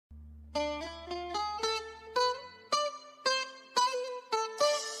Welcome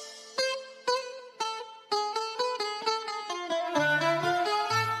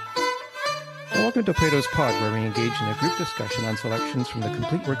to Plato's Pod, where we engage in a group discussion on selections from the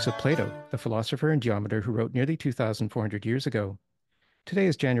complete works of Plato, the philosopher and geometer who wrote nearly 2,400 years ago. Today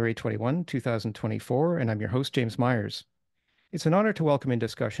is January 21, 2024, and I'm your host, James Myers. It's an honor to welcome in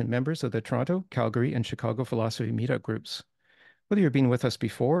discussion members of the Toronto, Calgary, and Chicago Philosophy Meetup groups. Whether you've been with us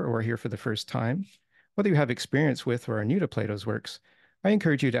before or are here for the first time, whether you have experience with or are new to Plato's works, I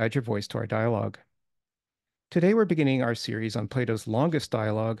encourage you to add your voice to our dialogue. Today we're beginning our series on Plato's longest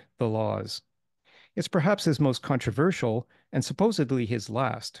dialogue, The Laws. It's perhaps his most controversial and supposedly his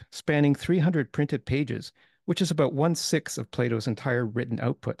last, spanning 300 printed pages, which is about 1/6 of Plato's entire written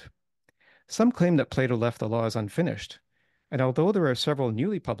output. Some claim that Plato left the Laws unfinished, and although there are several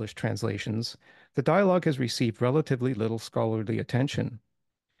newly published translations, the dialogue has received relatively little scholarly attention.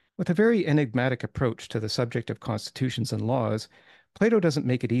 With a very enigmatic approach to the subject of constitutions and laws, Plato doesn't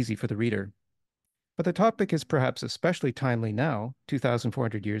make it easy for the reader. But the topic is perhaps especially timely now,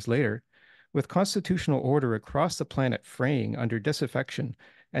 2,400 years later, with constitutional order across the planet fraying under disaffection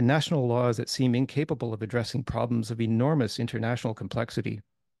and national laws that seem incapable of addressing problems of enormous international complexity.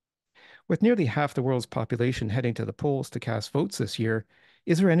 With nearly half the world's population heading to the polls to cast votes this year,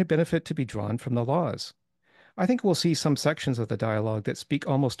 is there any benefit to be drawn from the laws? I think we'll see some sections of the dialogue that speak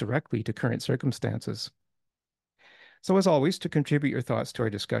almost directly to current circumstances. So as always, to contribute your thoughts to our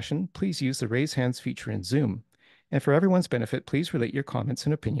discussion, please use the raise hands feature in Zoom. And for everyone's benefit, please relate your comments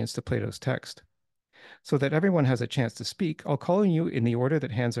and opinions to Plato's text. So that everyone has a chance to speak, I'll call on you in the order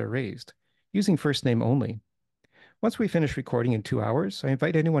that hands are raised, using first name only. Once we finish recording in 2 hours, I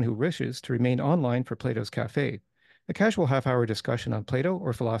invite anyone who wishes to remain online for Plato's Cafe, a casual half-hour discussion on Plato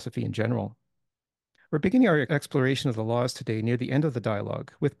or philosophy in general. We're beginning our exploration of the laws today near the end of the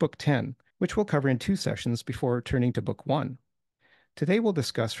dialogue with Book 10, which we'll cover in 2 sessions before turning to Book 1. Today we'll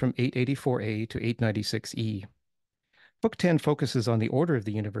discuss from 884a to 896e. Book 10 focuses on the order of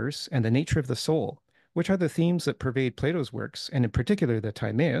the universe and the nature of the soul, which are the themes that pervade Plato's works, and in particular the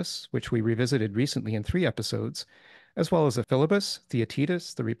Timaeus, which we revisited recently in 3 episodes, as well as the Philebus,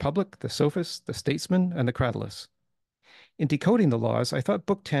 Theaetetus, the Republic, the Sophist, the Statesman, and the Cratylus. In decoding the laws, I thought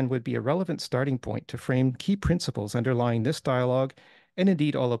Book 10 would be a relevant starting point to frame key principles underlying this dialogue and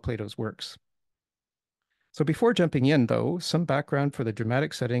indeed all of Plato's works. So before jumping in, though, some background for the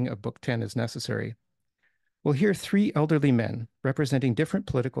dramatic setting of Book 10 is necessary. We'll hear 3 elderly men representing different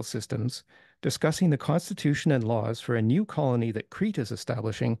political systems discussing the constitution and laws for a new colony that Crete is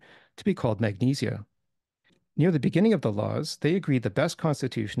establishing to be called Magnesia. Near the beginning of the laws, they agree the best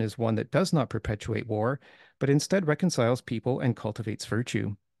constitution is one that does not perpetuate war, but instead reconciles people and cultivates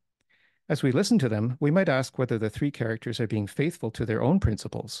virtue. As we listen to them, we might ask whether the 3 characters are being faithful to their own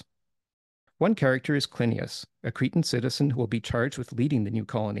principles. One character is Clinias, a Cretan citizen who will be charged with leading the new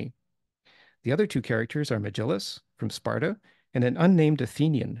colony. The other 2 characters are Megillus, from Sparta, and an unnamed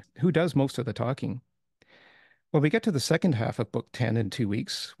Athenian, who does most of the talking. When we get to the second half of Book 10 in 2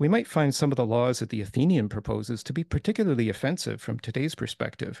 weeks, we might find some of the laws that the Athenian proposes to be particularly offensive from today's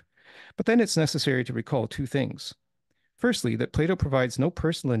perspective. But then it's necessary to recall 2 things. Firstly, that Plato provides no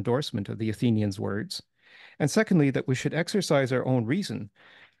personal endorsement of the Athenian's words, and secondly, that we should exercise our own reason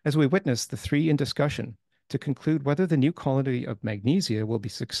as we witness the 3 in discussion, to conclude whether the new colony of Magnesia will be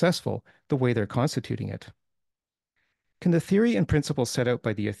successful the way they're constituting it. Can the theory and principles set out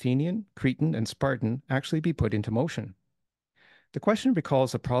by the Athenian, Cretan, and Spartan actually be put into motion? The question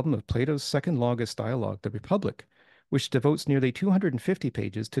recalls the problem of Plato's second longest dialogue, the Republic, which devotes nearly 250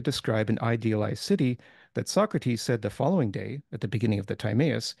 pages to describe an idealized city that Socrates said the following day, at the beginning of the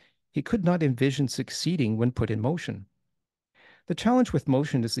Timaeus, he could not envision succeeding when put in motion. The challenge with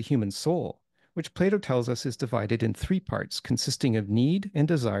motion is the human soul, which Plato tells us is divided in 3 parts, consisting of need and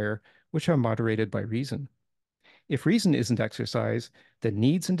desire, which are moderated by reason. If reason isn't exercised, then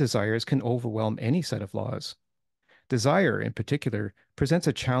needs and desires can overwhelm any set of laws. Desire, in particular, presents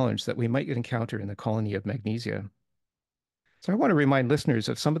a challenge that we might encounter in the colony of Magnesia. So I want to remind listeners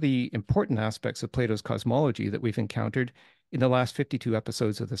of some of the important aspects of Plato's cosmology that we've encountered in the last 52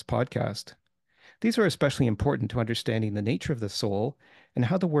 episodes of this podcast. These are especially important to understanding the nature of the soul and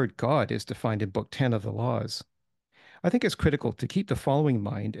how the word God is defined in Book 10 of the Laws. I think it's critical to keep the following in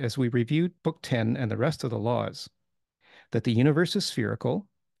mind as we review Book 10 and the rest of the Laws: that the universe is spherical,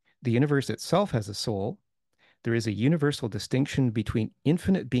 the universe itself has a soul, there is a universal distinction between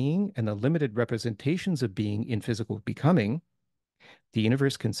infinite being and the limited representations of being in physical becoming, the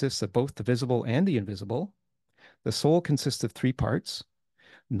universe consists of both the visible and the invisible, the soul consists of 3 parts,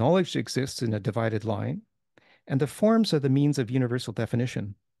 knowledge exists in a divided line, and the forms are the means of universal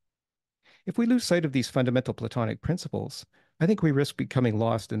definition. If we lose sight of these fundamental Platonic principles, I think we risk becoming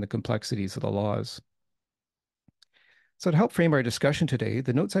lost in the complexities of the laws. So to help frame our discussion today,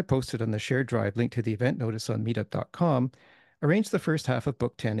 the notes I posted on the shared drive linked to the event notice on meetup.com arrange the first half of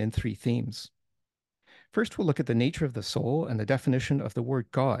Book 10 in three themes. First, we'll look at the nature of the soul and the definition of the word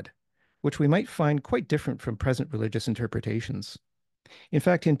God, which we might find quite different from present religious interpretations. In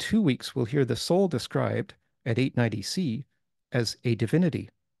fact, in 2 weeks, we'll hear the soul described at 890C as a divinity.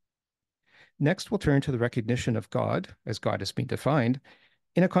 Next, we'll turn to the recognition of God, as God has been defined,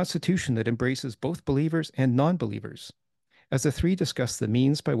 in a constitution that embraces both believers and non-believers, as the three discuss the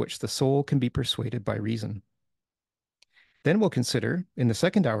means by which the soul can be persuaded by reason. Then we'll consider, in the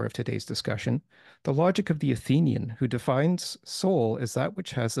second hour of today's discussion, the logic of the Athenian, who defines soul as that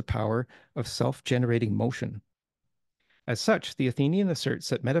which has the power of self-generating motion. As such, the Athenian asserts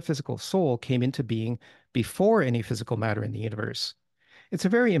that metaphysical soul came into being before any physical matter in the universe. It's a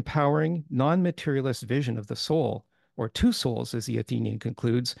very empowering, non-materialist vision of the soul, or two souls, as the Athenian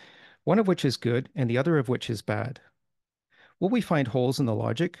concludes, one of which is good and the other of which is bad. Will we find holes in the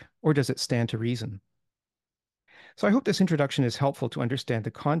logic, or does it stand to reason? So I hope this introduction is helpful to understand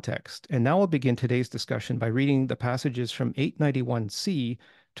the context, and now I'll begin today's discussion by reading the passages from 891c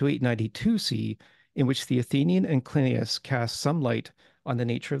to 892c, in which the Athenian and Clinias cast some light on the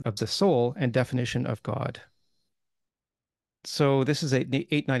nature of the soul and definition of God. So this is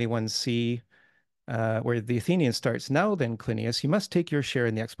 891c, where the Athenian starts, "Now then, Clinias, you must take your share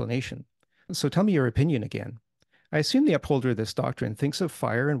in the explanation. So tell me your opinion again. I assume the upholder of this doctrine thinks of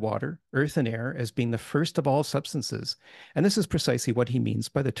fire and water, earth and air as being the first of all substances, and this is precisely what he means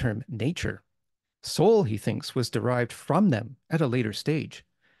by the term nature. Soul, he thinks, was derived from them at a later stage.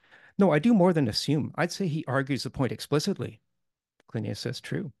 No, I do more than assume. I'd say he argues the point explicitly." Clinias says,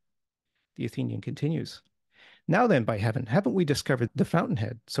 "True." The Athenian continues, "Now then, by heaven, haven't we discovered the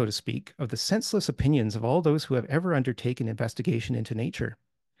fountainhead, so to speak, of the senseless opinions of all those who have ever undertaken investigation into nature?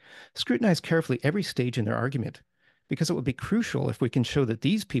 Scrutinize carefully every stage in their argument, because it will be crucial if we can show that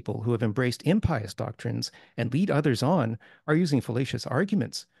these people who have embraced impious doctrines and lead others on are using fallacious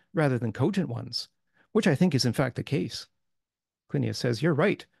arguments rather than cogent ones, which I think is in fact the case." Clinias says, "You're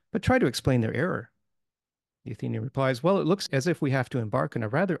right, but try to explain their error." The Athenian replies, "Well, it looks as if we have to embark on a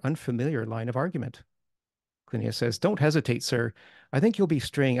rather unfamiliar line of argument." Clinias says, "Don't hesitate, sir. I think you'll be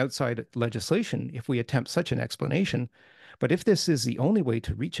straying outside legislation if we attempt such an explanation. But if this is the only way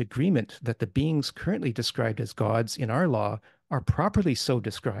to reach agreement that the beings currently described as gods in our law are properly so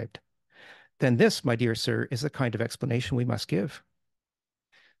described, then this, my dear sir, is the kind of explanation we must give."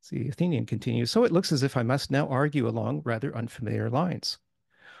 So the Athenian continues, "So it looks as if I must now argue along rather unfamiliar lines.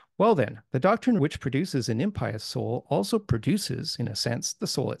 Well then, the doctrine which produces an impious soul also produces, in a sense, the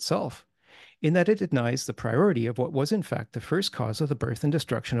soul itself, in that it denies the priority of what was in fact the first cause of the birth and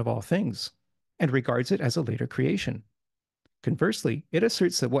destruction of all things, and regards it as a later creation. Conversely, it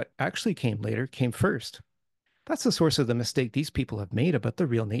asserts that what actually came later came first. That's the source of the mistake these people have made about the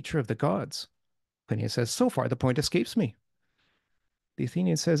real nature of the gods." Clinias says, "So far the point escapes me." The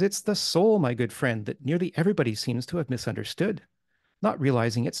Athenian says, "It's the soul, my good friend, that nearly everybody seems to have misunderstood, not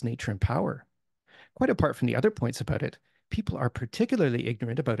realizing its nature and power. Quite apart from the other points about it, people are particularly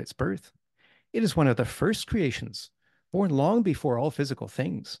ignorant about its birth. It is one of the first creations, born long before all physical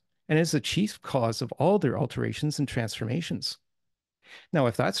things, and is the chief cause of all their alterations and transformations. Now,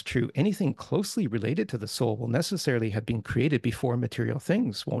 if that's true, anything closely related to the soul will necessarily have been created before material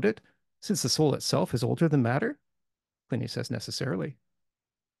things, won't it? Since the soul itself is older than matter?" Pliny says, "Necessarily."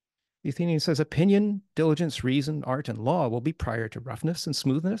 The Athenian says, "Opinion, diligence, reason, art, and law will be prior to roughness and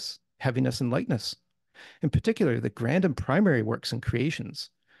smoothness, heaviness and lightness. In particular, the grand and primary works and creations,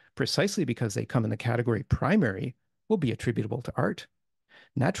 precisely because they come in the category primary, will be attributable to art.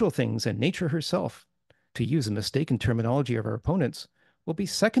 Natural things and nature herself, to use a mistaken terminology of our opponents, will be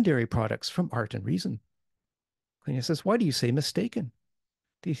secondary products from art and reason." Pliny says, "Why do you say mistaken?"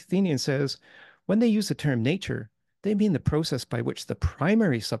 The Athenian says, "When they use the term nature, they mean the process by which the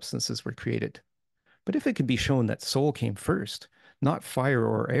primary substances were created. But if it can be shown that soul came first, not fire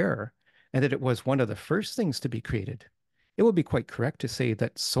or air, and that it was one of the first things to be created, it will be quite correct to say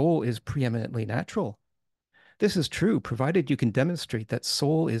that soul is preeminently natural. This is true, provided you can demonstrate that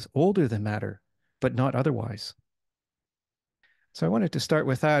soul is older than matter, but not otherwise." So I wanted to start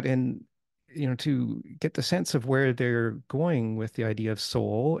with that and to get the sense of where they're going with the idea of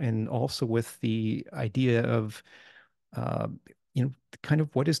soul and also with the idea of uh, kind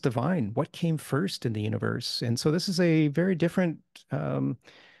of what is divine, what came first in the universe. And so this is a very different um,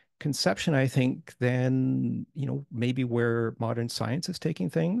 conception, I think, than maybe where modern science is taking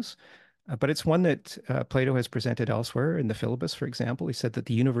things. But it's one that Plato has presented elsewhere in the Philebus, for example. He said that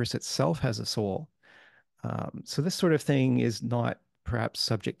the universe itself has a soul. So this sort of thing is not perhaps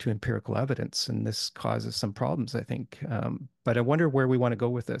subject to empirical evidence, and this causes some problems, I think. But I wonder where we want to go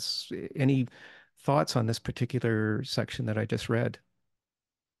with this. Any thoughts on this particular section that I just read?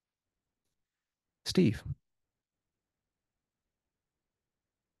 Steve,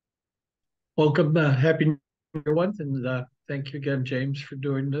 Welcome, happy New Year, everyone, and thank you again, James, for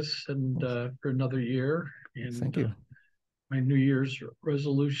doing this and for another year. And thank you. my New Year's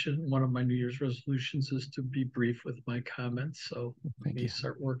resolution, one of my New Year's resolutions is to be brief with my comments. So let Thank me you.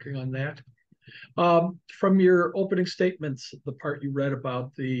 start working on that. From your opening statements, the part you read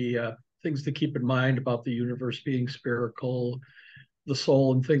about the things to keep in mind about the universe being spherical, the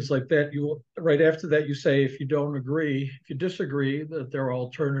soul and things like that, you right after that you say if you don't agree, if you disagree, that there are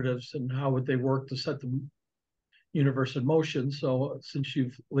alternatives and how would they work to set the universe in motion. So since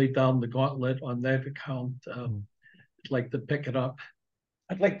you've laid down the gauntlet on that account, Mm. I'd like to pick it up.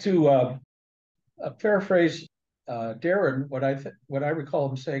 I'd like to paraphrase Darren, what I recall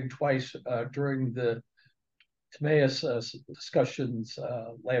him saying twice during the Timaeus discussions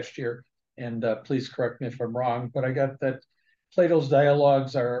last year, and please correct me if I'm wrong, but I got that Plato's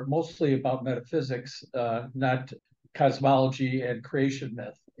dialogues are mostly about metaphysics, not cosmology and creation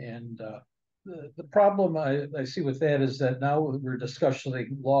myth. And the problem I see with that is that now we're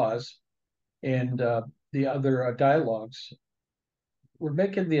discussing laws and the other dialogues. We're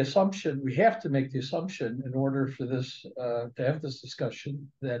making the assumption, we have to make the assumption in order for this to have this discussion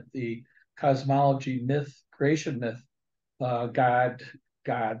that the cosmology myth, creation myth, God,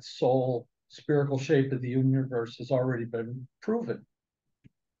 soul, spherical shape of the universe has already been proven.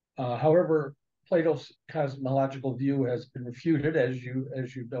 However, Plato's cosmological view has been refuted, as you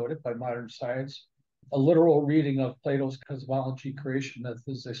noted, by modern science. A literal reading of Plato's cosmology creation myth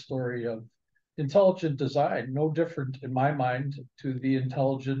is a story of intelligent design, no different in my mind to the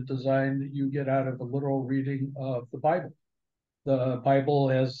intelligent design that you get out of a literal reading of the Bible. The Bible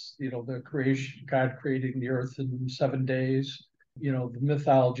has, the creation, God creating the earth in 7 days. The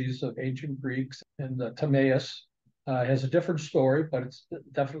mythologies of ancient Greeks and the Timaeus has a different story, but it's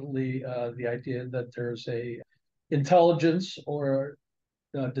definitely the idea that there's a intelligence or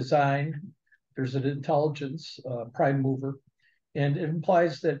design. There's an intelligence, prime mover, and it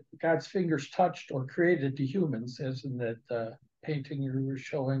implies that God's fingers touched or created the humans, as in that painting you were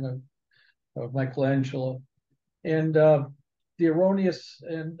showing of Michelangelo. And the erroneous,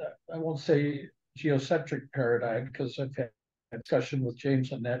 and I won't say geocentric paradigm because I've had a discussion with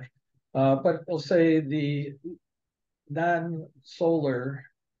James on that, but I'll say the non-solar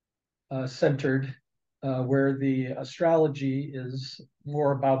centered, where the astrology is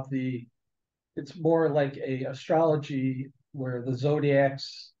more about it's more like a astrology where the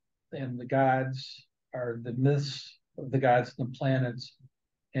zodiacs and the gods are the myths of the gods and the planets.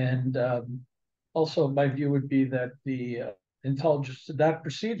 And also, my view would be that the intelligence did not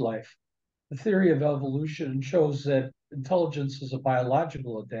precede life. The theory of evolution shows that intelligence is a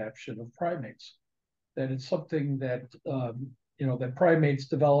biological adaptation of primates, that it's something that, that primates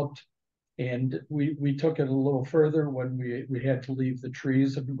developed. And we took it a little further when we had to leave the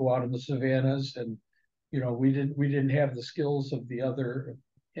trees and go out in the savannas. And, we didn't have the skills of the other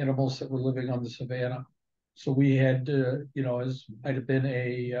animals that were living on the savanna. So we had to, as might have been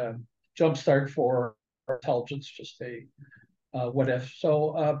a jumpstart for intelligence, just a what if.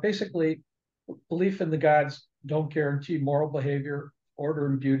 So basically, belief in the gods don't guarantee moral behavior. Order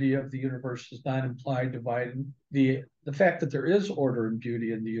and beauty of the universe does not imply divine. The fact that there is order and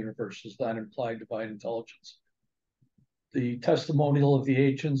beauty in the universe does not imply divine intelligence. The testimonial of the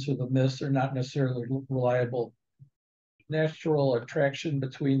ancients or the myths are not necessarily reliable. Natural attraction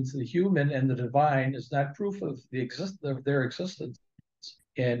between the human and the divine is not proof of their existence.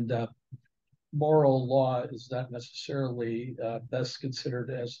 And moral law is not necessarily best considered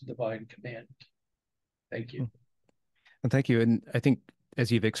as a divine command. Thank you. And thank you. And I think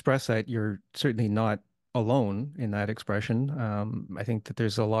as you've expressed that, you're certainly not alone in that expression. I think that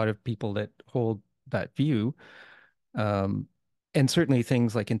there's a lot of people that hold that view. Um, and certainly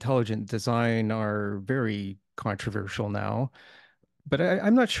things like intelligent design are very controversial now. But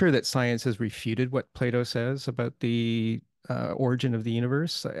I'm not sure that science has refuted what Plato says about the origin of the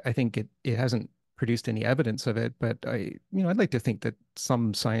universe. I think it hasn't produced any evidence of it, but I'd like to think that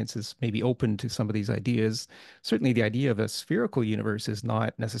some science is maybe open to some of these ideas. Certainly, the idea of a spherical universe is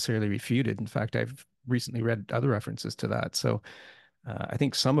not necessarily refuted. In fact, I've recently read other references to that. So I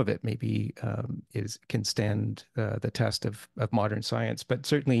think some of it maybe can stand the test of modern science, but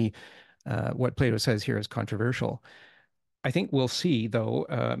certainly what Plato says here is controversial. I think we'll see, though,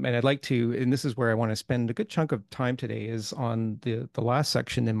 and I'd like to, and this is where I want to spend a good chunk of time today, is on the last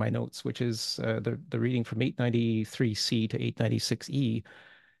section in my notes, which is the reading from 893C to 896E.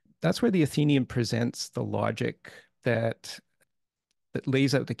 That's where the Athenian presents the logic that that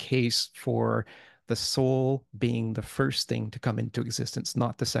lays out the case for the soul being the first thing to come into existence,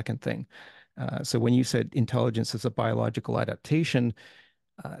 not the second thing. So when you said intelligence is a biological adaptation,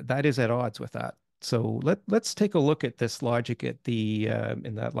 that is at odds with that. So let's take a look at this logic at the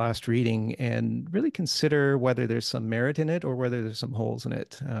in that last reading and really consider whether there's some merit in it or whether there's some holes in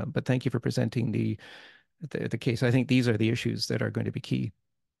it. But thank you for presenting the case. I think these are the issues that are going to be key.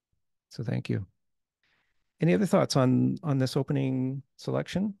 So thank you. Any other thoughts on this opening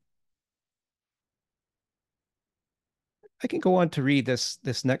selection? I can go on to read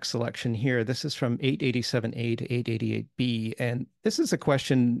this next selection here. This is from 887A to 888B, and this is a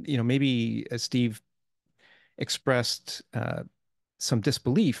question, maybe as Steve expressed some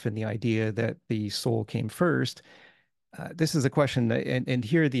disbelief in the idea that the soul came first. This is a question that, and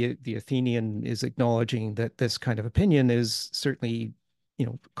here the Athenian is acknowledging that this kind of opinion is certainly,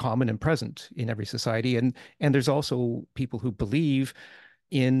 common and present in every society, and there's also people who believe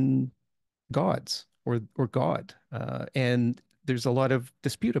in gods or God. And there's a lot of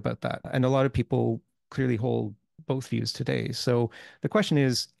dispute about that. And a lot of people clearly hold both views today. So the question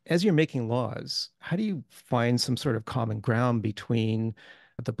is, as you're making laws, how do you find some sort of common ground between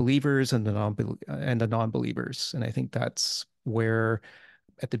the believers and the non-believers? And I think that's where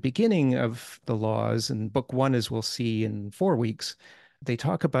at the beginning of the laws in book one, as we'll see in 4 weeks, they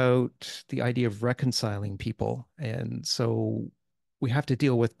talk about the idea of reconciling people. And so we have to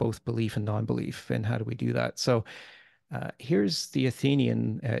deal with both belief and non-belief. And how do we do that? So here's the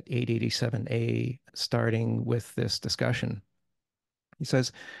Athenian at 887A starting with this discussion. He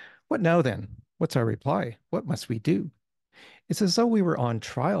says, "What now then? What's our reply? What must we do? It's as though we were on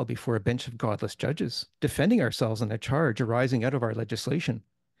trial before a bench of godless judges, defending ourselves on a charge arising out of our legislation.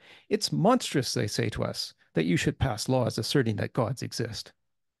 It's monstrous, they say to us, that you should pass laws asserting that gods exist.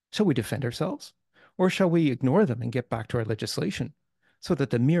 Shall we defend ourselves? Or shall we ignore them and get back to our legislation so that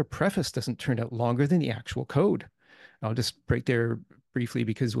the mere preface doesn't turn out longer than the actual code?" I'll just break there briefly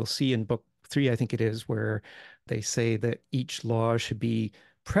because we'll see in book three, I think it is, where they say that each law should be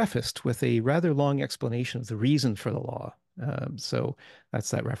prefaced with a rather long explanation of the reason for the law. So that's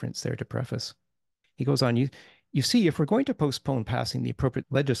that reference there to preface. He goes on, you see, if we're going to postpone passing the appropriate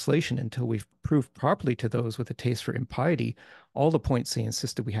legislation until we've proved properly to those with a taste for impiety all the points they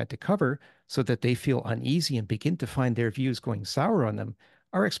insisted we had to cover so that they feel uneasy and begin to find their views going sour on them,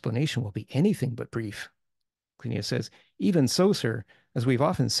 our explanation will be anything but brief. Clinias says, even so, sir, as we've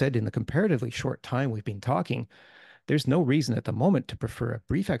often said in the comparatively short time we've been talking, there's no reason at the moment to prefer a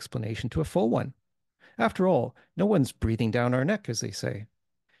brief explanation to a full one. After all, no one's breathing down our neck, as they say.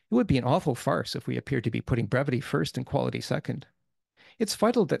 It would be an awful farce if we appeared to be putting brevity first and quality second. It's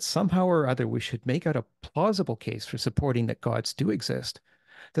vital that somehow or other we should make out a plausible case for supporting that gods do exist,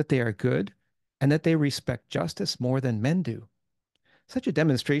 that they are good, and that they respect justice more than men do. Such a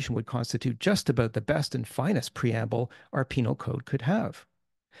demonstration would constitute just about the best and finest preamble our penal code could have.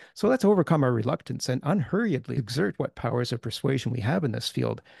 So let's overcome our reluctance and unhurriedly exert what powers of persuasion we have in this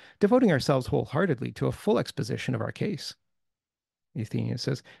field, devoting ourselves wholeheartedly to a full exposition of our case. The Athenian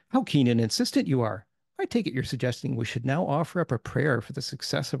says, how keen and insistent you are. I take it you're suggesting we should now offer up a prayer for the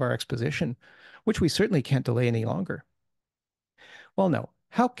success of our exposition, which we certainly can't delay any longer. Well, no.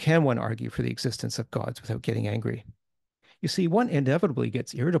 How can one argue for the existence of gods without getting angry? You see, one inevitably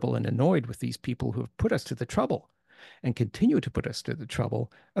gets irritable and annoyed with these people who have put us to the trouble and continue to put us to the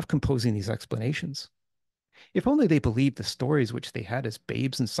trouble of composing these explanations. If only they believed the stories which they had as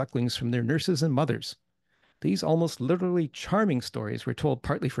babes and sucklings from their nurses and mothers. These almost literally charming stories were told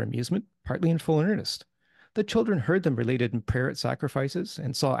partly for amusement, partly in full earnest. The children heard them related in prayer at sacrifices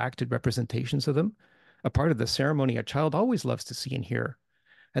and saw acted representations of them, a part of the ceremony a child always loves to see and hear.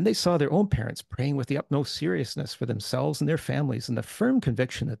 And they saw their own parents praying with the utmost seriousness for themselves and their families in the firm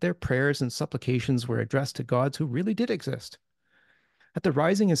conviction that their prayers and supplications were addressed to gods who really did exist. At the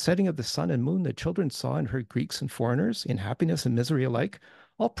rising and setting of the sun and moon, the children saw and heard Greeks and foreigners, in happiness and misery alike,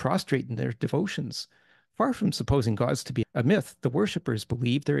 all prostrate in their devotions. Far from supposing gods to be a myth, the worshippers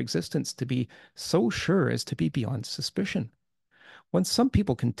believed their existence to be so sure as to be beyond suspicion. When some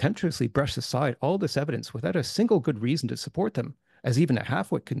people contemptuously brush aside all this evidence without a single good reason to support them, as even a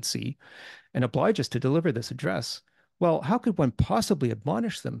half-wit can see, and oblige us to deliver this address, well, how could one possibly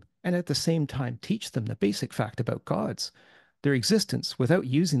admonish them and at the same time teach them the basic fact about gods, their existence, without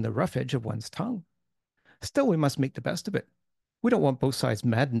using the rough edge of one's tongue? Still, we must make the best of it. We don't want both sides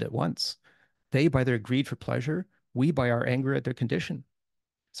maddened at once. They by their greed for pleasure, we by our anger at their condition.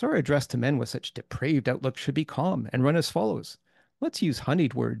 So our address to men with such depraved outlook should be calm and run as follows. Let's use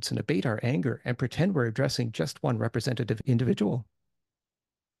honeyed words and abate our anger and pretend we're addressing just one representative individual.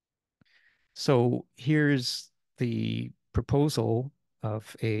 So here's the proposal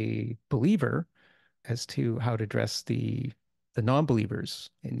of a believer as to how to address the non-believers.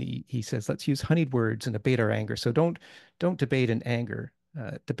 And he says, let's use honeyed words and abate our anger. So don't debate in anger.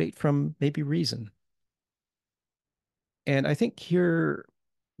 Debate from maybe reason. And I think here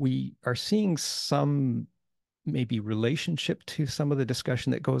we are seeing some maybe relationship to some of the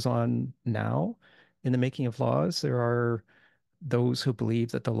discussion that goes on now in the making of laws. There are those who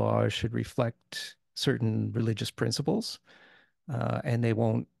believe that the law should reflect certain religious principles, and they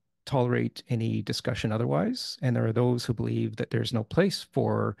won't tolerate any discussion otherwise. And there are those who believe that there's no place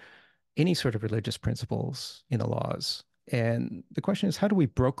for any sort of religious principles in the laws. And the question is, how do we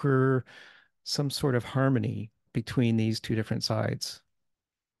broker some sort of harmony between these two different sides?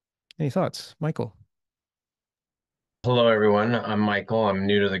 Any thoughts, Michael? Hello, everyone. I'm Michael. I'm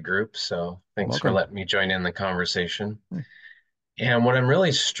new to the group, so thanks for Welcome. letting me join in the conversation. Hmm. And what I'm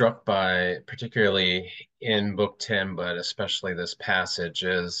really struck by, particularly in Book 10, but especially this passage,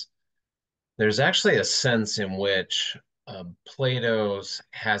 is there's actually a sense in which Plato's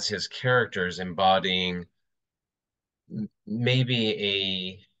has his characters embodying maybe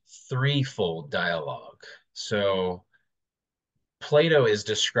a threefold dialogue. So Plato is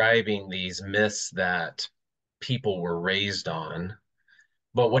describing these myths that people were raised on.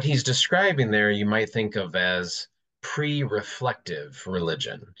 But what he's describing there, you might think of as pre-reflective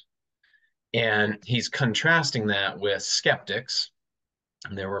religion. And he's contrasting that with skeptics.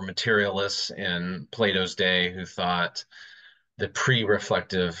 There were materialists in Plato's day who thought the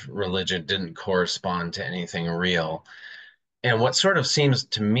pre-reflective religion didn't correspond to anything real. And what sort of seems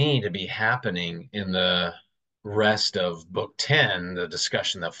to me to be happening in the rest of book 10, the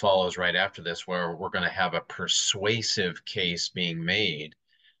discussion that follows right after this, where we're going to have a persuasive case being made,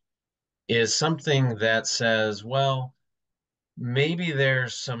 is something that says, well, maybe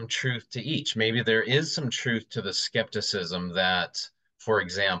there's some truth to each. Maybe there is some truth to the skepticism that, for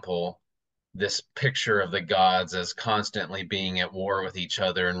example, this picture of the gods as constantly being at war with each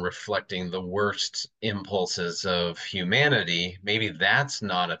other and reflecting the worst impulses of humanity, maybe that's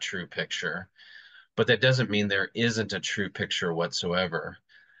not a true picture. But that doesn't mean there isn't a true picture whatsoever.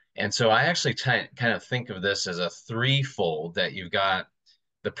 And so I actually kind of think of this as a threefold, that you've got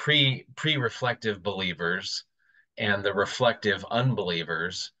the pre-reflective believers and the reflective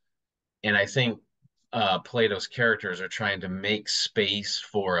unbelievers. And I think Plato's characters are trying to make space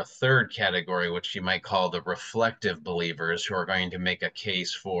for a third category, which you might call the reflective believers, who are going to make a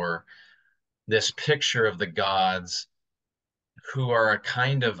case for this picture of the gods who are a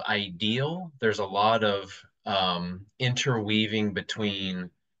kind of ideal. There's a lot of interweaving between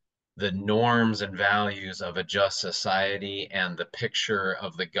the norms and values of a just society and the picture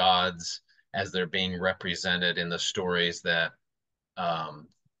of the gods as they're being represented in the stories that um,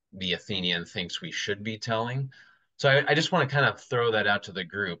 the Athenian thinks we should be telling. So I just want to kind of throw that out to the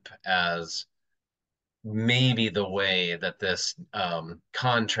group as maybe the way that this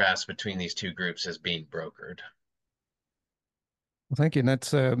contrast between these two groups is being brokered. Well, thank you. And that's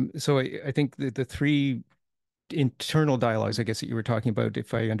so I think the three internal dialogues, I guess, that you were talking about,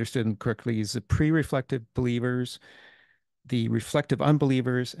 if I understood them correctly, is the pre-reflective believers, the reflective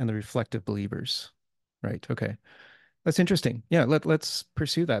unbelievers, and the reflective believers. Right. Okay. That's interesting. Yeah, let's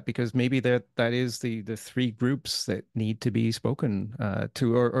pursue that, because maybe that is the three groups that need to be spoken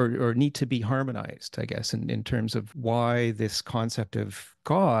to, or need to be harmonized, I guess, in terms of why this concept of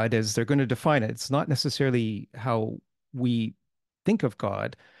God, as they're going to define it, it's not necessarily how we think of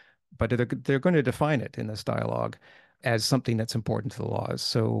God, but they're going to define it in this dialogue as something that's important to the laws.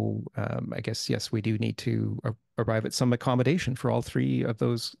 So I guess yes, we do need to arrive at some accommodation for all three of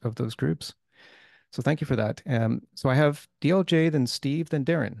those groups. So thank you for that. So I have DLJ, then Steve, then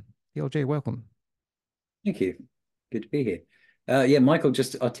Darren. DLJ, welcome. Thank you. Good to be here. Yeah, Michael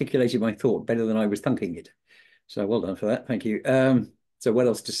just articulated my thought better than I was thinking it. So well done for that. Thank you. So what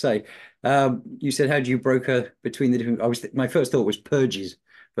else to say? You said, how do you broker between the different? My first thought was purges,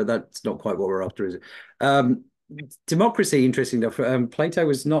 but that's not quite what we're after, is it? Democracy, interesting enough. Plato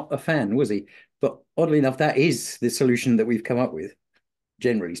was not a fan, was he? But oddly enough, that is the solution that we've come up with,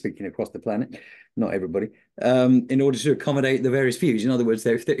 generally speaking, across the planet. Not everybody, in order to accommodate the various views. In other words,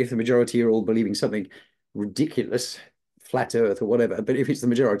 if the majority are all believing something ridiculous, flat Earth or whatever, but if it's the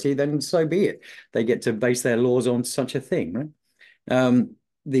majority, then so be it. They get to base their laws on such a thing, right?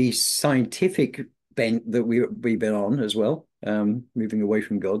 The scientific bent that we've been on as well, moving away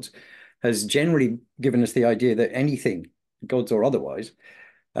from gods, has generally given us the idea that anything, gods or otherwise,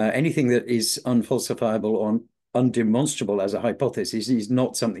 anything that is unfalsifiable or undemonstrable as a hypothesis is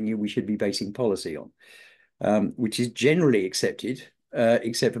not something we should be basing policy on, which is generally accepted,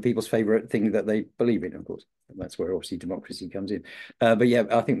 except for people's favorite thing that they believe in, of course. And that's where obviously democracy comes in. But yeah,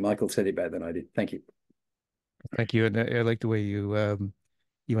 I think Michael said it better than I did. Thank you. Thank you. And I like the way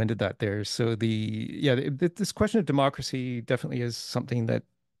you ended that there. So this question of democracy definitely is something that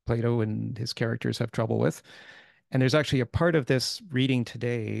Plato and his characters have trouble with. And there's actually a part of this reading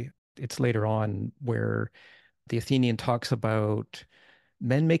today, it's later on, where the Athenian talks about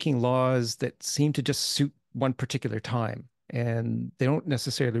men making laws that seem to just suit one particular time, and they don't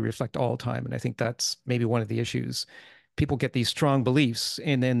necessarily reflect all time. And I think that's maybe one of the issues. People get these strong beliefs,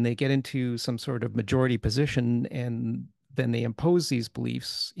 and then they get into some sort of majority position, and then they impose these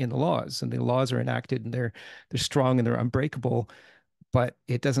beliefs in the laws, and the laws are enacted, and they're strong and they're unbreakable, but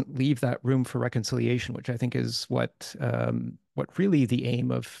it doesn't leave that room for reconciliation, which I think is what really the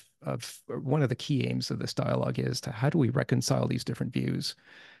aim of one of the key aims of this dialogue is, to how do we reconcile these different views.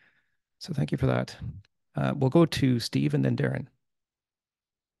 So thank you for that. We'll go to Steve and then Darren.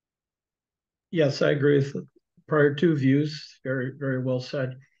 Yes, I agree with the prior two views. Very, very well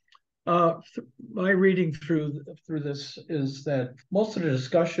said. My reading through this is that most of the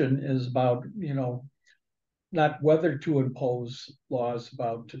discussion is about, not whether to impose laws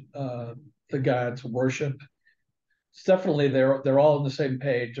about the gods worship. It's definitely they're all on the same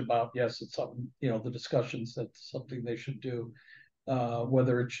page about, yes, it's something, the discussions, that's something they should do,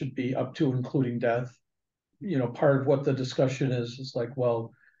 whether it should be up to including death. Part of what the discussion is like,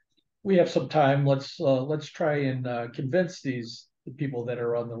 well, we have some time. Let's try and convince the people that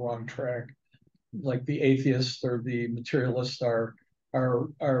are on the wrong track, like the atheists or the materialists are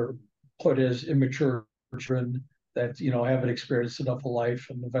put as immature children that haven't experienced enough of life,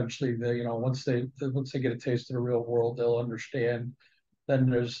 and eventually once they get a taste of the real world, they'll understand. Then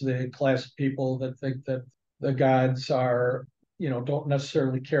there's the class of people that think that the gods are don't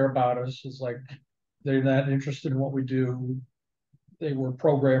necessarily care about us. It's like they're not interested in what we do. They were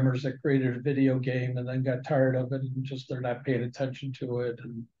programmers that created a video game and then got tired of it, and just they're not paying attention to it.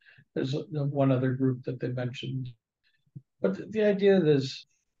 And there's one other group that they mentioned. But the idea is,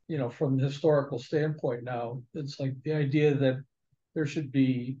 from the historical standpoint now, it's like the idea that there should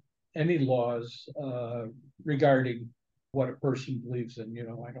be any laws regarding what a person believes in.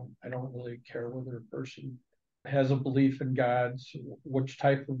 I don't really care whether a person has a belief in gods, which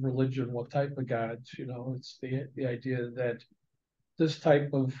type of religion, what type of gods. It's the idea that this type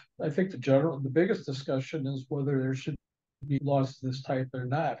of, I think the biggest discussion is whether there should be laws of this type or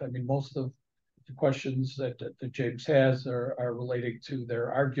not. I mean, most of the questions that James has are relating to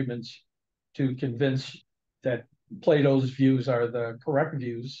their arguments to convince that Plato's views are the correct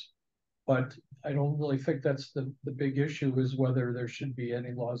views. But I don't really think that's the big issue, is whether there should be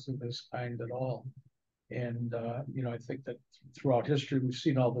any laws of this kind at all. And, I think that throughout history, we've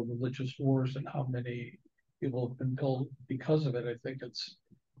seen all the religious wars and how many people have been killed because of it. I think it's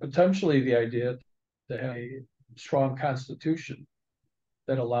potentially the idea to have a strong constitution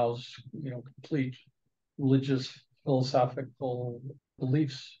that allows, complete religious, philosophical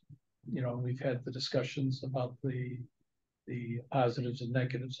beliefs. We've had the discussions about the positives and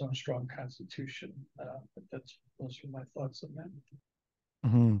negatives on a strong constitution. But those are my thoughts on that.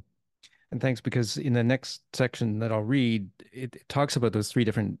 Mm-hmm. And thanks, because in the next section that I'll read, it talks about those three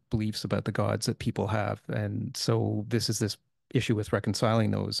different beliefs about the gods that people have. And so this is this issue with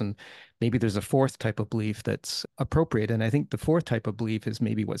reconciling those. And maybe there's a fourth type of belief that's appropriate. And I think the fourth type of belief is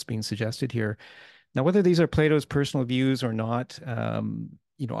maybe what's being suggested here. Now, whether these are Plato's personal views or not,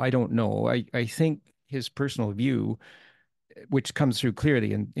 I don't know. I think his personal view, which comes through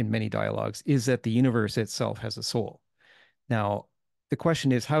clearly in many dialogues, is that the universe itself has a soul. Now, the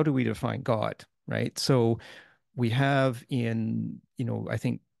question is, how do we define God, right? So we have in, I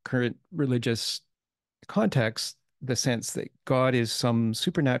think current religious context, the sense that God is some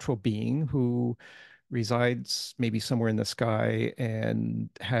supernatural being who resides maybe somewhere in the sky and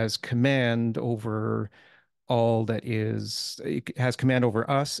has command over all that is, it has command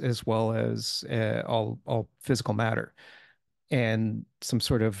over us as well as all physical matter, and some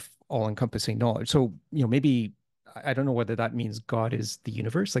sort of all-encompassing knowledge. So, maybe I don't know whether that means God is the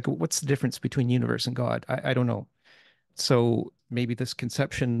universe. Like, what's the difference between universe and God? I don't know. So maybe this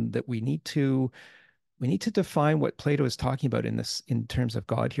conception that we need to define what Plato is talking about in terms of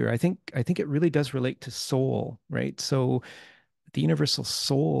God here. I think it really does relate to soul, right? So the universal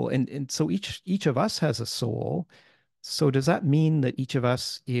soul, and so each of us has a soul. So does that mean that each of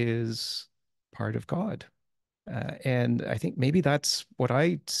us is part of God? And I think maybe that's what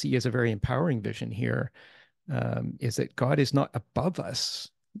I see as a very empowering vision here, is that God is not above us.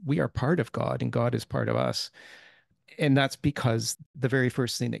 We are part of God and God is part of us. And that's because the very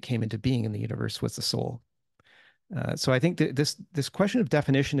first thing that came into being in the universe was the soul. So I think that this question of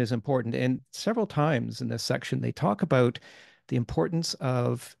definition is important. And several times in this section, they talk about the importance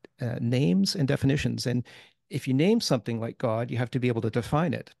of names and definitions. And if you name something like God, you have to be able to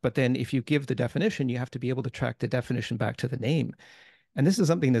define it. But then if you give the definition, you have to be able to track the definition back to the name. And this is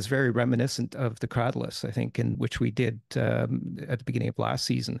something that's very reminiscent of the Cradulus, I think, in which we did at the beginning of last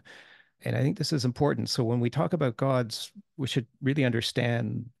season. And I think this is important. So when we talk about gods, we should really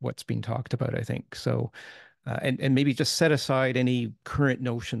understand what's being talked about, I think. So, and maybe just set aside any current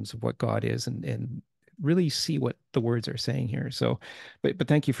notions of what God is and really see what the words are saying here. So, but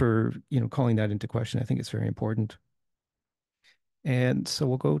thank you for, calling that into question. I think it's very important. And so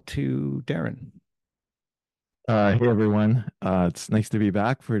we'll go to Darren. Hey everyone. It's nice to be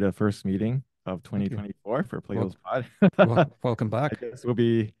back for the first meeting of Thank you. 2024 for Plato's Pod. Welcome I back. guess we'll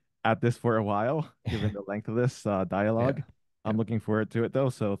be at this for a while, given the length of this dialogue. Yeah. I'm looking forward to it though,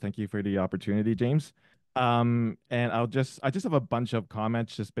 so thank you for the opportunity, James. And I just have a bunch of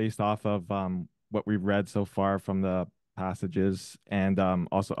comments just based off of what we've read so far from the passages and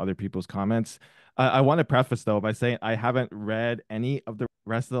also other people's comments. I want to preface though by saying I haven't read any of the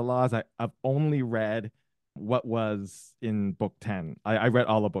rest of the laws. I've only read what was in book 10. I read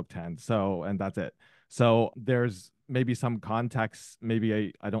all of book 10, so, and that's it. So there's maybe some context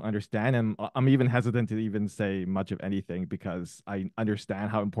maybe I don't understand, and I'm even hesitant to even say much of anything because I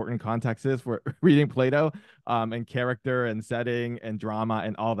understand how important context is for reading Plato, and character and setting and drama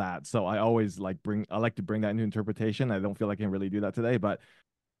and all that. So I always I like to bring that into interpretation. I don't feel like I can really do that today, but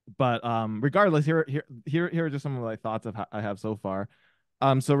regardless, here are just some of my thoughts I have so far.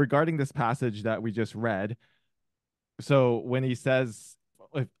 So regarding this passage that we just read, so when he says,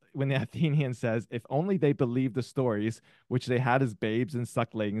 when the Athenian says, if only they believed the stories which they had as babes and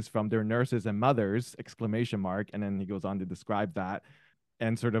sucklings from their nurses and mothers, exclamation mark, and then he goes on to describe that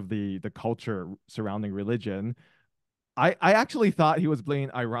and sort of the culture surrounding religion. I actually thought he was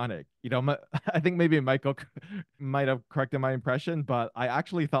being ironic. I think maybe Michael might have corrected my impression, but I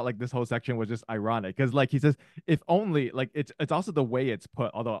actually thought this whole section was just ironic because he says, if only, it's also the way it's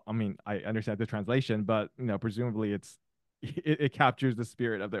put. Although I mean I understand the translation, but presumably it captures the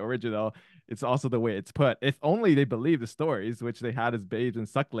spirit of the original. It's also the way it's put. If only they believed the stories which they had as babes and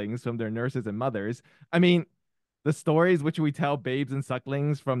sucklings from their nurses and mothers. I mean, the stories which we tell babes and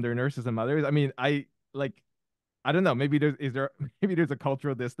sucklings from their nurses and mothers. I mean, I don't know. Maybe maybe there's a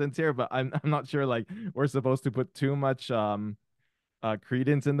cultural distance here, but I'm not sure we're supposed to put too much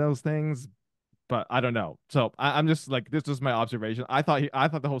credence in those things. But I don't know. So I'm just this is my observation. I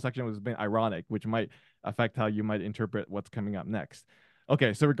thought the whole section was being ironic, which might affect how you might interpret what's coming up next.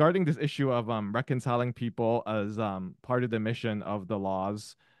 Okay, so regarding this issue of reconciling people as part of the mission of the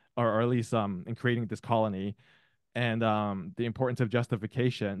laws, or at least in creating this colony, and the importance of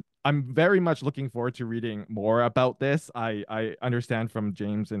justification. I'm very much looking forward to reading more about this. I understand from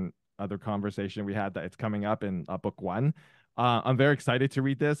James and other conversation we had that it's coming up in book 1. I'm very excited to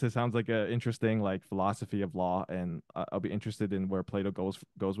read this. It sounds like an interesting philosophy of law, and I'll be interested in where Plato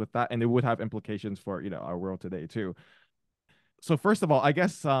goes with that, and it would have implications for our world today too. So first of all, I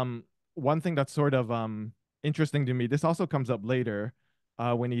guess one thing that's sort of interesting to me. This also comes up later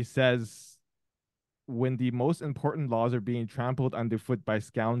when he says, when the most important laws are being trampled underfoot by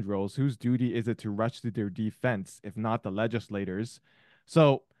scoundrels, whose duty is it to rush to their defense, if not the legislators?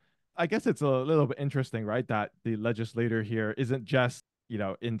 So I guess it's a little bit interesting, right? That the legislator here isn't just,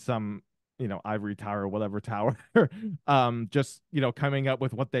 in some, ivory tower or whatever tower, just, coming up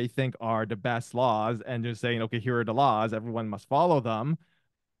with what they think are the best laws and just saying, okay, here are the laws, everyone must follow them.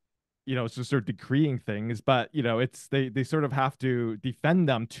 It's just sort of decreeing things, but, it's, they sort of have to defend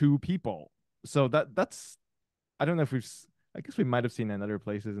them to people. So that's I don't know if I guess we might have seen in other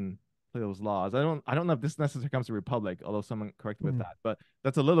places in Plato's laws. I don't know if this necessarily comes to Republic, although someone corrected with that, but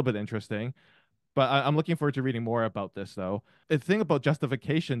that's a little bit interesting. But I'm looking forward to reading more about this though. The thing about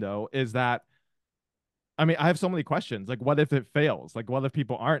justification though is that, I mean, I have so many questions. What if it fails? What if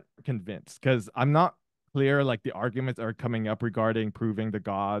people aren't convinced? Because I'm not clear. The arguments are coming up regarding proving the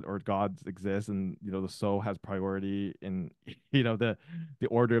God or gods exist, and the soul has priority in the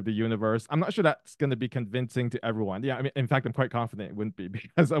order of the universe. I'm not sure that's going to be convincing to everyone. Yeah, I mean, in fact, I'm quite confident it wouldn't be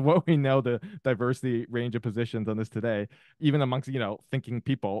because of what we know, the diversity range of positions on this today, even amongst thinking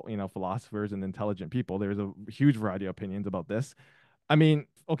people, philosophers and intelligent people. There's a huge variety of opinions about this. I mean,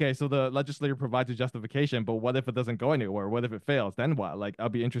 okay, so the legislator provides a justification, but what if it doesn't go anywhere? What if it fails? Then what? I'll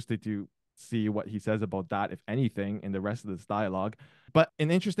be interested to see what he says about that, if anything, in the rest of this dialogue. But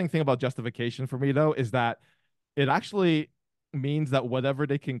an interesting thing about justification for me, though, is that it actually means that whatever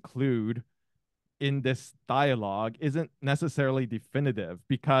they conclude in this dialogue isn't necessarily definitive,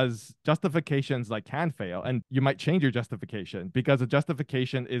 because justifications like can fail, and you might change your justification, because a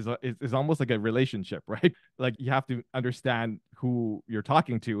justification is almost like a relationship, right? Like you have to understand who you're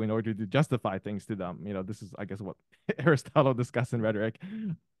talking to in order to justify things to them. This is, I guess, what Aristotle discussed in rhetoric.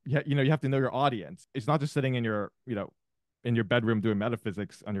 Yeah, you have to know your audience. It's not just sitting in your in your bedroom doing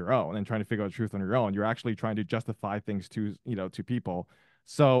metaphysics on your own and trying to figure out truth on your own. You're actually trying to justify things to people.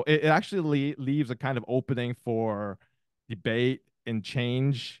 So it actually leaves a kind of opening for debate and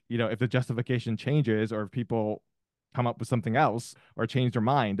change. If the justification changes, or if people come up with something else or change their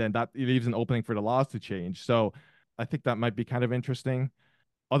mind, then that leaves an opening for the laws to change. So I think that might be kind of interesting.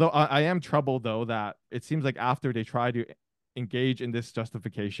 Although I am troubled, though, that it seems like after they try to engage in this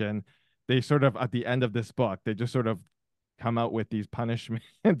justification, they sort of, at the end of this book, they just sort of come out with these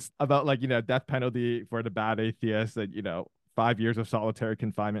punishments about, like, death penalty for the bad atheists, and 5 years of solitary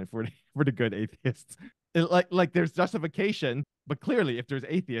confinement for the good atheists. Like there's justification, but clearly if there's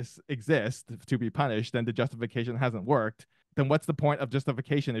atheists exist to be punished, then the justification hasn't worked. Then what's the point of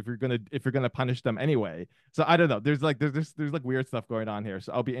justification if you're gonna punish them anyway? So I don't know. There's like weird stuff going on here.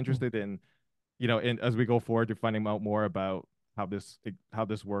 So I'll be interested in as we go forward, to finding out more about how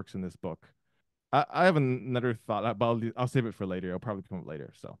this works in this book. I have another thought, but I'll save it for later. It'll probably come up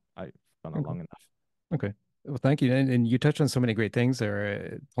later. So I've gone on long enough. Okay. Well, thank you. And you touched on so many great things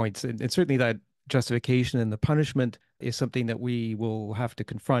there, points. And certainly that justification and the punishment is something that we will have to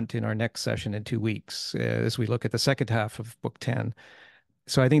confront in our next session in 2 weeks, as we look at the second half of Book 10.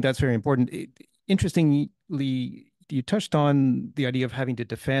 So I think that's very important. Interestingly, you touched on the idea of having to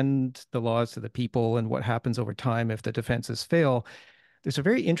defend the laws to the people and what happens over time if the defenses fail. There's a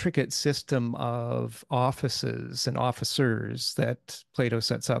very intricate system of offices and officers that Plato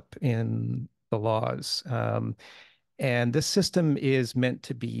sets up in the laws. And this system is meant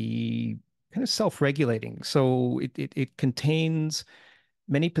to be kind of self-regulating. So it contains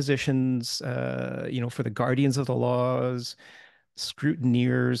many positions, for the guardians of the laws,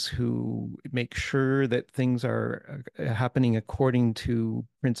 scrutineers who make sure that things are happening according to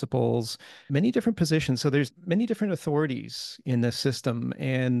principles, many different positions. So there's many different authorities in this system,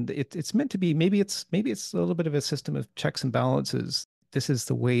 and it's meant to be, maybe it's a little bit of a system of checks and balances. This is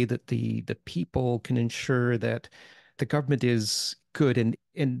the way that the people can ensure that the government is good,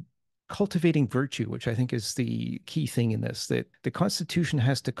 and cultivating virtue, which I think is the key thing in this, that the Constitution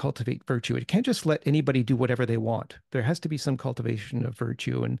has to cultivate virtue. It can't just let anybody do whatever they want. There has to be some cultivation of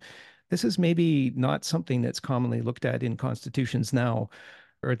virtue. And this is maybe not something that's commonly looked at in constitutions now,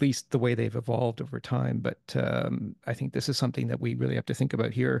 or at least the way they've evolved over time. But I think this is something that we really have to think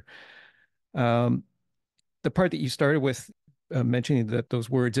about here. The part that you started with, mentioning that those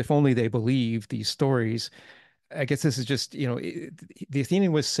words, if only they believe these stories, I guess this is just, the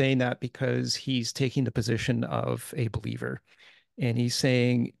Athenian was saying that because he's taking the position of a believer. And he's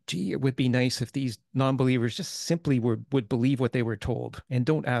saying, gee, it would be nice if these non-believers just simply would believe what they were told and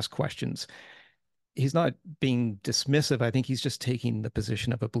don't ask questions. He's not being dismissive. I think he's just taking the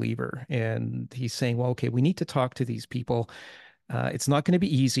position of a believer. And he's saying, well, okay, we need to talk to these people. It's not going to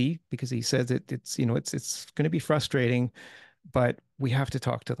be easy, because he says it's going to be frustrating, but we have to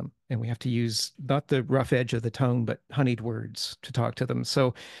talk to them, and we have to use not the rough edge of the tongue, but honeyed words to talk to them.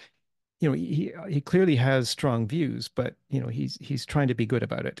 So, he clearly has strong views, but he's trying to be good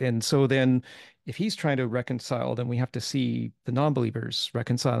about it. And so then, if he's trying to reconcile, then we have to see the non-believers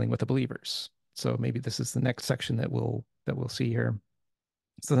reconciling with the believers. So maybe this is the next section that we'll see here.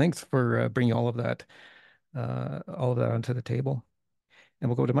 So thanks for bringing all of that onto the table, and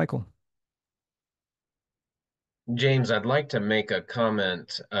we'll go to Michael. James, I'd like to make a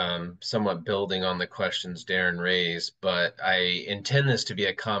comment, somewhat building on the questions Darren raised, but I intend this to be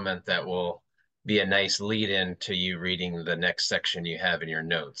a comment that will be a nice lead-in to you reading the next section you have in your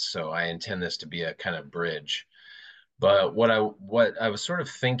notes. So I intend this to be a kind of bridge. But what I was sort of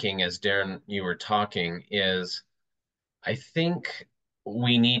thinking as Darren, you were talking, is I think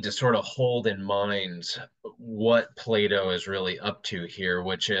we need to sort of hold in mind what Plato is really up to here,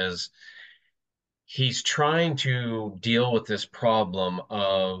 which is he's trying to deal with this problem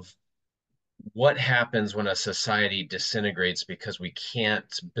of what happens when a society disintegrates because we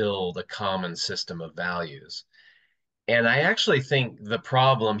can't build a common system of values. And I actually think the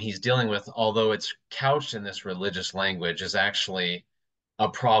problem he's dealing with, although it's couched in this religious language, is actually a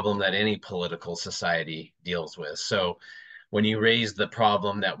problem that any political society deals with. So when you raise the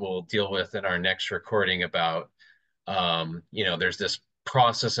problem that we'll deal with in our next recording about, there's this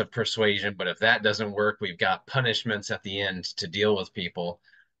process of persuasion, but if that doesn't work, we've got punishments at the end to deal with people.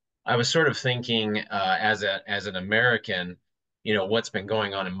 I was sort of thinking as an American, what's been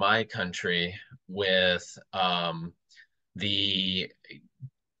going on in my country with the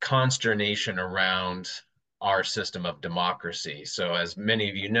consternation around our system of democracy. So, as many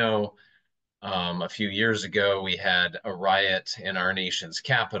of you know, a few years ago, we had a riot in our nation's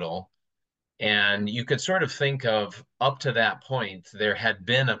capital. And you could sort of think of up to that point, there had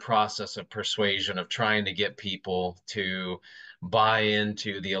been a process of persuasion of trying to get people to buy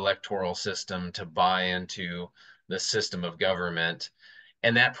into the electoral system, to buy into the system of government.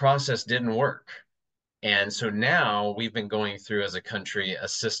 And that process didn't work. And so now we've been going through as a country a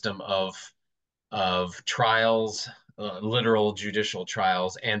system of trials, literal judicial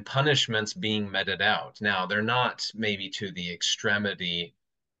trials, and punishments being meted out. Now, they're not maybe to the extremity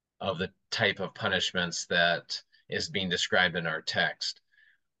of the type of punishments that is being described in our text.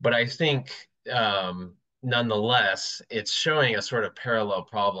 But I think nonetheless, it's showing a sort of parallel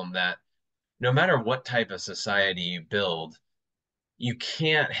problem that no matter what type of society you build, you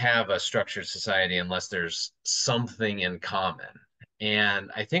can't have a structured society unless there's something in common.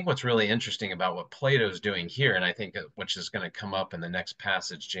 And I think what's really interesting about what Plato's doing here, and I think which is going to come up in the next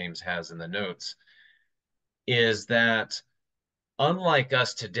passage James has in the notes, is that unlike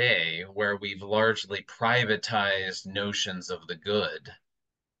us today, where we've largely privatized notions of the good,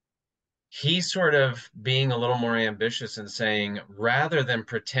 he's sort of being a little more ambitious and saying, rather than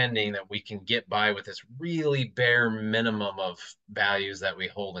pretending that we can get by with this really bare minimum of values that we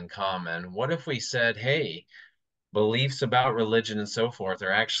hold in common, what if we said, hey, beliefs about religion and so forth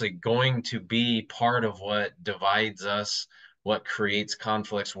are actually going to be part of what divides us, what creates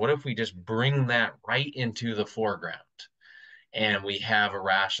conflicts? What if we just bring that right into the foreground? And we have a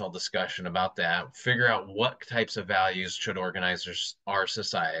rational discussion about that, figure out what types of values should organize our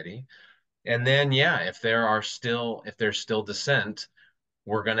society. And then, yeah, if there's still dissent,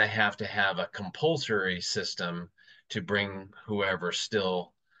 we're going to have a compulsory system to bring whoever's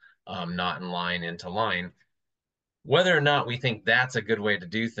still not in line into line. Whether or not we think that's a good way to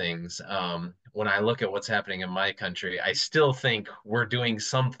do things, when I look at what's happening in my country, I still think we're doing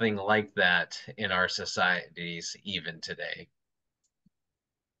something like that in our societies even today.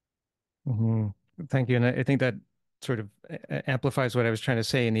 Mm-hmm. Thank you. And I think that sort of amplifies what I was trying to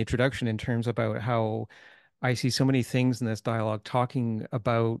say in the introduction in terms about how I see so many things in this dialogue talking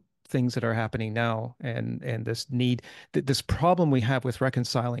about things that are happening now and this need, this problem we have with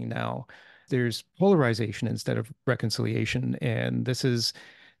reconciling now. There's polarization instead of reconciliation. And this is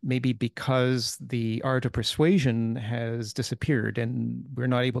maybe because the art of persuasion has disappeared and we're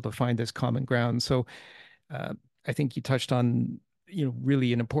not able to find this common ground. So uh, I think you touched on,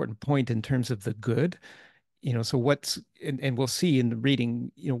 really an important point in terms of the good. So and we'll see in the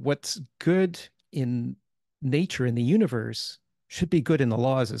reading, what's good in nature, in the universe, should be good in the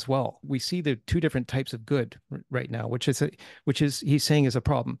laws as well. We see the two different types of good right now, which is he's saying is a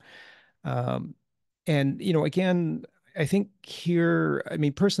problem. Um, and again, I think here, I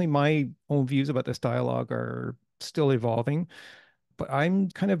mean, personally, my own views about this dialogue are still evolving, but I'm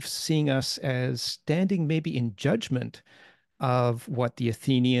kind of seeing us as standing maybe in judgment of what the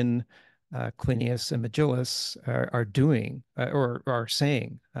Athenian Clinias and Megillus are doing or are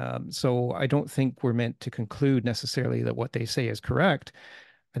saying. So I don't think we're meant to conclude necessarily that what they say is correct.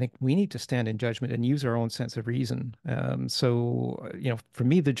 I think we need to stand in judgment and use our own sense of reason. For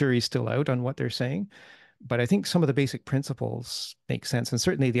me, the jury's still out on what they're saying, but I think some of the basic principles make sense. And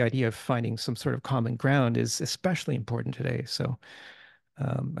certainly the idea of finding some sort of common ground is especially important today. So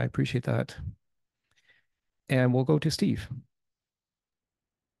I appreciate that. And we'll go to Steve.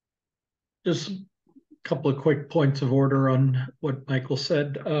 Just a couple of quick points of order on what Michael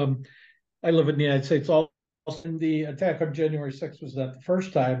said. I live in the United States. Also, the attack on January 6th was not the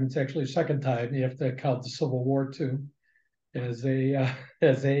first time. It's actually the second time. You have to count the Civil War too, as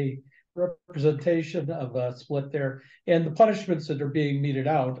a representation of a split there. And the punishments that are being meted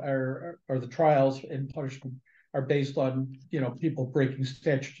out are the trials and punishment are based on people breaking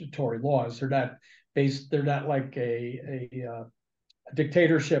statutory laws. They're not like a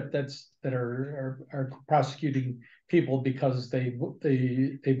dictatorship that are prosecuting people because they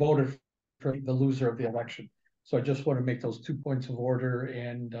voted for the loser of the election. So I just want to make those 2 points of order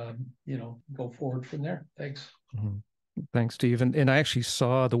and go forward from there. Thanks. Mm-hmm. Thanks, Steve. And I actually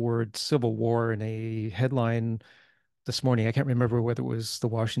saw the word Civil War in a headline this morning. I can't remember whether it was the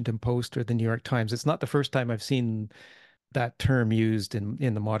Washington Post or the New York Times. It's not the first time I've seen that term used in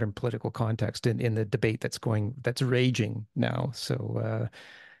the modern political context in the debate that's raging now. So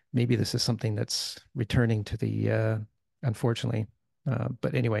maybe this is something that's returning to the unfortunately.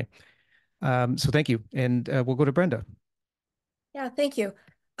 But anyway, so thank you. And we'll go to Brenda. Yeah, thank you.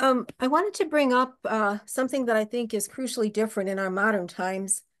 I wanted to bring up something that I think is crucially different in our modern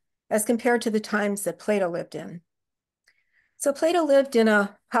times as compared to the times that Plato lived in. So Plato lived in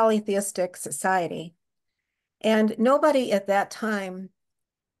a polytheistic society, and nobody at that time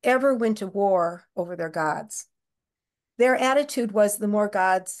ever went to war over their gods. Their attitude was the more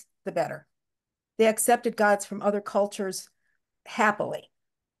gods, the better. They accepted gods from other cultures happily.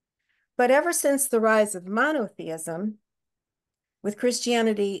 But ever since the rise of monotheism, with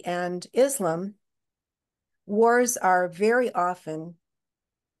Christianity and Islam, wars are they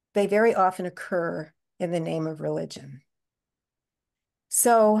very often occur in the name of religion.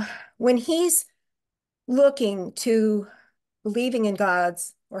 So when he's looking to believing in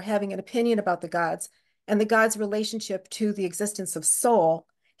gods or having an opinion about the gods and the gods' relationship to the existence of soul,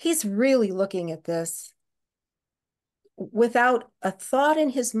 he's really looking at this without a thought in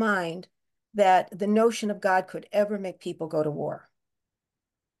his mind that the notion of God could ever make people go to war.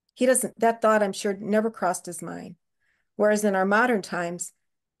 That thought, I'm sure, never crossed his mind. Whereas in our modern times,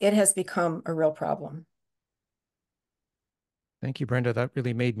 it has become a real problem. Thank you, Brenda. That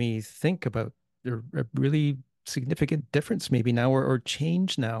really made me think about a really significant difference maybe now or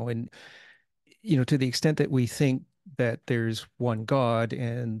change now. And, to the extent that we think that there's one God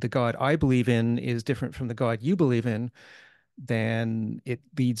and the God I believe in is different from the God you believe in, then it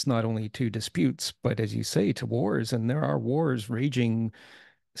leads not only to disputes, but as you say, to wars. And there are wars raging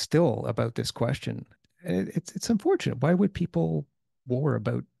still about this question. And it's unfortunate. Why would people war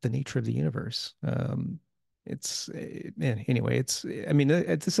about the nature of the universe? Anyway, this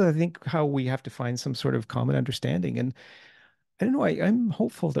is, I think, how we have to find some sort of common understanding. And I don't know, I'm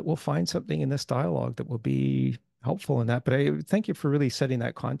hopeful that we'll find something in this dialogue that will be helpful in that. But I thank you for really setting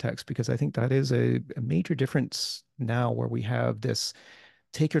that context, because I think that is a major difference now, where we have this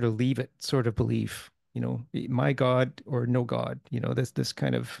take it or leave it sort of belief, my God or no God, this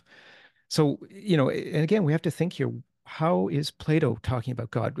kind of. So, and again, we have to think here, how is Plato talking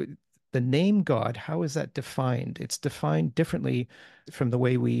about God? The name God, how is that defined? It's defined differently from the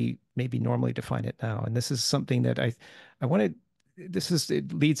way we maybe normally define it now. And this is something that I wanted,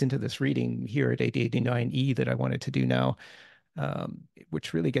 it leads into this reading here at 889E that I wanted to do now,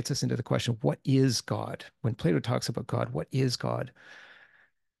 which really gets us into the question, what is God? When Plato talks about God, what is God?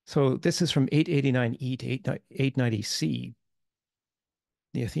 So this is from 889E to 890C.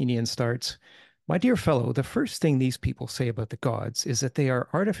 The Athenian starts, "My dear fellow, the first thing these people say about the gods is that they are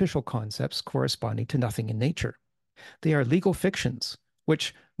artificial concepts corresponding to nothing in nature. They are legal fictions,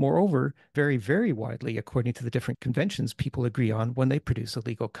 which, moreover, vary very widely according to the different conventions people agree on when they produce a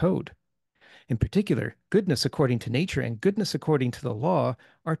legal code. In particular, goodness according to nature and goodness according to the law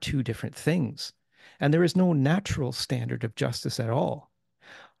are two different things, and there is no natural standard of justice at all.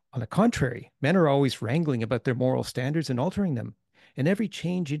 On the contrary, men are always wrangling about their moral standards and altering them, and every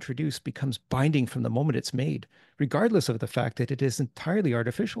change introduced becomes binding from the moment it's made, regardless of the fact that it is entirely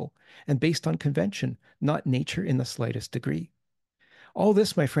artificial and based on convention, not nature in the slightest degree. All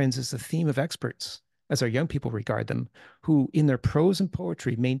this, my friends, is the theme of experts, as our young people regard them, who, in their prose and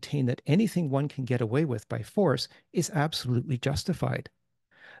poetry, maintain that anything one can get away with by force is absolutely justified.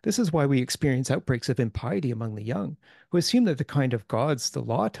 This is why we experience outbreaks of impiety among the young, who assume that the kind of gods the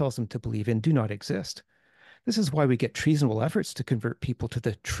law tells them to believe in do not exist. This is why we get treasonable efforts to convert people to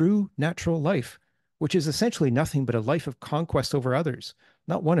the true natural life, which is essentially nothing but a life of conquest over others,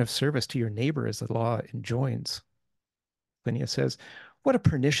 not one of service to your neighbor as the law enjoins." Plinia says, "What a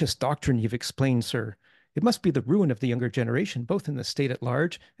pernicious doctrine you've explained, sir. It must be the ruin of the younger generation, both in the state at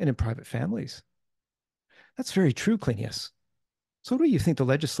large and in private families." That's very true, Clinias. So what do you think the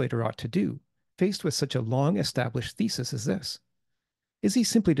legislator ought to do, faced with such a long-established thesis as this? Is he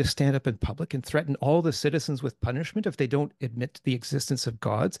simply to stand up in public and threaten all the citizens with punishment if they don't admit to the existence of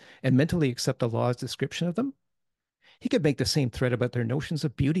gods and mentally accept the law's description of them? He could make the same threat about their notions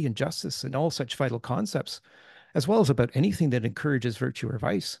of beauty and justice and all such vital concepts, as well as about anything that encourages virtue or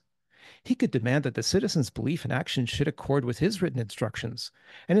vice. He could demand that the citizens' belief and action should accord with his written instructions,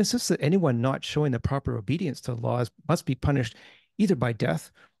 and insist that anyone not showing the proper obedience to the laws must be punished either by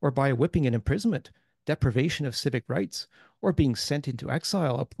death or by a whipping and imprisonment, deprivation of civic rights, or being sent into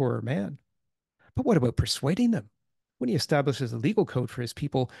exile, a poorer man. But what about persuading them? When he establishes a legal code for his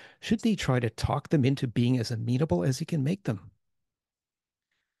people, shouldn't he try to talk them into being as amenable as he can make them?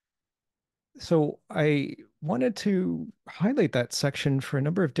 So I wanted to highlight that section for a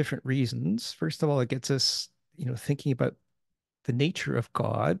number of different reasons. First of all, it gets us, thinking about the nature of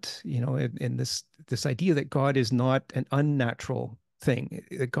God, and this idea that God is not an unnatural thing,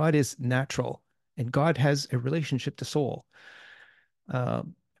 that God is natural and God has a relationship to soul.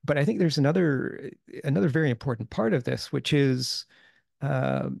 But I think there's another very important part of this, which is,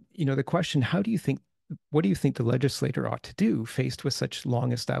 the question: what do you think the legislator ought to do faced with such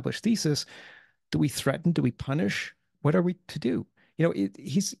long established thesis? Do we threaten? Do we punish? What are we to do?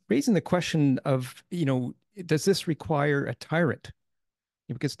 He's raising the question of, does this require a tyrant?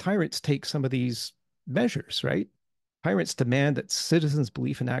 Because tyrants take some of these measures, right? Tyrants demand that citizens'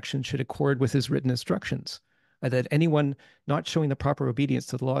 belief and action should accord with his written instructions, and that anyone not showing the proper obedience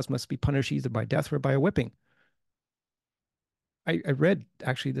to the laws must be punished either by death or by a whipping. I read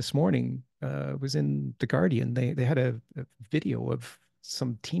actually this morning, was in The Guardian. They had a video of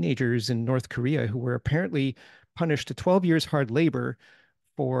some teenagers in North Korea who were apparently punished to 12 years hard labor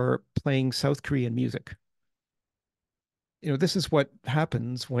for playing South Korean music. This is what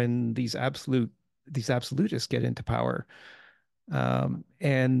happens when these absolutists get into power.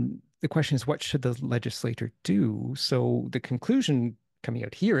 And the question is, what should the legislator do? So the conclusion coming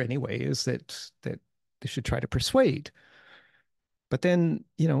out here anyway is that they should try to persuade. But then,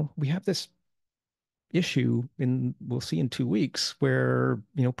 we have this issue we'll see in 2 weeks where,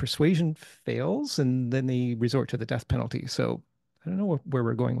 persuasion fails and then they resort to the death penalty. So I don't know where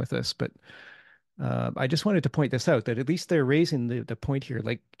we're going with this, but I just wanted to point this out, that at least they're raising the point here.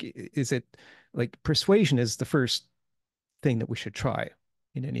 Like, is it like persuasion is the first thing that we should try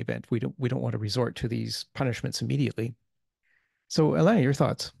in any event? We don't want to resort to these punishments immediately. So, Elena, your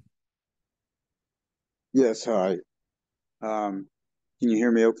thoughts? Yes, hi. Can you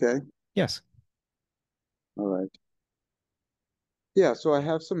hear me okay? Yes. All right. Yeah, so I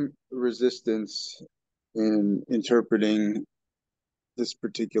have some resistance in interpreting this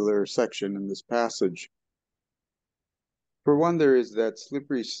particular section in this passage. For one, there is that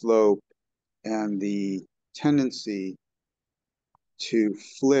slippery slope and the tendency to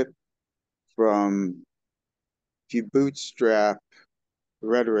flip from, if you bootstrap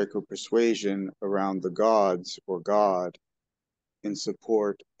rhetoric or persuasion around the gods or God in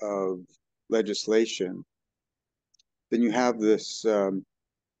support of legislation, then you have this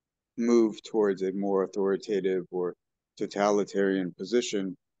move towards a more authoritative or totalitarian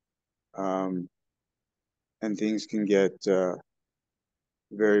position, and things can get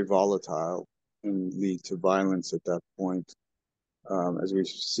very volatile and lead to violence at that point, as we've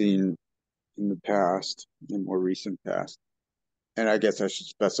seen in the past, in more recent past. And I guess I should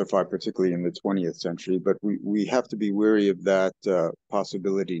specify particularly in the 20th century, but we have to be wary of that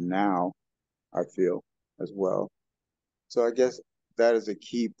possibility now, I feel, as well. So I guess that is a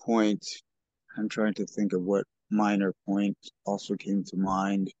key point. I'm trying to think of what minor point also came to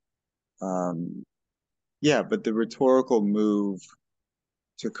mind. Yeah, but the rhetorical move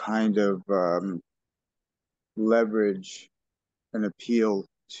to kind of leverage an appeal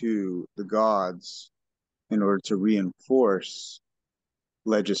to the gods in order to reinforce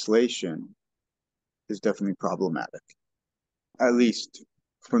legislation is definitely problematic, at least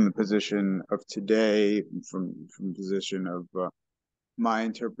from the position of today, from the position of my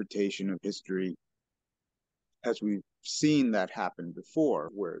interpretation of history, as we've seen that happen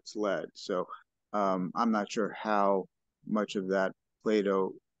before, where it's led. So I'm not sure how much of that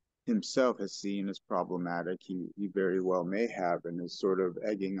Plato himself has seen as problematic. He very well may have, and is sort of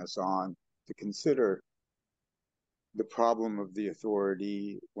egging us on to consider the problem of the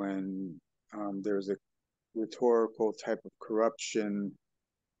authority when there's a rhetorical type of corruption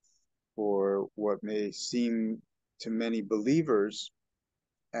for what may seem to many believers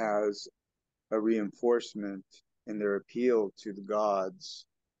as a reinforcement in their appeal to the gods,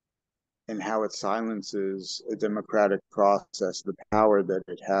 and how it silences a democratic process, the power that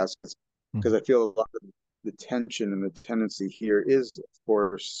it has. Because I feel a lot of the tension and the tendency here is, of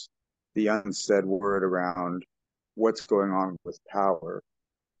course, the unsaid word around what's going on with power.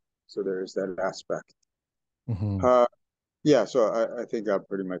 So there's that aspect. Yeah, so I think I'll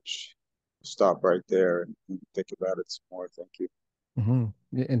pretty much stop right there and think about it some more. Thank you.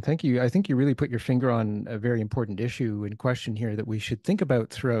 And thank you. I think you really put your finger on a very important issue in question here that we should think about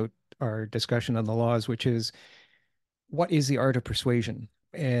throughout our discussion on the laws, which is, what is the art of persuasion?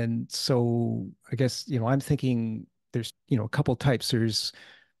 And so I guess, I'm thinking there's, a couple types. There's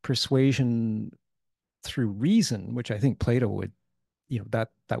persuasion through reason, which I think Plato would, that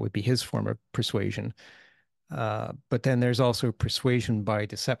would be his form of persuasion. But then there's also persuasion by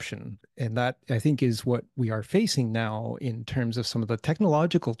deception. And that, I think, is what we are facing now in terms of some of the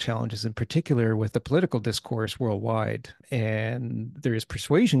technological challenges, in particular with the political discourse worldwide. And there is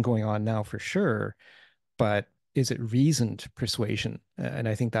persuasion going on now for sure, but is it reasoned persuasion? And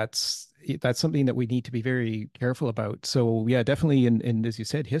I think that's something that we need to be very careful about. So yeah, definitely. And as you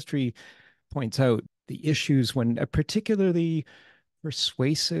said, history points out the issues when particularly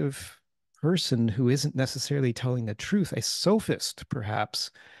persuasive person who isn't necessarily telling the truth, a sophist,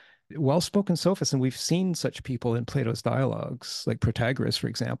 perhaps, well-spoken sophist. And we've seen such people in Plato's dialogues, like Protagoras, for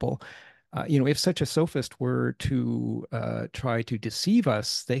example. If such a sophist were to try to deceive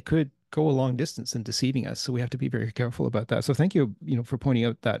us, they could go a long distance in deceiving us. So we have to be very careful about that. So thank you, for pointing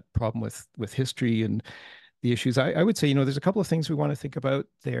out that problem with history and the issues. I would say, there's a couple of things we want to think about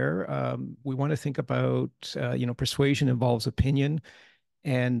there. We want to think about, persuasion involves opinion,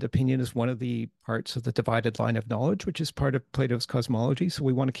 and opinion is one of the parts of the divided line of knowledge, which is part of Plato's cosmology. So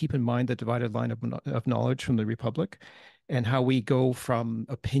we want to keep in mind the divided line of knowledge from the Republic, and how we go from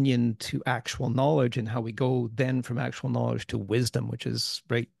opinion to actual knowledge, and how we go then from actual knowledge to wisdom, which is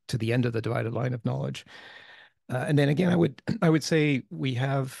right to the end of the divided line of knowledge. And then again, I would say we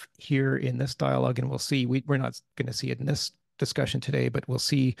have here in this dialogue, and we'll see, we're not going to see it in this discussion today, but we'll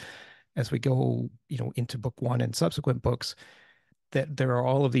see as we go, into book one and subsequent books, that there are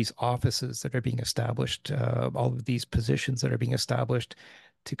all of these offices that are being established, all of these positions that are being established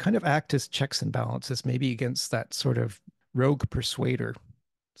to kind of act as checks and balances, maybe against that sort of rogue persuader.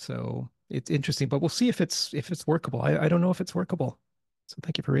 So it's interesting, but we'll see if it's workable. I don't know if it's workable. So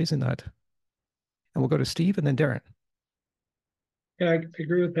thank you for raising that. And we'll go to Steve and then Darren. Yeah, I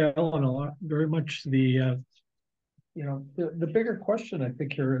agree with Alan a lot, very much. The bigger question I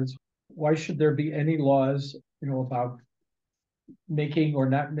think here is, why should there be any laws, about making or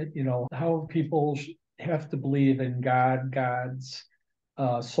not, how people have to believe in God, God's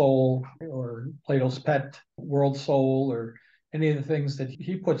soul, or Plato's pet world soul, or any of the things that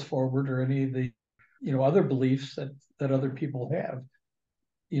he puts forward, or any of the, other beliefs that other people have.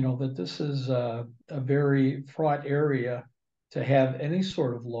 That this is a very fraught area to have any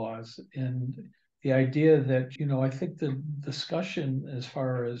sort of laws. And the idea that, I think the discussion as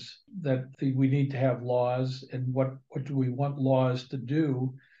far as that we need to have laws, and what do we want laws to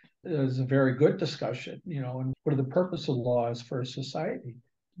do, is a very good discussion, and what are the purpose of laws for a society,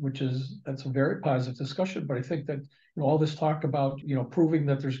 that's a very positive discussion. But I think that, all this talk about, proving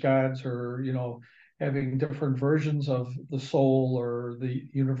that there's gods, or, having different versions of the soul, or the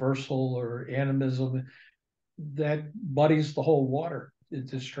universal, or animism, that muddies the whole water. It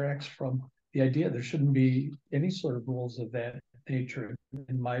distracts from the idea. There shouldn't be any sort of rules of that nature,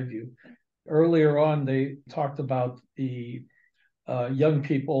 in my view. Earlier on, they talked about the young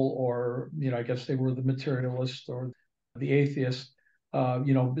people, or, I guess they were the materialists or the atheists,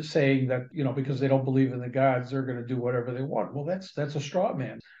 saying that, because they don't believe in the gods, they're going to do whatever they want. Well, that's a straw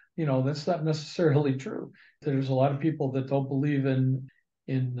man. That's not necessarily true. There's a lot of people that don't believe in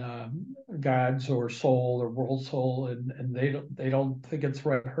gods, or soul, or world soul, and they don't think it's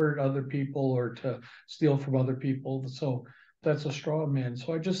right to hurt other people, or to steal from other people. So that's a straw man.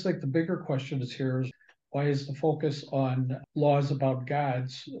 So I just think the bigger question is here is, why is the focus on laws about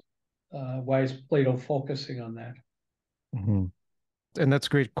gods? Why is Plato focusing on that? Mm-hmm. And that's a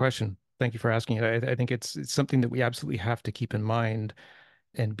great question. Thank you for asking it. I think it's something that we absolutely have to keep in mind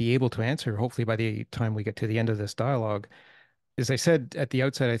and be able to answer, hopefully by the time we get to the end of this dialogue. As I said at the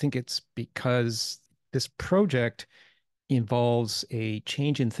outset, I think it's because this project involves a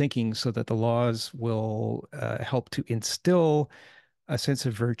change in thinking so that the laws will help to instill a sense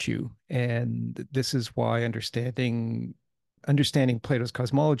of virtue. And this is why understanding Plato's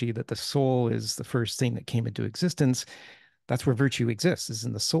cosmology, that the soul is the first thing that came into existence, that's where virtue exists, is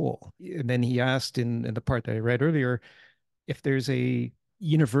in the soul. And then he asked in the part that I read earlier, if there's a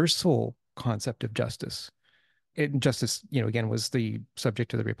universal concept of justice. And justice, again, was the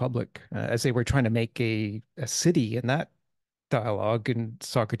subject of the Republic, as they were trying to make a city in that dialogue. And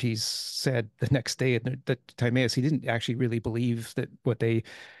Socrates said the next day that Timaeus, he didn't actually really believe that what they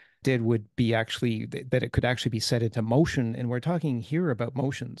did would be actually, that it could actually be set into motion. And we're talking here about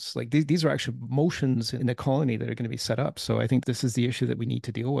motions. Like these are actually motions in the colony that are going to be set up. So I think this is the issue that we need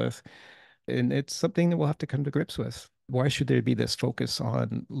to deal with. And it's something that we'll have to come to grips with. Why should there be this focus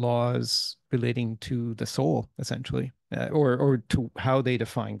on laws relating to the soul, essentially, or to how they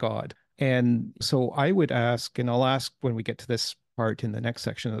define God? And so I would ask, and I'll ask when we get to this part in the next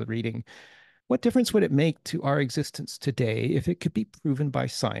section of the reading, what difference would it make to our existence today if it could be proven by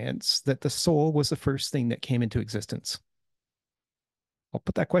science that the soul was the first thing that came into existence? I'll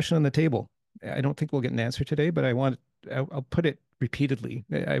put that question on the table. I don't think we'll get an answer today, but I'll put it repeatedly.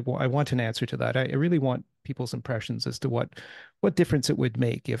 I want an answer to that. I really want people's impressions as to what difference it would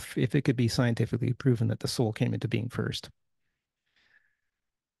make if it could be scientifically proven that the soul came into being first.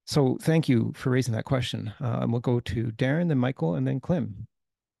 So thank you for raising that question. We'll go to Darren, then Michael, and then Clem.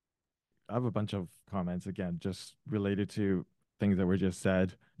 I have a bunch of comments again, just related to things that were just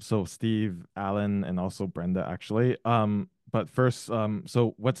said. So Steve, Alan, and also Brenda, actually. But first,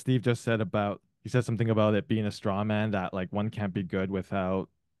 so what Steve just said about, he said something about it being a straw man, that like one can't be good without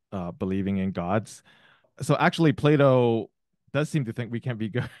believing in gods. So actually, Plato does seem to think we can't be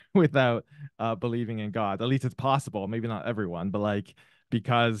good without believing in God. At least it's possible. Maybe not everyone, but like,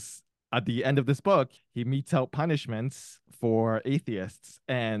 because at the end of this book, he metes out punishments for atheists,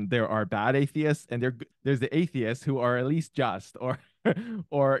 and there are bad atheists, and there's the atheists who are at least just, or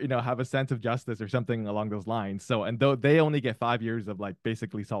or have a sense of justice or something along those lines. So, and though they only get 5 years of like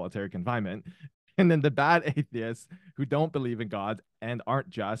basically solitary confinement, and then the bad atheists who don't believe in God and aren't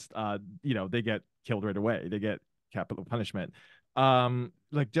just, they get killed right away. They get capital punishment.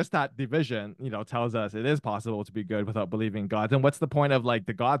 Like just that division, tells us it is possible to be good without believing in God. Then what's the point of like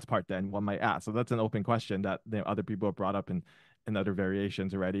the gods part then, one might ask? So that's an open question that other people have brought up in other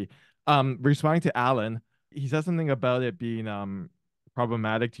variations already. Responding to Alan, he says something about it being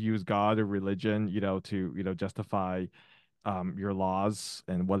problematic to use God or religion, to justify your laws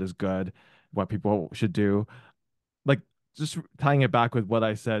and what is good, what people should do. Like, just tying it back with what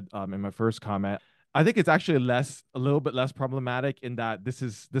I said in my first comment, I think it's actually a little bit less problematic in that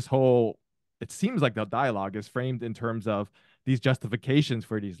this whole, it seems like the dialogue is framed in terms of these justifications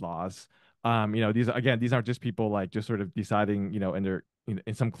for these laws. These aren't just people like just sort of deciding, in their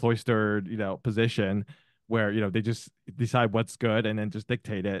in some cloistered, position where they just decide what's good and then just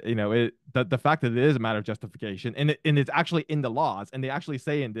dictate it. The fact that it is a matter of justification, and it's actually in the laws, and they actually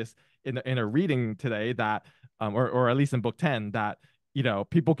say in this in a reading today that or at least in book 10 that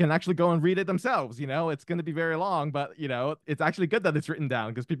people can actually go and read it themselves. It's going to be very long, but it's actually good that it's written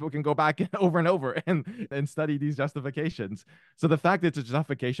down because people can go back over and over and study these justifications. So the fact that it's a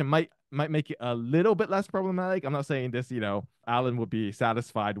justification might make it a little bit less problematic. I'm not saying this, Alan would be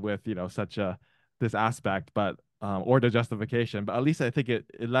satisfied with such a this aspect, but or the justification, but at least I think it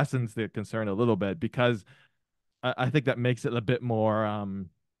lessens the concern a little bit, because I think that makes it a bit more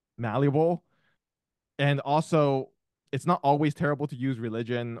malleable. And also, it's not always terrible to use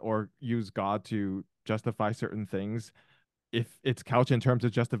religion or use God to justify certain things if it's couched in terms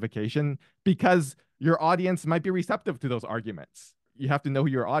of justification, because your audience might be receptive to those arguments. You have to know who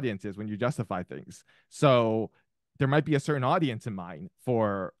your audience is when you justify things. So there might be a certain audience in mind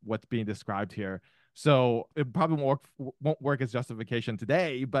for what's being described here. So it probably won't work as justification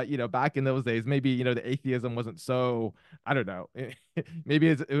today, but back in those days, maybe the atheism wasn't so, I don't know, maybe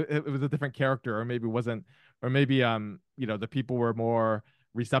it was a different character, or maybe it wasn't, or maybe the people were more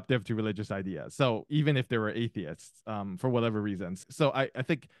receptive to religious ideas. So even if they were atheists, for whatever reasons. So I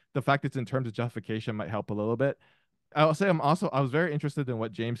think the fact it's in terms of justification might help a little bit. I'll say I was very interested in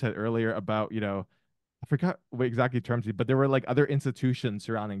what James said earlier about, I forgot what exactly terms, but there were like other institutions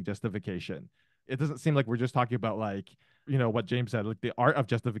surrounding justification. It doesn't seem like we're just talking about like, what James said, like the art of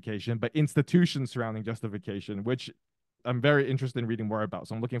justification, but institutions surrounding justification, which I'm very interested in reading more about.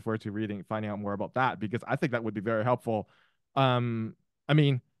 So I'm looking forward to finding out more about that, because I think that would be very helpful. I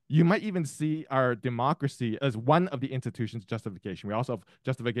mean, you might even see our democracy as one of the institutions of justification. We also have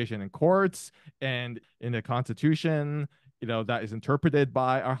justification in courts and in the Constitution, that is interpreted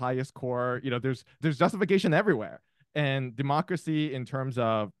by our highest court. There's justification everywhere. And democracy in terms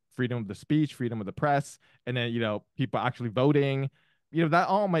of freedom of the speech, freedom of the press, and then, people actually voting, that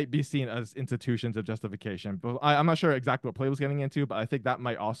all might be seen as institutions of justification. But I'm not sure exactly what Play was getting into, but I think that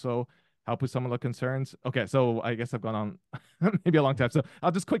might also help with some of the concerns. Okay, so I guess I've gone on maybe a long time. So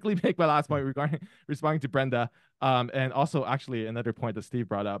I'll just quickly make my last point regarding responding to Brenda. And also actually another point that Steve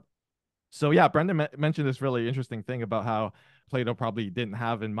brought up. So yeah, Brenda mentioned this really interesting thing about how Plato probably didn't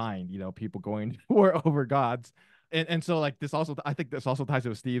have in mind, people going to war over gods. And so like this also, I think this also ties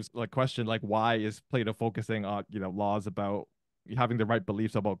with Steve's like question, like why is Plato focusing on, laws about having the right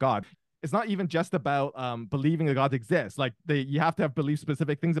beliefs about God? It's not even just about believing that God exists. Like you have to have belief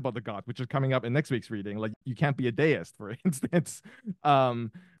specific things about the God, which is coming up in next week's reading. Like you can't be a deist, for instance.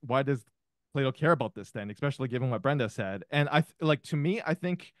 Why does Plato care about this then, especially given what Brenda said? And to me, I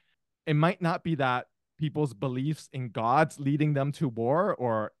think it might not be that people's beliefs in gods leading them to war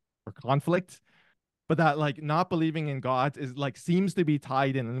or conflict, but that like not believing in gods is like seems to be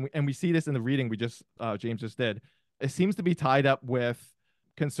tied in, and we see this in the reading we just James just did. It seems to be tied up with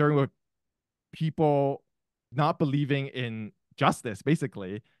concern with people not believing in justice,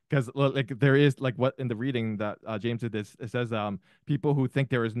 basically, because like there is like what in the reading that James did this, it says people who think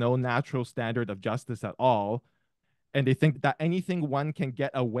there is no natural standard of justice at all, and they think that anything one can get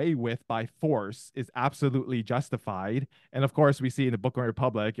away with by force is absolutely justified. And of course, we see in the Book of the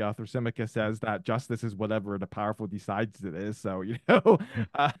Republic, Thrasymachus says that justice is whatever the powerful decides it is. So,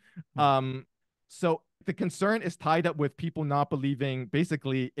 uh, so the concern is tied up with people not believing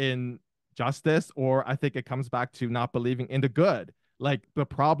basically in justice, or I think it comes back to not believing in the good. Like the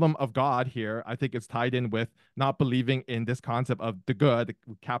problem of God here, I think it's tied in with not believing in this concept of the good,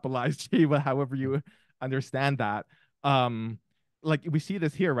 capitalized G, however you understand that. Like we see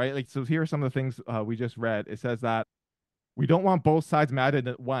this here, right? Like, so here are some of the things we just read. It says that we don't want both sides mad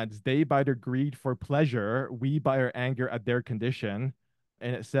at once. They by their greed for pleasure, we by our anger at their condition.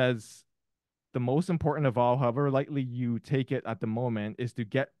 And it says the most important of all, however lightly you take it at the moment, is to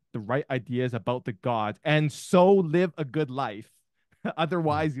get the right ideas about the gods and so live a good life.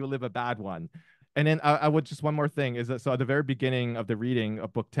 Otherwise, you'll live a bad one. And then I would just one more thing is that so at the very beginning of the reading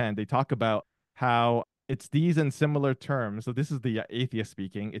of book 10, they talk about how it's these and similar terms. So this is the atheist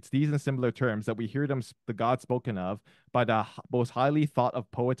speaking. It's these and similar terms that we hear them, the God spoken of by the most highly thought of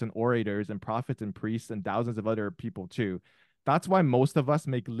poets and orators and prophets and priests and thousands of other people too. That's why most of us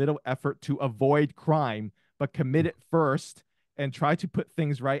make little effort to avoid crime, but commit it first and try to put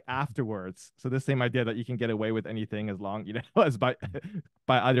things right afterwards. So this same idea that you can get away with anything as long, as by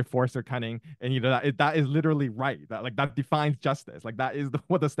either force or cunning, and that is literally right. That like that defines justice. Like that is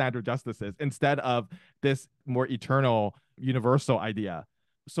what the standard justice is, instead of this more eternal, universal idea.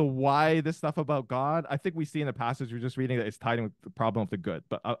 So why this stuff about God? I think we see in the passage we're just reading that it's tied in with the problem of the good.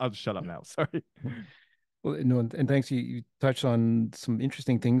 But I'll just shut up now. Sorry. Well, no, and thanks. You touched on some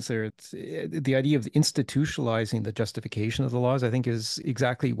interesting things there. It's the idea of institutionalizing the justification of the laws, I think, is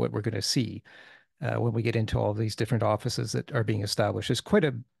exactly what we're going to see when we get into all these different offices that are being established. There's quite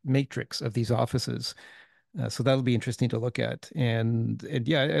a matrix of these offices. So that'll be interesting to look at. And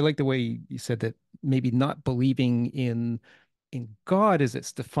yeah, I like the way you said that maybe not believing in God as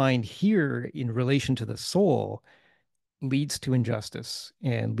it's defined here in relation to the soul leads to injustice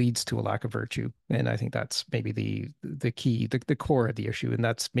and leads to a lack of virtue. And I think that's maybe the key, the core of the issue. And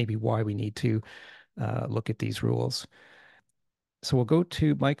that's maybe why we need to look at these rules. So we'll go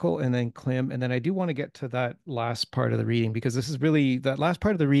to Michael and then Clem. And then I do want to get to that last part of the reading, because this is really, that last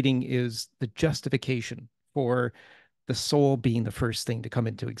part of the reading is the justification for the soul being the first thing to come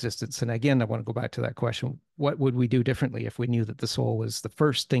into existence. And again, I want to go back to that question. What would we do differently if we knew that the soul was the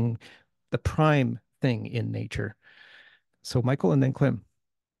first thing, the prime thing in nature? So Michael and then Clem.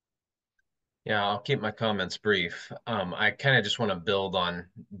 Yeah, I'll keep my comments brief. I kind of just want to build on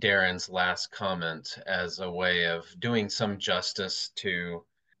Darren's last comment as a way of doing some justice to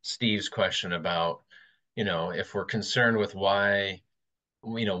Steve's question about, if we're concerned with why,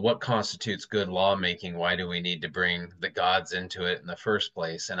 what constitutes good lawmaking, why do we need to bring the gods into it in the first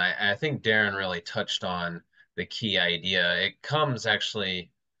place? And I think Darren really touched on the key idea. It comes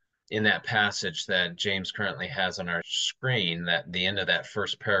actually in that passage that James currently has on our screen, that the end of that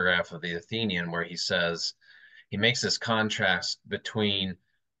first paragraph of the Athenian, where he makes this contrast between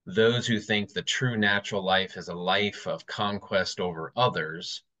those who think the true natural life is a life of conquest over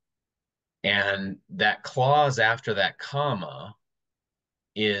others, and that clause after that comma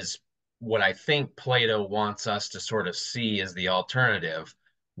is what I think Plato wants us to sort of see as the alternative,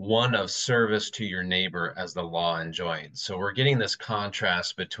 one of service to your neighbor as the law enjoins. So we're getting this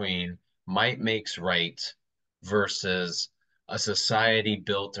contrast between might makes right versus a society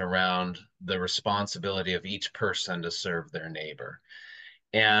built around the responsibility of each person to serve their neighbor.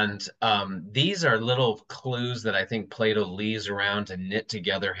 And these are little clues that I think Plato leaves around to knit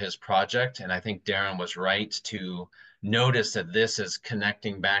together his project. And I think Darren was right to notice that this is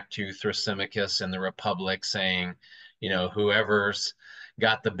connecting back to Thrasymachus and the Republic, saying, whoever's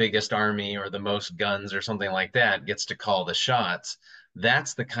got the biggest army or the most guns or something like that gets to call the shots.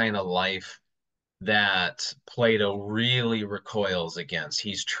 That's the kind of life that Plato really recoils against.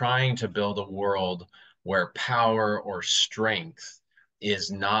 He's trying to build a world where power or strength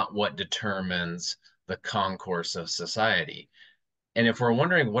is not what determines the concourse of society. And if we're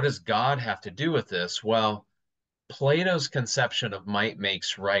wondering, what does God have to do with this? Well, Plato's conception of might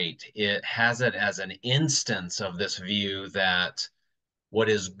makes right. It has it as an instance of this view that what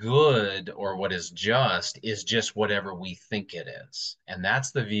is good or what is just whatever we think it is. And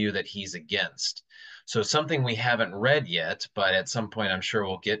that's the view that he's against. So something we haven't read yet, but at some point I'm sure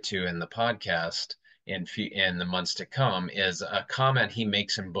we'll get to in the podcast in the months to come, is a comment he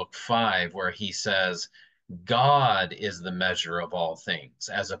makes in book 5 where he says, God is the measure of all things,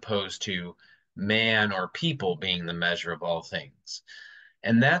 as opposed to man or people being the measure of all things.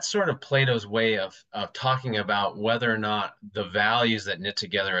 And that's sort of Plato's way of talking about whether or not the values that knit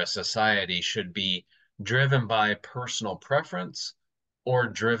together a society should be driven by personal preference or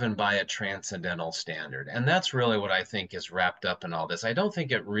driven by a transcendental standard. And that's really what I think is wrapped up in all this. I don't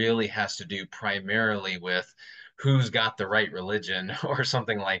think it really has to do primarily with who's got the right religion or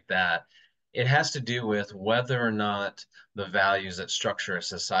something like that. It has to do with whether or not the values that structure a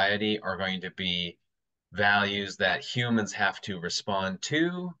society are going to be values that humans have to respond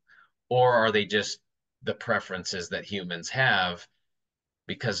to, or are they just the preferences that humans have?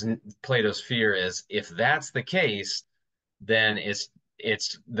 Because Plato's fear is if that's the case, then it's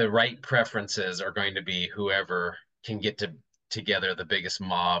the right preferences are going to be whoever can get together the biggest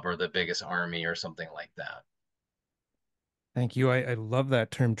mob or the biggest army or something like that. Thank you. I love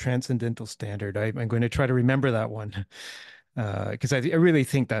that term, transcendental standard. I'm going to try to remember that one because I really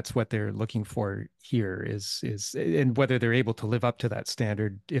think that's what they're looking for here is and whether they're able to live up to that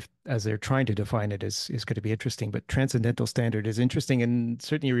standard, if as they're trying to define it, is going to be interesting. But transcendental standard is interesting and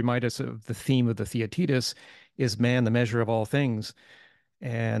certainly remind us of the theme of the Theaetetus, is man the measure of all things.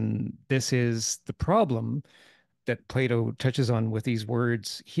 And this is the problem that Plato touches on with these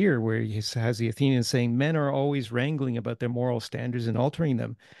words here, where he has the Athenians saying men are always wrangling about their moral standards and altering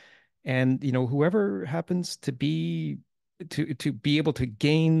them. And whoever happens to be able to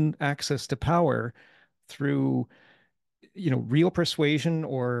gain access to power through real persuasion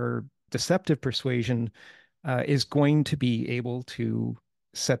or deceptive persuasion is going to be able to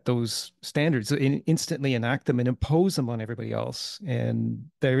set those standards and instantly enact them and impose them on everybody else. And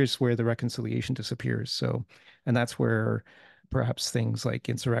there's where the reconciliation disappears. So, and that's where perhaps things like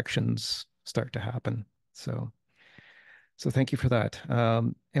insurrections start to happen. So thank you for that.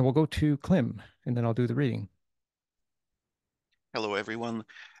 And we'll go to Clem, and then I'll do the reading. Hello, everyone.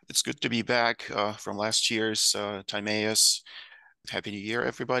 It's good to be back from last year's Timaeus. Happy New Year,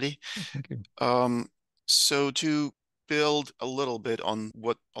 everybody. Thank you. So to build a little bit on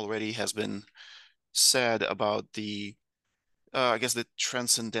what already has been said about the, I guess, the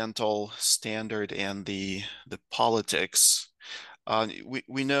transcendental standard and the politics,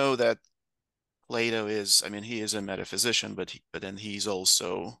 we know that Plato is, I mean, he is a metaphysician, but then he's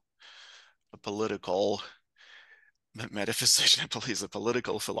also a political metaphysician. He's a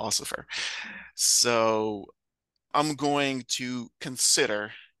political philosopher. So I'm going to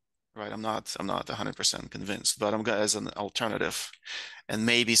consider, right? I'm not 100% convinced, but I'm going as an alternative, and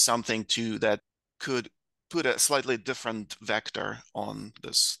maybe something to that could put a slightly different vector on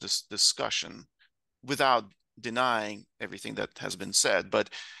this discussion without denying everything that has been said. But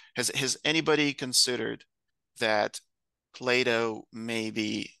has anybody considered that Plato may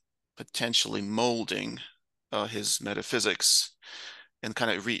be potentially molding his metaphysics and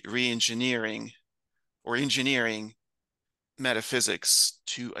kind of re-engineering or engineering metaphysics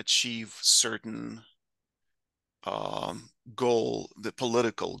to achieve certain goal, the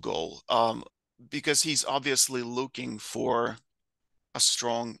political goal, because he's obviously looking for a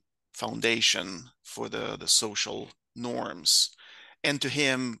strong foundation for the social norms. And to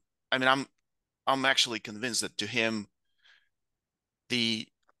him, I mean, I'm actually convinced that to him, the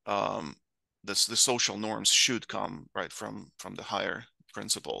the social norms should come right from the higher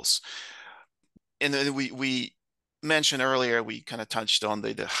principles. And then we mentioned earlier, we kind of touched on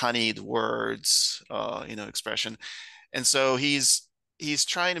the honeyed words, expression. And so he's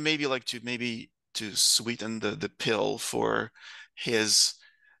trying to maybe to sweeten the pill for his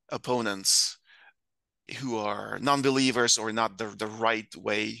opponents who are non-believers or not the right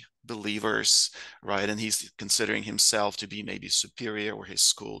way believers, right? And he's considering himself to be maybe superior, or his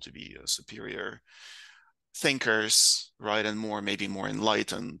school to be a superior thinkers, right? And maybe more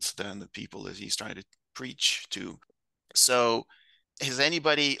enlightened than the people that he's trying to preach to. So has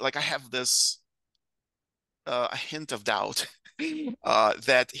anybody, like, I have this a hint of doubt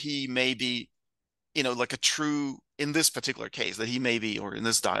that he may be, like a true, in this particular case, that he may be, or in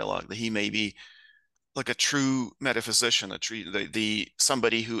this dialogue, that he may be like a true metaphysician,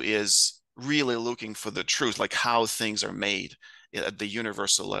 somebody who is really looking for the truth, like how things are made at the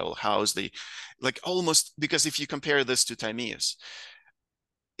universal level. How is like almost, because if you compare this to Timaeus,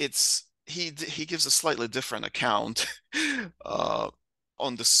 he gives a slightly different account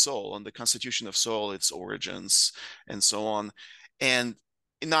on the soul, on the constitution of soul, its origins, and so on. And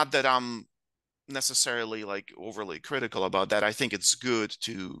not that I'm necessarily like overly critical about that. I think it's good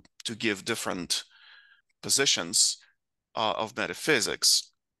to give different positions of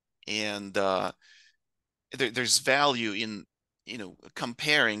metaphysics, and there's value in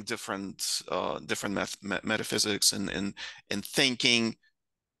comparing different metaphysics and thinking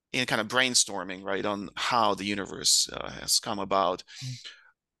and kind of brainstorming, right, on how the universe has come about.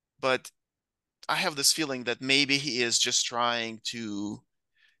 But I have this feeling that maybe he is just trying to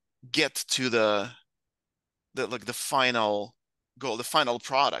get to the final goal, the final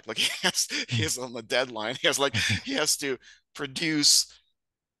product. Like he has on the deadline. He has to produce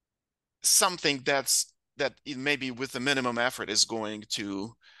something that maybe with the minimum effort is going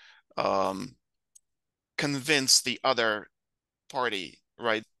to convince the other party,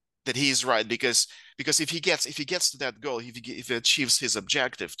 right, that he's right, because if he gets to that goal, if he achieves his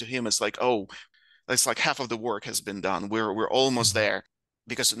objective, to him it's like, oh, it's like half of the work has been done. We're almost there,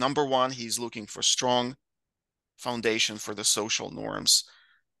 because number one, he's looking for strong foundation for the social norms,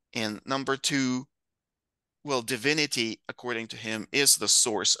 and number two, well, divinity, according to him, is the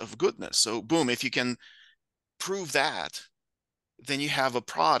source of goodness. So boom, if you can prove that, then you have a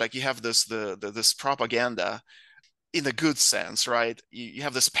product, you have this propaganda in a good sense, right? You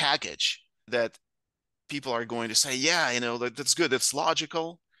have this package that people are going to say, yeah, that's good, it's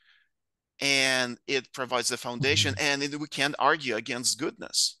logical, and it provides the foundation, and we can't argue against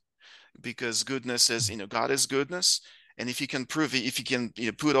goodness, because goodness is, God is goodness, and if you can prove it, if you can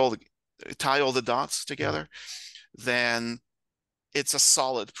tie all the dots together, then it's a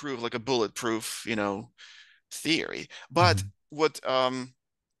solid proof, like a bulletproof, theory. But what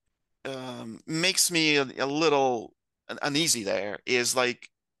makes me a little uneasy there is like,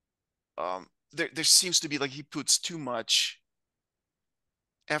 there seems to be like he puts too much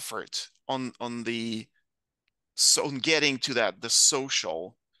effort on getting to the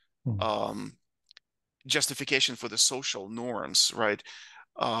social justification for the social norms, right?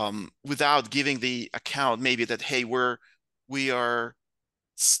 Without giving the account maybe that, hey, we are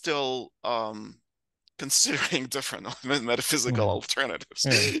still considering different metaphysical alternatives.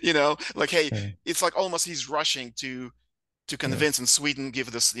 Like, hey, it's like almost he's rushing to convince and sweeten,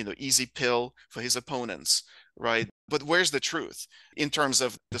 give this easy pill for his opponents, right? But where's the truth in terms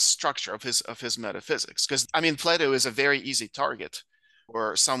of the structure of his metaphysics? Because I mean, Plato is a very easy target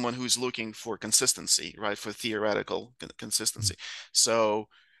or someone who's looking for consistency, right? For theoretical consistency. So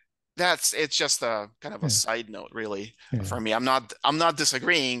it's just a kind of a side note, really, for me. I'm not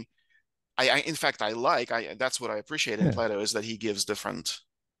disagreeing. In fact, that's what I appreciate in Plato, is that he gives different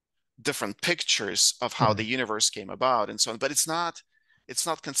pictures of how the universe came about and so on, but it's not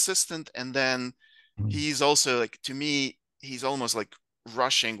consistent. And then he's also, like, to me, he's almost like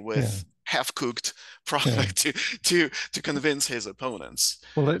rushing with half-cooked product to convince his opponents.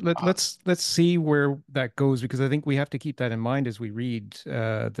 Well, let's see where that goes, because I think we have to keep that in mind as we read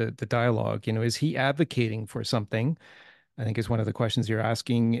the dialogue. Is he advocating for something? I think is one of the questions you're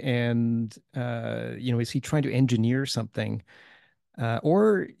asking. And is he trying to engineer something?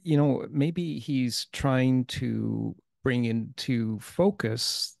 Or maybe he's trying to bring into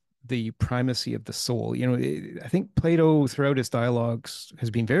focus the primacy of the soul. I think Plato throughout his dialogues has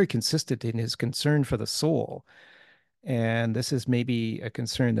been very consistent in his concern for the soul. And this is maybe a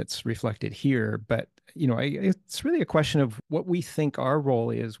concern that's reflected here. But, it's really a question of what we think our role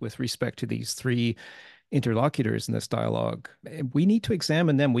is with respect to these three interlocutors in this dialogue. We need to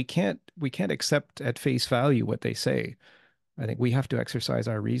examine them. We can't accept at face value what they say. I think we have to exercise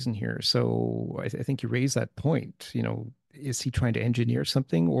our reason here. So I think you raise that point. Is he trying to engineer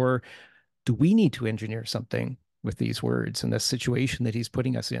something, or do we need to engineer something with these words and the situation that he's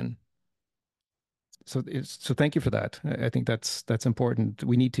putting us in? So thank you for that. I think that's important.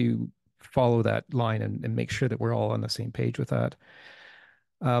 We need to follow that line and make sure that we're all on the same page with that.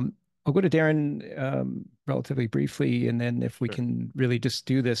 I'll go to Darren relatively briefly, and then if we can really just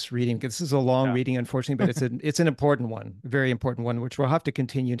do this reading, because this is a long reading, unfortunately, but it's an important one, a very important one, which we'll have to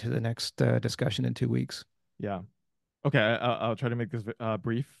continue to the next discussion in 2 weeks. Yeah. Okay, I'll try to make this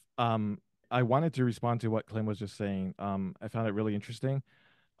brief. I wanted to respond to what Clem was just saying. I found it really interesting.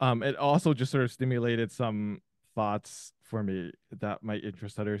 It also just sort of stimulated some thoughts for me that might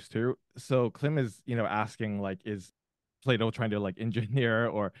interest others too. So Clem is, asking, like, is Plato trying to like engineer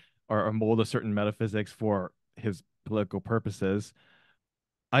or mold a certain metaphysics for his political purposes?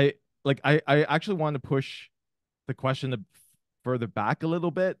 I actually want to push the question further back a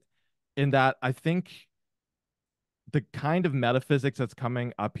little bit, in that I think the kind of metaphysics that's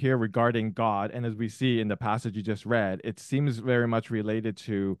coming up here regarding God, and as we see in the passage you just read, it seems very much related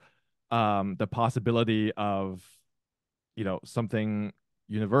to the possibility of, something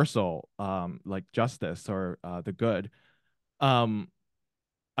universal, like justice or the good.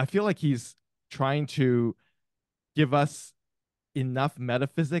 I feel like he's trying to give us enough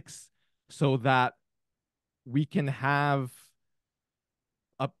metaphysics so that we can have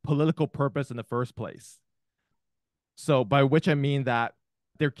a political purpose in the first place. So by which I mean that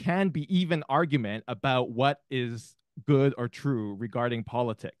there can be even argument about what is good or true regarding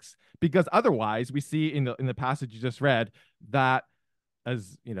politics, because otherwise we see in the passage you just read that,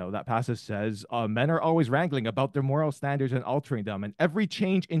 as that passage says, men are always wrangling about their moral standards and altering them, and every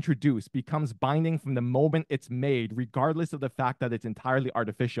change introduced becomes binding from the moment it's made, regardless of the fact that it's entirely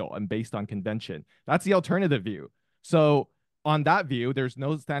artificial and based on convention. That's the alternative view. So on that view, there's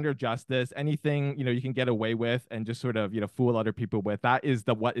no standard justice. Anything, you can get away with and just sort of, fool other people with. That is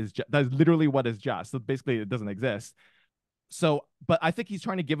that is literally what is just. So basically, it doesn't exist. So, but I think he's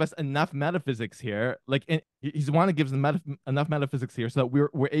trying to give us enough metaphysics here. Like, he's want to give us enough metaphysics here so that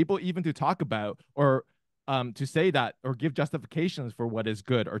we're able even to talk about or to say that or give justifications for what is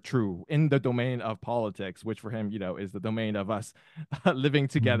good or true in the domain of politics, which for him, is the domain of us living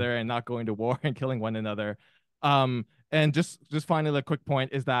together and not going to war and killing one another. And just finally, a quick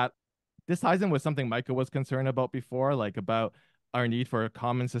point is that this ties in with something Micah was concerned about before, like about our need for a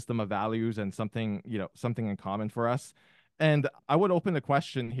common system of values and something, something in common for us. And I would open the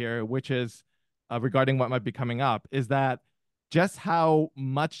question here, which is regarding what might be coming up, is that just how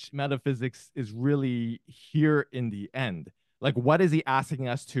much metaphysics is really here in the end? Like, what is he asking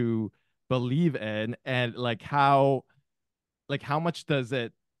us to believe in, and how much does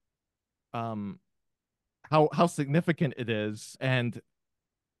it how significant it is? And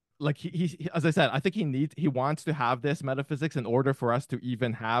like he as I said, I think he wants to have this metaphysics in order for us to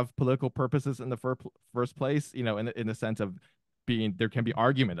even have political purposes in the first place, in the sense of being, there can be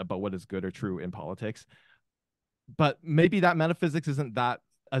argument about what is good or true in politics, but maybe that metaphysics isn't that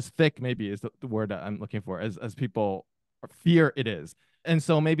as thick, maybe is the word that I'm looking for, as people fear it is. And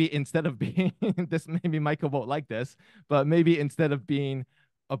so maybe instead of being this, maybe Michael won't like this, but maybe instead of being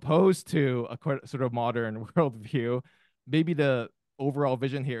opposed to a sort of modern worldview, maybe the overall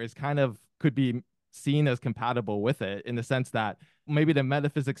vision here is kind of could be seen as compatible with it, in the sense that maybe the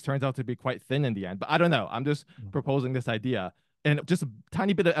metaphysics turns out to be quite thin in the end. But I don't know. I'm just proposing this idea. And just a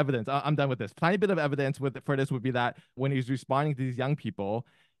tiny bit of evidence. I'm done with this. Tiny bit of evidence for this would be that when he's responding to these young people,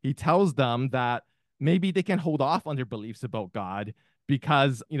 he tells them that maybe they can hold off on their beliefs about God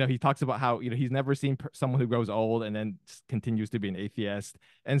because, he talks about how, he's never seen someone who grows old and then continues to be an atheist.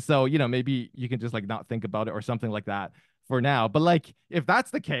 And so, maybe you can just not think about it or something like that for now. But if that's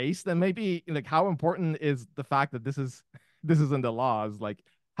the case, then maybe how important is the fact that this is in the laws?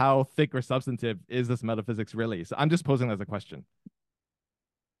 How thick or substantive is this metaphysics really? So I'm just posing that as a question.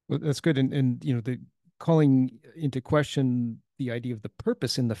 Well, that's good. And the calling into question the idea of the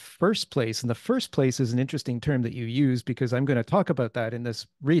purpose in the first place. In the first place is an interesting term that you use, because I'm going to talk about that in this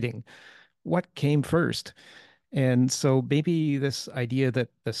reading. What came first? And so maybe this idea that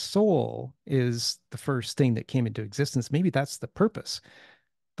the soul is the first thing that came into existence, maybe that's the purpose.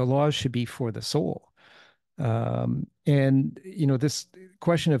 The laws should be for the soul. And this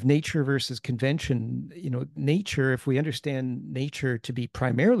question of nature versus convention, nature, if we understand nature to be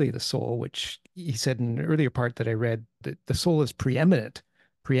primarily the soul, which he said in an earlier part that I read, that the soul is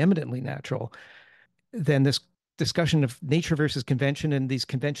preeminently natural, then this discussion of nature versus convention and these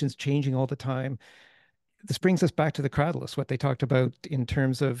conventions changing all the time, this brings us back to the Cratylus, what they talked about in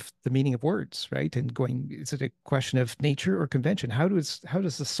terms of the meaning of words, right? And going, is it a question of nature or convention? How does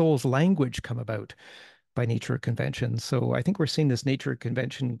the soul's language come about? By nature of convention. So I think we're seeing this nature of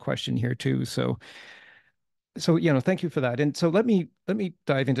convention question here too. So thank you for that. And so let me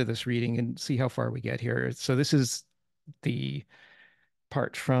dive into this reading and see how far we get here. So this is the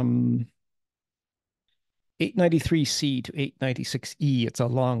part from 893C to 896E. It's a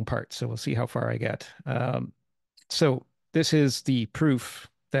long part, so we'll see how far I get. So this is the proof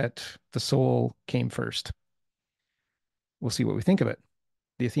that the soul came first. We'll see what we think of it.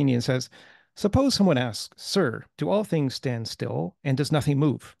 The Athenian says, suppose someone asks, Sir, do all things stand still and does nothing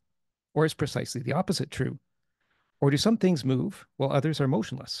move? Or is precisely the opposite true? Or do some things move while others are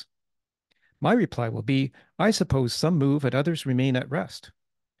motionless? My reply will be, I suppose some move and others remain at rest.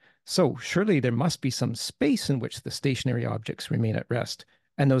 So surely there must be some space in which the stationary objects remain at rest,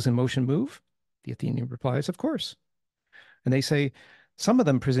 and those in motion move? The Athenian replies, of course. And they say, some of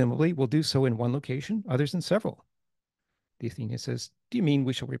them presumably will do so in one location, others in several. The Athenian says, do you mean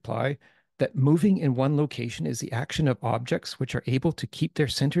we shall reply that moving in one location is the action of objects which are able to keep their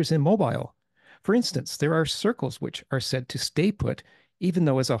centers immobile? For instance, there are circles which are said to stay put, even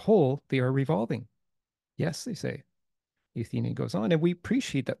though as a whole they are revolving. Yes, they say. The Athenian goes on, and we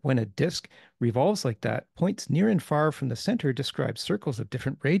appreciate that when a disk revolves like that, points near and far from the center describe circles of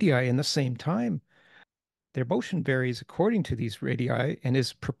different radii in the same time. Their motion varies according to these radii and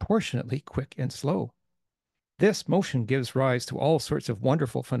is proportionately quick and slow. This motion gives rise to all sorts of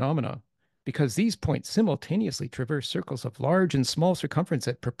wonderful phenomena, because these points simultaneously traverse circles of large and small circumference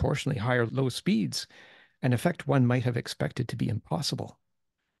at proportionally high or low speeds, an effect one might have expected to be impossible.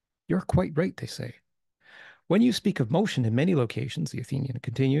 You're quite right, they say. When you speak of motion in many locations, the Athenian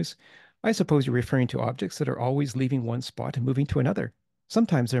continues, I suppose you're referring to objects that are always leaving one spot and moving to another.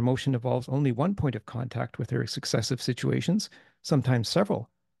 Sometimes their motion involves only one point of contact with their successive situations, sometimes several,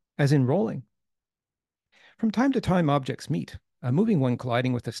 as in rolling. From time to time, objects meet. A moving one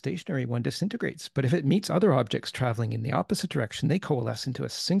colliding with a stationary one disintegrates, but if it meets other objects traveling in the opposite direction, they coalesce into a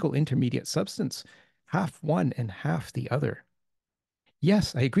single intermediate substance, half one and half the other.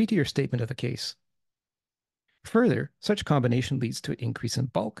 Yes, I agree to your statement of the case. Further, such combination leads to an increase in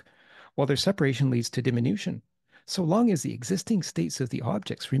bulk, while their separation leads to diminution, so long as the existing states of the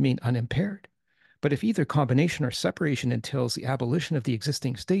objects remain unimpaired. But if either combination or separation entails the abolition of the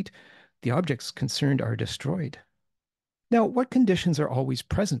existing state, the objects concerned are destroyed. Now, what conditions are always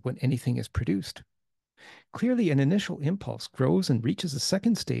present when anything is produced? Clearly, an initial impulse grows and reaches a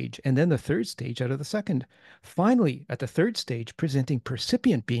second stage, and then the third stage out of the second. Finally, at the third stage, presenting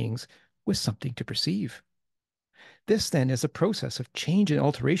percipient beings with something to perceive. This, then, is a process of change and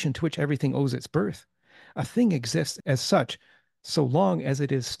alteration to which everything owes its birth. A thing exists as such so long as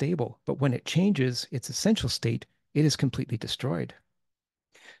it is stable, but when it changes its essential state, it is completely destroyed.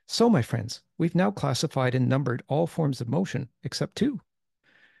 So, my friends, we've now classified and numbered all forms of motion except two.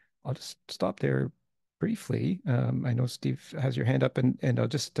 I'll just stop there briefly. I know Steve has your hand up, and I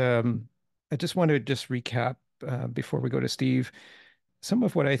just want to just recap before we go to Steve some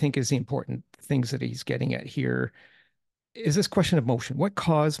of what I think is the important things that he's getting at here is this question of motion. What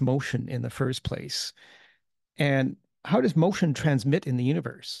caused motion in the first place? And how does motion transmit in the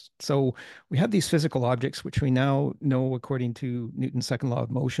universe? So we have these physical objects, which we now know, according to Newton's second law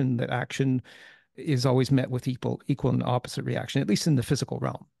of motion, that action is always met with equal and opposite reaction, at least in the physical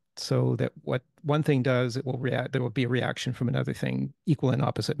realm. So that what one thing does, it will react, there will be a reaction from another thing, equal and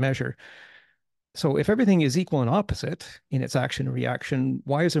opposite measure. So if everything is equal and opposite in its action and reaction,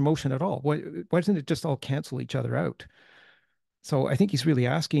 why is there motion at all? Why doesn't it just all cancel each other out? So I think he's really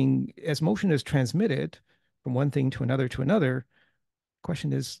asking, as motion is transmitted from one thing to another, the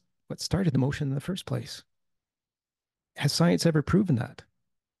question is, what started the motion in the first place? Has science ever proven that?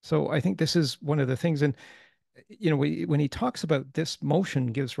 So I think this is one of the things. And, when he talks about this motion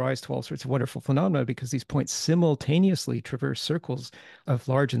gives rise to all sorts of wonderful phenomena because these points simultaneously traverse circles of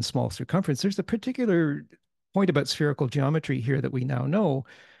large and small circumference. There's a particular point about spherical geometry here that we now know,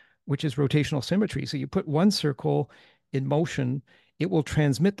 which is rotational symmetry. So you put one circle in motion, it will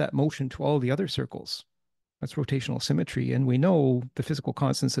transmit that motion to all the other circles. That's rotational symmetry. And we know the physical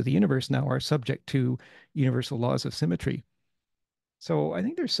constants of the universe now are subject to universal laws of symmetry. So I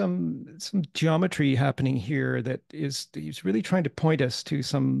think there's some geometry happening here that he's really trying to point us to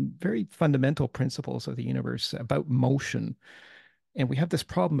some very fundamental principles of the universe about motion. And we have this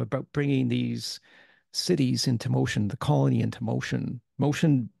problem about bringing these cities into motion, the colony into motion,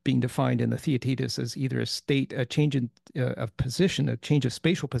 motion being defined in the Theaetetus as either a state, a change of position, a change of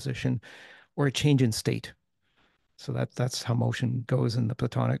spatial position, or a change in state. So that's how motion goes in the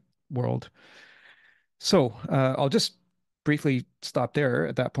Platonic world. So I'll just briefly stop there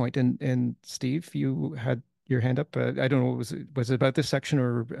at that point. And Steve, you had your hand up. I don't know, was it about this section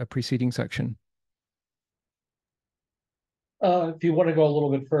or a preceding section? If you want to go a little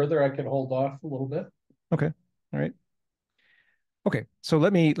bit further, I can hold off a little bit. Okay. All right. Okay. So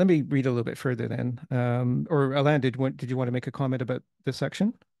let me read a little bit further then. Or Alan, did you want to make a comment about this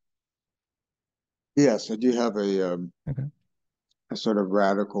section? Yes, I do have Okay. a sort of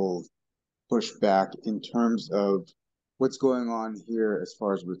radical pushback in terms of what's going on here as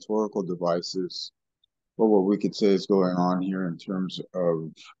far as rhetorical devices, or what we could say is going on here in terms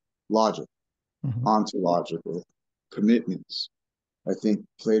of logic, ontological commitments. I think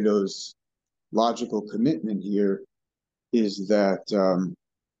Plato's logical commitment here is that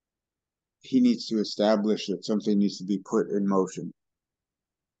he needs to establish that something needs to be put in motion.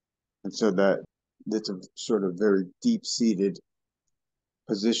 And so that's a sort of very deep-seated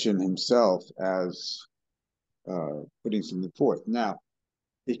position himself as putting something forth. Now,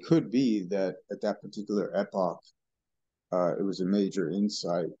 it could be that at that particular epoch, it was a major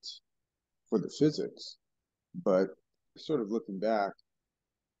insight for the physics, but sort of looking back,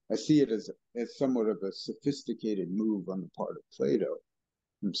 I see it as somewhat of a sophisticated move on the part of Plato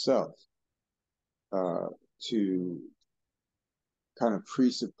himself to kind of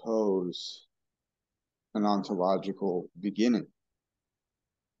presuppose an ontological beginning,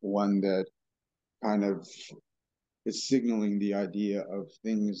 one that kind of is signaling the idea of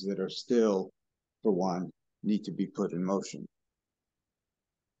things that are still, for one, need to be put in motion.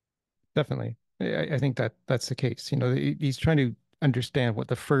 Definitely. I think that's the case. He's trying to understand what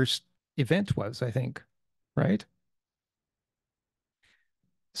the first event was, I think, right?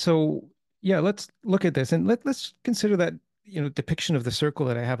 So yeah, let's look at this and let's consider that, depiction of the circle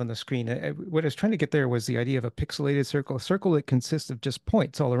that I have on the screen. What I was trying to get there was the idea of a pixelated circle, a circle that consists of just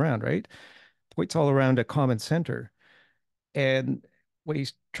points all around, right? Points all around a common center. And what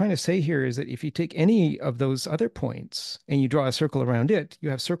he's trying to say here is that if you take any of those other points and you draw a circle around it, you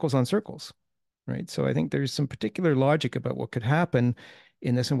have circles on circles, right? So I think there's some particular logic about what could happen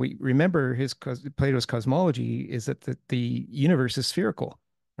in this. And we remember Plato's cosmology is that the universe is spherical,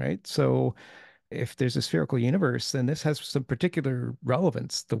 right? So if there's a spherical universe, then this has some particular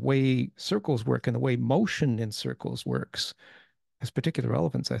relevance. The way circles work and the way motion in circles works has particular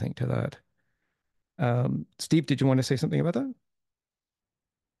relevance, I think, to that. Steve, did you want to say something about that?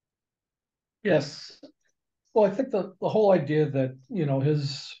 Yes. Well, I think the whole idea that,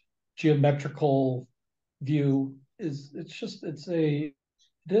 his geometrical view it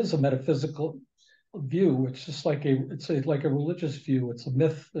is a metaphysical view. It's just like like a religious view. It's a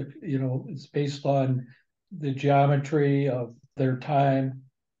myth that, it's based on the geometry of their time.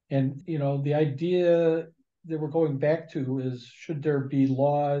 And, the idea that we're going back to is, should there be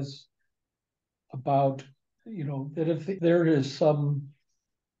laws about, that if there is some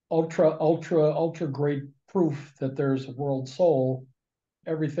ultra great proof that there's a world soul,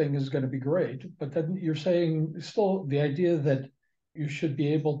 everything is going to be great. But then you're saying still the idea that you should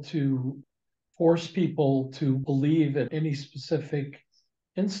be able to force people to believe in any specific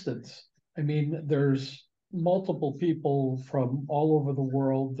instance. I mean, there's multiple people from all over the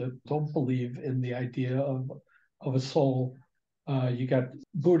world that don't believe in the idea of a soul. You got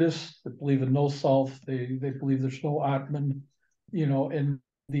Buddhists that believe in no self. They believe there's no Atman, and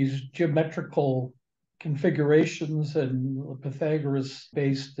these geometrical configurations and Pythagoras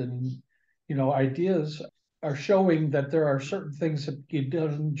based and ideas are showing that there are certain things that get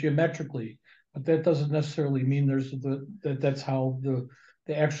done geometrically, but that doesn't necessarily mean that's how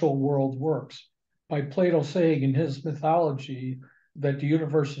the actual world works. By Plato saying in his mythology that the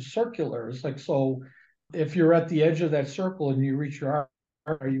universe is circular, it's like, so if you're at the edge of that circle and you reach your arm,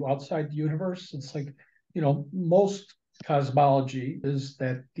 are you outside the universe? It's like, most cosmology is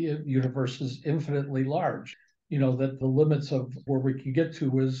that the universe is infinitely large, that the limits of where we can get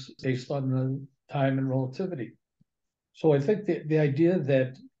to is based on the time and relativity. So I think the idea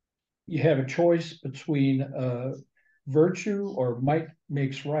that you have a choice between virtue or might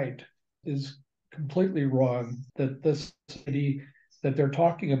makes right is completely wrong. That this city that they're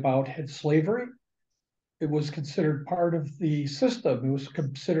talking about had slavery. It was considered part of the system. It was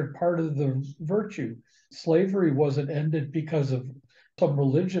considered part of the virtue. Slavery wasn't ended because of some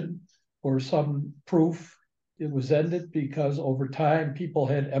religion or some proof. It was ended because over time people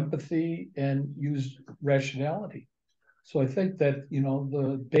had empathy and used rationality. So I think that,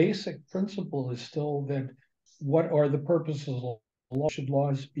 the basic principle is still that what are the purposes of law? Should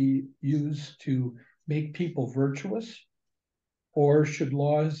laws be used to make people virtuous, or should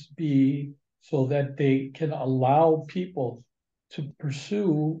laws be so that they can allow people to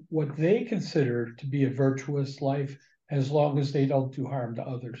pursue what they consider to be a virtuous life as long as they don't do harm to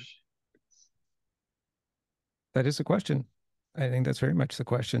others? That is a question. I think that's very much the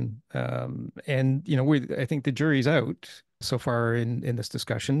question. And I think the jury's out so far in this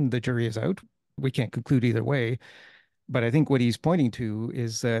discussion. The jury is out. We can't conclude either way. But I think what he's pointing to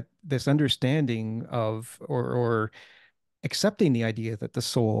is that this understanding of or accepting the idea that the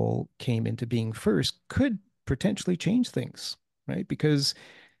soul came into being first could potentially change things, right? Because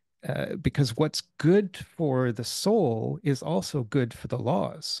what's good for the soul is also good for the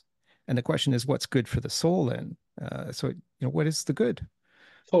laws. And the question is, what's good for the soul then? So, what is the good?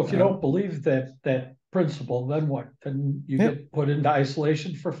 So if you don't believe that principle, then what? Then you get put into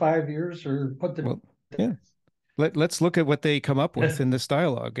isolation for 5 years or put the... Well, yeah. Let's look at what they come up with in this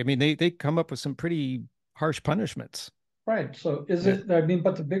dialogue. I mean, they come up with some pretty harsh punishments. Right. So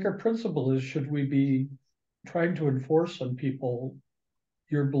but the bigger principle is, should we be trying to enforce on people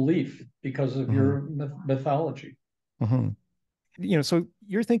your belief because of your mythology? So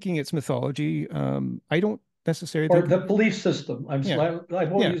you're thinking it's mythology. I don't necessarily or think the belief system. I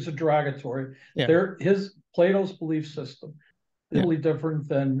won't use a derogatory. Plato's belief system is really different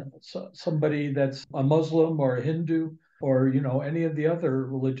than somebody that's a Muslim or a Hindu or any of the other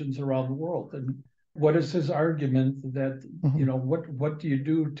religions around the world. And what is his argument that what do you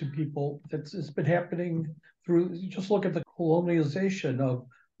do to people? It's been happening through. Just look at the colonialization of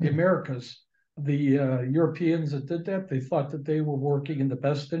the Americas. The Europeans that did that, they thought that they were working in the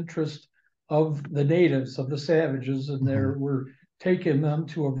best interest of the natives, of the savages, and they were taking them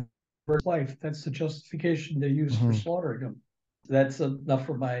to a better life. That's the justification they used for slaughtering them. That's enough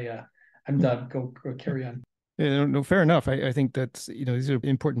for my. I'm done. Go carry on. Yeah, no, fair enough. I think that's these are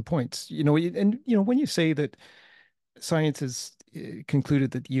important points. And when you say that science has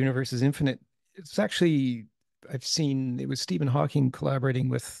concluded that the universe is infinite, it's actually I've seen it was Stephen Hawking collaborating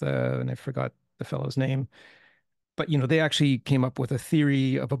with and I forgot the fellow's name. But, they actually came up with a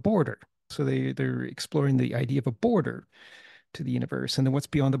theory of a border. So they're exploring the idea of a border to the universe. And then what's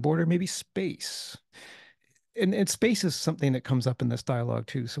beyond the border? Maybe space. And space is something that comes up in this dialogue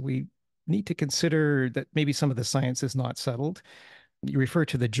too. So we need to consider that maybe some of the science is not settled. You refer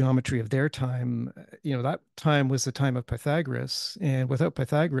to the geometry of their time. That time was the time of Pythagoras. And without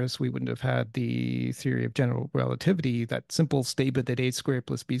Pythagoras, we wouldn't have had the theory of general relativity. That simple statement that a squared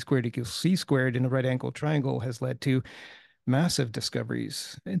plus b squared equals c squared in a right angle triangle has led to massive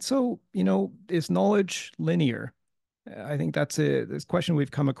discoveries. And so, is knowledge linear? I think that's this question we've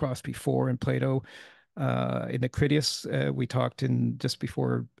come across before in Plato. In the Critias, we talked in just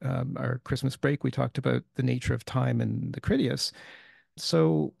before our Christmas break, we talked about the nature of time in the Critias.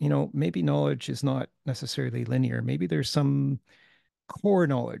 So, maybe knowledge is not necessarily linear. Maybe there's some core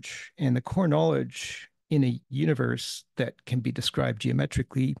knowledge, and the core knowledge in a universe that can be described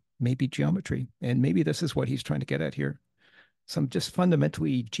geometrically, maybe geometry. And maybe this is what he's trying to get at here. Some just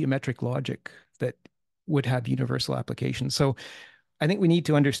fundamentally geometric logic that would have universal applications. So I think we need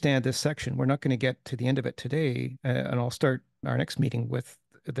to understand this section. We're not going to get to the end of it today, and I'll start our next meeting with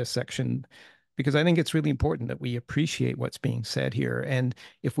this section because I think it's really important that we appreciate what's being said here. And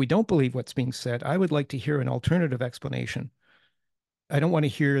if we don't believe what's being said, I would like to hear an alternative explanation. I don't want to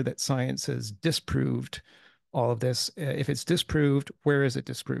hear that science has disproved all of this. If it's disproved, where is it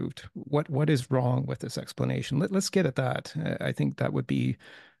disproved? What is wrong with this explanation? Let's get at that. I think that would be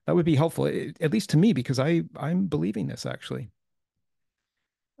helpful, at least to me, because I'm believing this actually.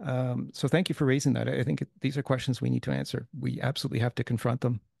 So thank you for raising that. I think these are questions we need to answer. We absolutely have to confront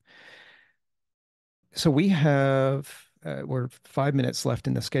them. So we're 5 minutes left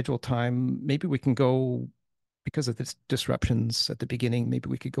in the scheduled time. Maybe we can go, because of the disruptions at the beginning, maybe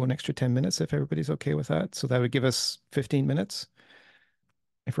we could go an extra 10 minutes if everybody's okay with that. So that would give us 15 minutes,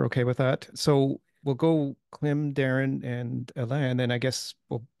 if we're okay with that. So we'll go Clem, Darren, and Elan, and I guess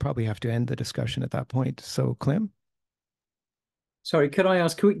we'll probably have to end the discussion at that point. So Clem? Sorry, could I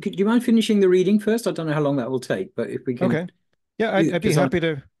ask, could you mind finishing the reading first? I don't know how long that will take, but if we can. Okay. Yeah, I'd be happy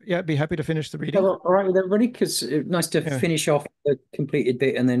to. Yeah, I'd be happy to finish the reading. All right with everybody, because it's nice to finish off the completed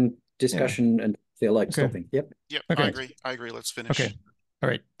bit and then discussion and feel like stopping. Yep. Yep. Okay. I agree. Let's finish. Okay. All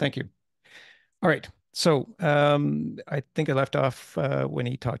right. Thank you. All right. So I think I left off when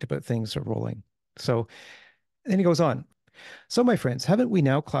he talked about things are rolling. So then he goes on. So, my friends, haven't we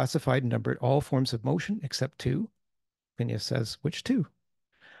now classified and numbered all forms of motion except two? Phineas says, which two?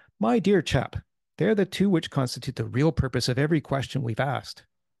 My dear chap, they're the two which constitute the real purpose of every question we've asked.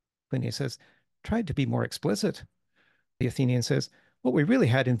 Phineas says, tried to be more explicit. The Athenian says, what we really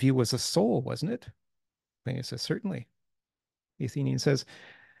had in view was the soul, wasn't it? Phineas says, certainly. The Athenian says,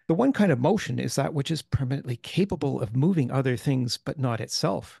 the one kind of motion is that which is permanently capable of moving other things, but not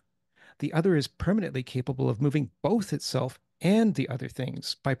itself. The other is permanently capable of moving both itself and the other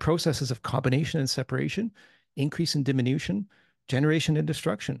things by processes of combination and separation, increase and diminution, generation and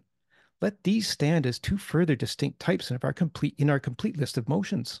destruction. Let these stand as two further distinct types in our complete list of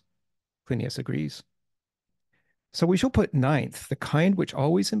motions. Phineas agrees. So we shall put ninth, the kind which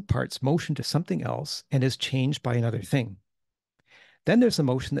always imparts motion to something else and is changed by another thing. Then there's the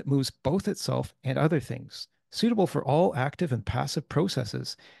motion that moves both itself and other things, suitable for all active and passive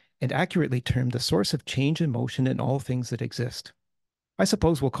processes, and accurately termed the source of change and motion in all things that exist. I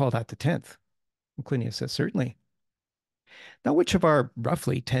suppose we'll call that the 10th. Clinius says, certainly. Now, which of our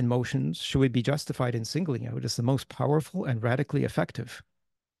roughly 10 motions should we be justified in singling out as the most powerful and radically effective?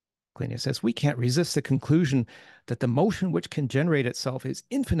 Clinius says, we can't resist the conclusion that the motion which can generate itself is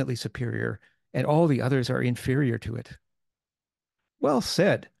infinitely superior and all the others are inferior to it. Well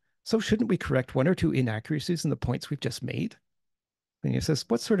said. So shouldn't we correct one or two inaccuracies in the points we've just made? Clinius says,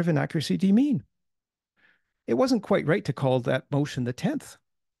 what sort of inaccuracy do you mean? It wasn't quite right to call that motion the 10th.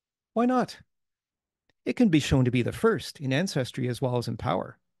 Why not? It can be shown to be the first in ancestry as well as in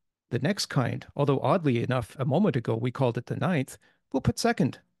power. The next kind, although oddly enough, a moment ago we called it the 9th, we'll put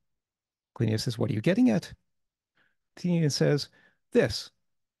second. Clinius says, what are you getting at? Athenian says, this.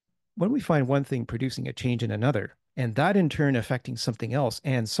 When we find one thing producing a change in another, and that in turn affecting something else,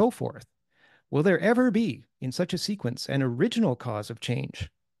 and so forth, will there ever be, in such a sequence, an original cause of change?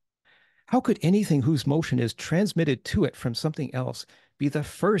 How could anything whose motion is transmitted to it from something else be the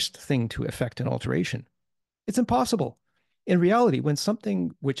first thing to effect an alteration? It's impossible. In reality, when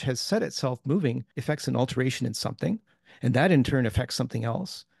something which has set itself moving effects an alteration in something, and that in turn affects something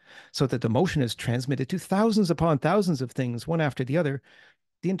else, so that the motion is transmitted to thousands upon thousands of things, one after the other,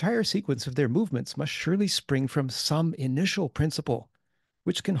 the entire sequence of their movements must surely spring from some initial principle,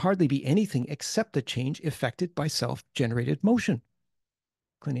 which can hardly be anything except the change effected by self-generated motion.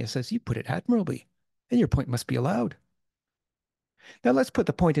 Clinius says, you put it admirably. And your point must be allowed. Now let's put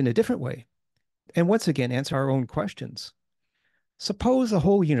the point in a different way, and once again answer our own questions. Suppose the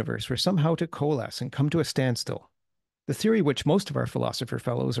whole universe were somehow to coalesce and come to a standstill, the theory which most of our philosopher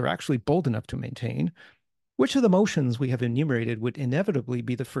fellows are actually bold enough to maintain. Which of the motions we have enumerated would inevitably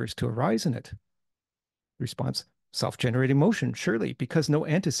be the first to arise in it? Response: self-generating motion, surely, because no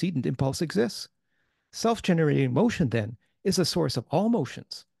antecedent impulse exists. Self-generating motion, then, is the source of all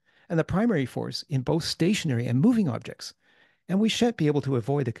motions, and the primary force in both stationary and moving objects. And we shan't be able to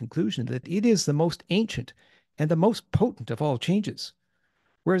avoid the conclusion that it is the most ancient and the most potent of all changes,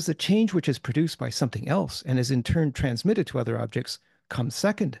 whereas the change which is produced by something else and is in turn transmitted to other objects comes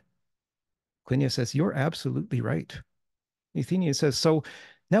second. Clinias says, you're absolutely right. The Athenian says, so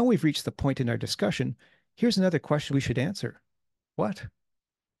now we've reached the point in our discussion. Here's another question we should answer. What?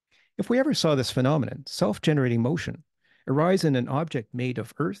 If we ever saw this phenomenon, self-generating motion, arise in an object made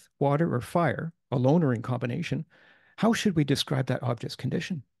of earth, water, or fire, alone or in combination, how should we describe that object's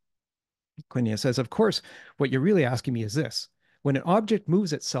condition? Clinias says, of course, what you're really asking me is this. When an object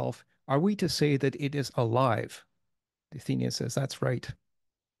moves itself, are we to say that it is alive? The Athenian says, that's right.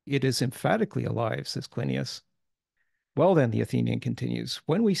 It is emphatically alive, says Clinias. Well, then, the Athenian continues,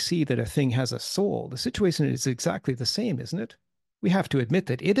 when we see that a thing has a soul, the situation is exactly the same, isn't it? We have to admit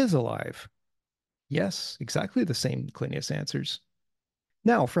that it is alive. Yes, exactly the same, Clinias answers.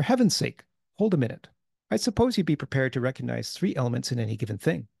 Now, for heaven's sake, hold a minute. I suppose you'd be prepared to recognize 3 elements in any given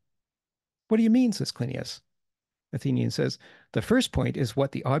thing. What do you mean, says Clinias? Athenian says, the first point is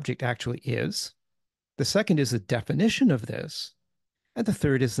what the object actually is. The second is the definition of this. And the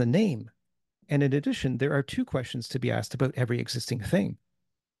third is the name. And in addition, there are 2 questions to be asked about every existing thing.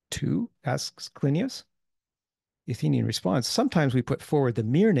 2? Asks Clinias. The Athenian responds, sometimes we put forward the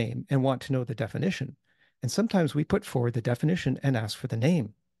mere name and want to know the definition, and sometimes we put forward the definition and ask for the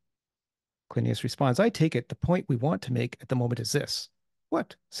name. Clinias responds, I take it the point we want to make at the moment is this.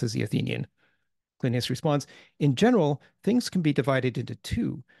 What? Says the Athenian. Clinias responds, in general, things can be divided into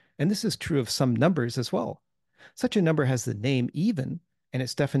 2, and this is true of some numbers as well. Such a number has the name even, and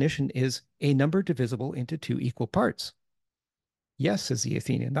its definition is a number divisible into 2 equal parts. Yes, says the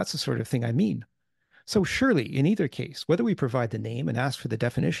Athenian, that's the sort of thing I mean. So surely, in either case, whether we provide the name and ask for the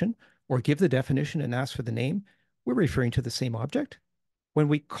definition, or give the definition and ask for the name, we're referring to the same object. When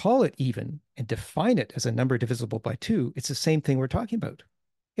we call it even and define it as a number divisible by 2, it's the same thing we're talking about.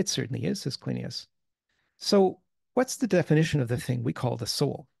 It certainly is, says Clinias. So what's the definition of the thing we call the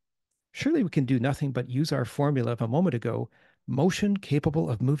soul? Surely we can do nothing but use our formula of a moment ago, motion capable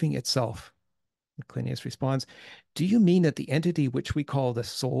of moving itself. And Clinias responds, do you mean that the entity which we call the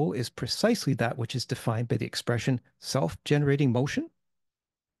soul is precisely that which is defined by the expression self-generating motion?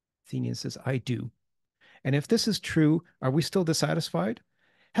 Athenian says, I do. And if this is true, are we still dissatisfied?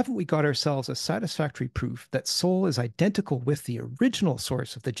 Haven't we got ourselves a satisfactory proof that soul is identical with the original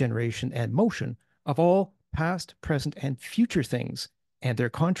source of the generation and motion of all past, present, and future things and their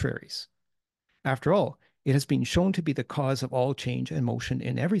contraries? After all, it has been shown to be the cause of all change and motion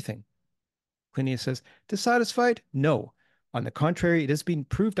in everything. Clinias says, dissatisfied? No. On the contrary, it has been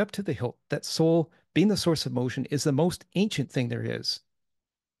proved up to the hilt that soul, being the source of motion, is the most ancient thing there is.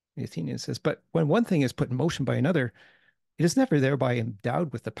 The Athenian says, but when one thing is put in motion by another, it is never thereby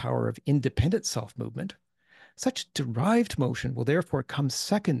endowed with the power of independent self-movement. Such derived motion will therefore come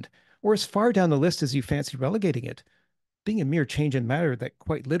second, or as far down the list as you fancy relegating it, being a mere change in matter that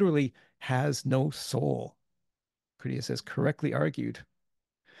quite literally has no soul. Critias says, correctly argued.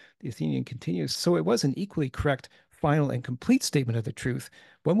 The Athenian continues, so it was an equally correct, final, and complete statement of the truth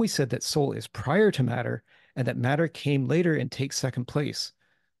when we said that soul is prior to matter and that matter came later and takes second place.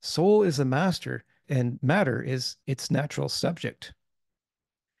 Soul is the master and matter is its natural subject.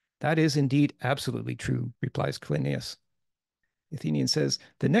 That is indeed absolutely true, replies Clinias. The Athenian says,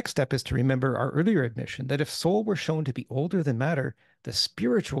 the next step is to remember our earlier admission that if soul were shown to be older than matter, the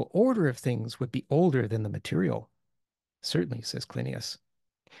spiritual order of things would be older than the material. Certainly, says Clinias.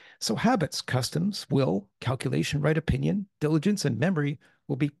 So habits, customs, will, calculation, right opinion, diligence, and memory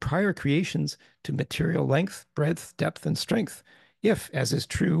will be prior creations to material length, breadth, depth, and strength, if, as is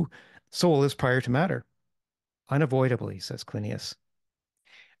true, soul is prior to matter. Unavoidably, says Clinias.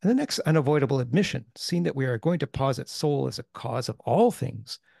 And the next unavoidable admission, seeing that we are going to posit soul as a cause of all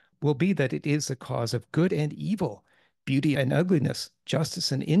things, will be that it is the cause of good and evil, beauty and ugliness,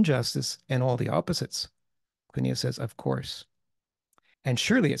 justice and injustice, and all the opposites. Clinias says, of course. And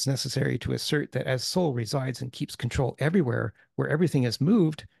surely it's necessary to assert that as soul resides and keeps control everywhere where everything is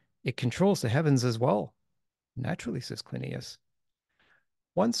moved, it controls the heavens as well. Naturally, says Clinias.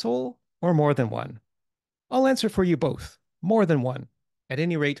 One soul or more than one? I'll answer for you both. More than one. At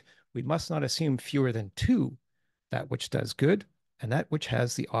any rate, we must not assume fewer than two, that which does good and that which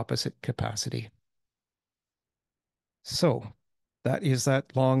has the opposite capacity. So that is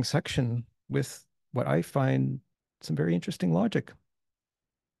that long section with what I find some very interesting logic.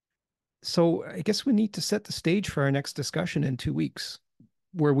 So I guess we need to set the stage for our next discussion in 2 weeks,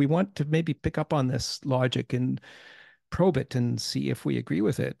 where we want to maybe pick up on this logic and probe it and see if we agree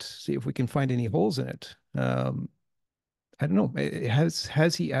with it, see if we can find any holes in it. I don't know.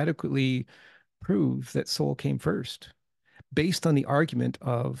 Has he adequately proved that soul came first, based on the argument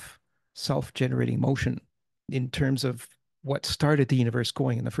of self-generating motion in terms of what started the universe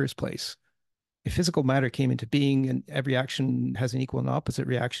going in the first place? If physical matter came into being and every action has an equal and opposite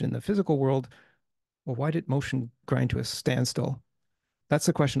reaction in the physical world, well, why did motion grind to a standstill? That's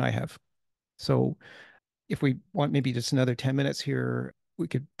the question I have. So if we want maybe just another 10 minutes here, we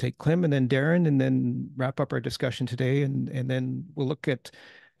could take Clem and then Darren and then wrap up our discussion today. And then we'll look at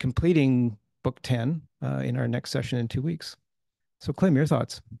completing book 10 in our next session in 2 weeks. So Clem, your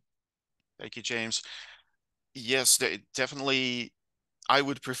thoughts? Thank you, James. Yes, definitely. I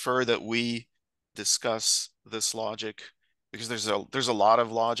would prefer that we discuss this logic because there's a lot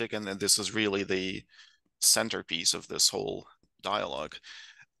of logic, and then this is really the centerpiece of this whole dialogue.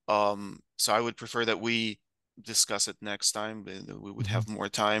 So I would prefer that we discuss it next time. We would have more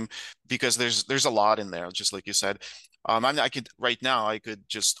time because there's a lot in there, just like you said. I could right now I could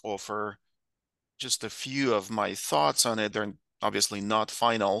just offer just a few of my thoughts on it. They're obviously not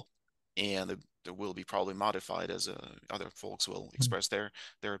final, and they will be probably modified as other folks will express their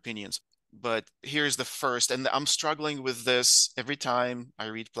opinions. But here's the first, and I'm struggling with this every time I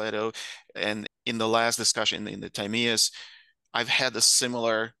read Plato. And in the last discussion in the Timaeus, I've had a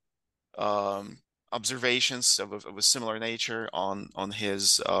similar observations of a similar nature on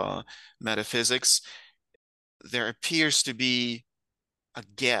his metaphysics. There appears to be a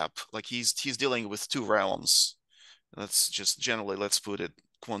gap, like he's dealing with two realms. Let's just generally let's put it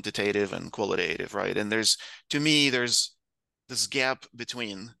quantitative and qualitative, right? And to me there's this gap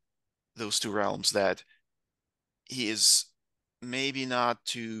between those two realms that he is maybe not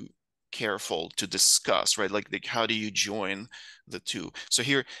too careful to discuss, right? Like how do you join the two? So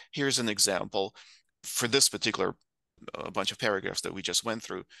here's an example for this particular bunch of paragraphs that we just went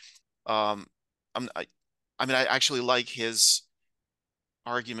through. I mean, I actually like his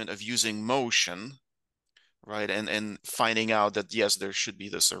argument of using motion, right? And finding out that, yes, there should be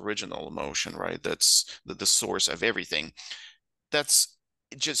this original motion, right? That's the source of everything. That's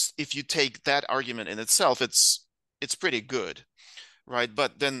just, if you take that argument in itself, it's pretty good, right?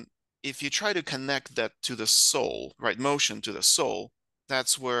 But then if you try to connect that to the soul, right? Motion to the soul,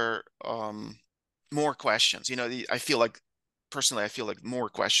 that's where more questions, I feel like, personally, I feel like more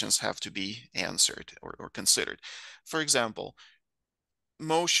questions have to be answered or considered. For example,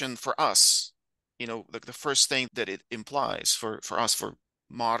 motion for us, like the first thing that it implies for us, for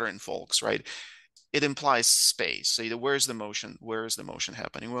modern folks, right? It implies space. So where's the motion? Where is the motion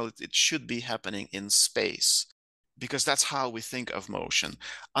happening? Well, it should be happening in space because that's how we think of motion.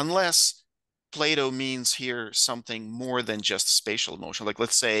 Unless Plato means here something more than just spatial motion. Like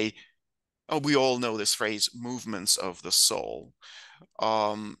let's say, oh, we all know this phrase, movements of the soul.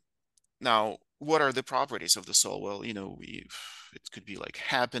 Now, what are the properties of the soul? Well, it could be like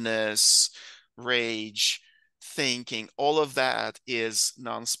happiness, rage, thinking. All of that is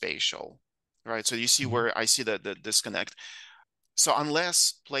non-spatial, right? So you see where I see the disconnect. So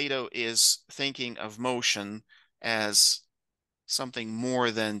unless Plato is thinking of motion as something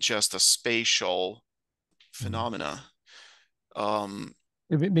more than just a spatial phenomena.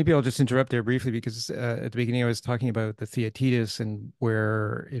 Maybe I'll just interrupt there briefly because at the beginning I was talking about the Theaetetus, and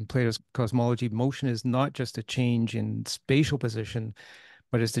where in Plato's cosmology, motion is not just a change in spatial position,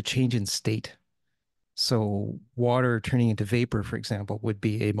 but it's a change in state. So water turning into vapor, for example, would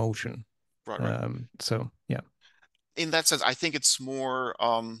be a motion. Right. So yeah. In that sense, I think it's more,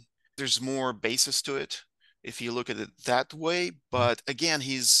 there's more basis to it if you look at it that way. But again,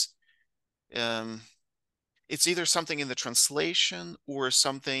 it's either something in the translation or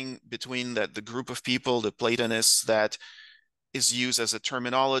something between the group of people, the Platonists, that is used as a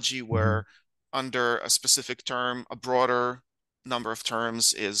terminology where under a specific term, a broader number of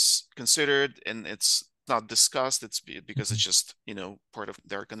terms is considered and it's not discussed. It's because it's just, part of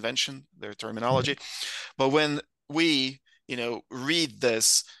their convention, their terminology. But when we, read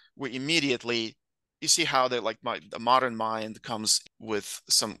this, we immediately, you see how the modern mind comes with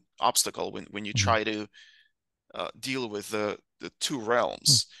some obstacle when you try to deal with the two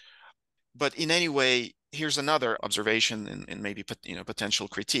realms. But in any way, here's another observation and maybe potential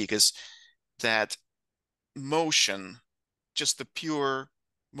critique, is that motion, just the pure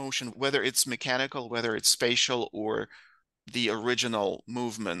motion, whether it's mechanical, whether it's spatial, or the original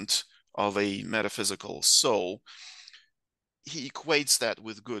movement of a metaphysical soul, he equates that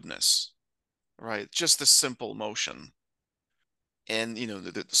with goodness, right? Just a simple motion. And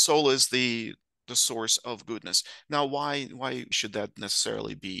the soul is the source of goodness. Now, why should that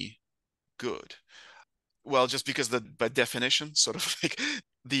necessarily be good? Well, just because by definition, sort of like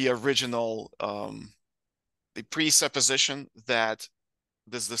the original the presupposition that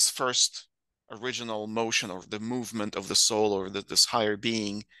there's this first original motion or the movement of the soul or this higher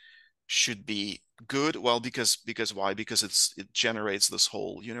being should be good. Well, because why? Because it generates this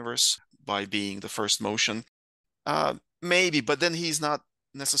whole universe by being the first motion. Maybe, but then he's not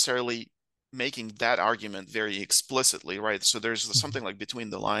necessarily making that argument very explicitly, right? So there's something like between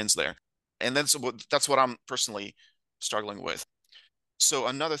the lines there. And that's what I'm personally struggling with. So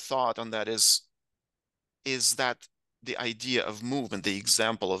another thought on that is that the idea of movement, the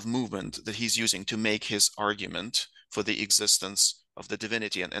example of movement that he's using to make his argument for the existence of the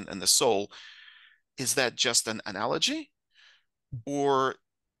divinity and the soul, is that just an analogy? Or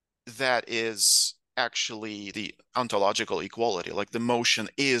that is actually the ontological equality, like the motion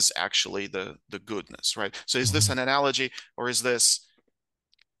is actually the goodness, right? So is this an analogy, or is this,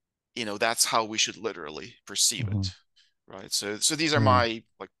 that's how we should literally perceive it, right? So these are my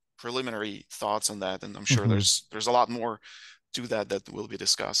like preliminary thoughts on that, and I'm sure there's a lot more to that will be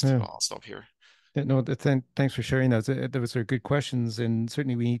discussed. Yeah. I'll stop here. Yeah, no, thanks for sharing those. Those are good questions, and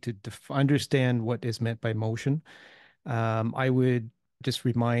certainly we need to understand what is meant by motion. I would just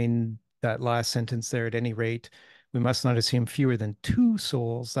remind that last sentence there, at any rate, we must not assume fewer than two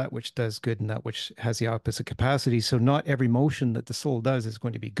souls, that which does good and that which has the opposite capacity. So not every motion that the soul does is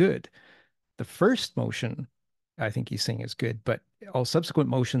going to be good. The first motion, I think he's saying, is good, but all subsequent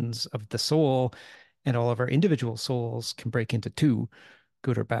motions of the soul and all of our individual souls can break into two,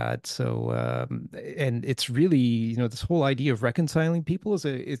 good or bad. So, and it's really, this whole idea of reconciling people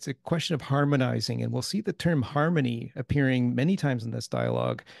it's a question of harmonizing, and we'll see the term harmony appearing many times in this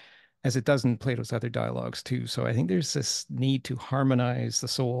dialogue, as it does in Plato's other dialogues too. So I think there's this need to harmonize the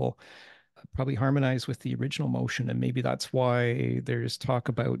soul, probably harmonize with the original motion, and maybe that's why there's talk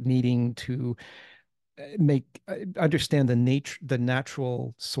about needing to understand the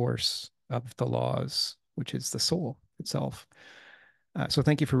natural source of the laws, which is the soul itself. So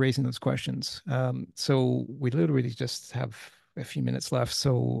thank you for raising those questions. So we literally just have a few minutes left.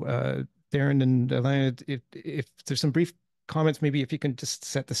 So Darren and Elena, if there's some brief comments, maybe if you can just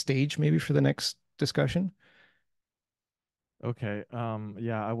set the stage maybe for the next discussion. Okay.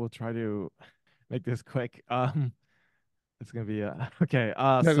 Yeah, I will try to make this quick. It's gonna be okay.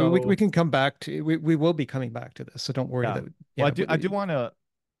 No, So we can come back to we will be coming back to this, so don't worry. yeah. That Well, yeah, I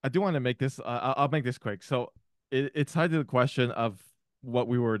do want to make this. I'll make this quick. So it's tied to the question of what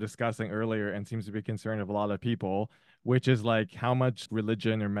we were discussing earlier, and seems to be a concern of a lot of people, which is like how much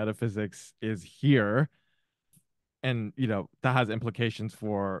religion or metaphysics is here, and that has implications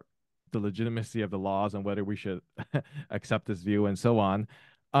for the legitimacy of the laws and whether we should accept this view and so on.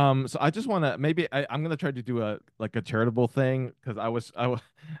 So I just want to maybe I'm gonna try to do a charitable thing, because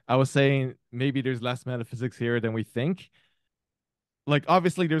I was saying maybe there's less metaphysics here than we think. Like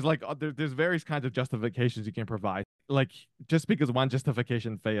obviously there's there's various kinds of justifications you can provide. Like just because one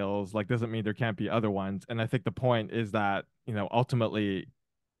justification fails, like doesn't mean there can't be other ones. And I think the point is that ultimately,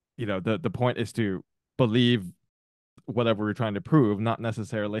 the point is to believe whatever we're trying to prove, not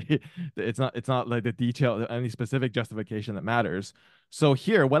necessarily it's not like the detail, any specific justification that matters. So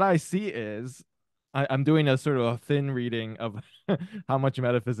here what I see is I'm doing a sort of a thin reading of how much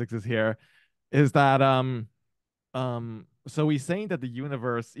metaphysics is here, is that so he's saying that the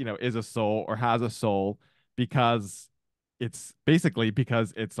universe is a soul or has a soul because it's basically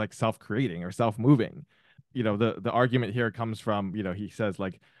because it's like self-creating or self-moving. The argument here comes from, he says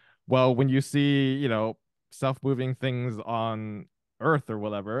like, well, when you see self-moving things on Earth or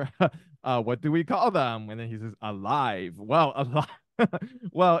whatever, what do we call them? And then he says alive. Well, alive.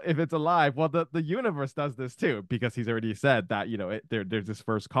 Well, if it's alive, well, the universe does this too, because he's already said that there's this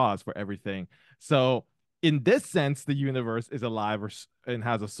first cause for everything. So in this sense, the universe is alive and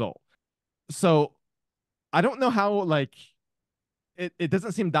has a soul. So I don't know how, like, it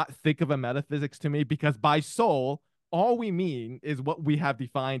doesn't seem that thick of a metaphysics to me, because by soul, all we mean is what we have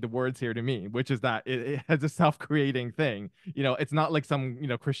defined the words here to mean, which is that it has a self-creating thing. It's not like some,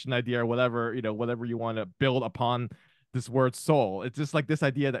 Christian idea or whatever, whatever you want to build upon this word soul. It's just like this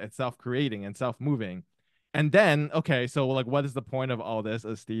idea that it's self-creating and self-moving. And then, okay, so like, what is the point of all this,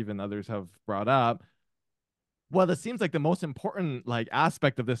 as Steve and others have brought up? Well, it seems like the most important like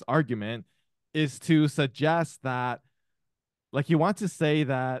aspect of this argument is to suggest that Like he wants to say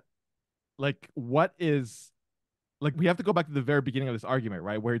that, like, what is, like, we have to go back to the very beginning of this argument,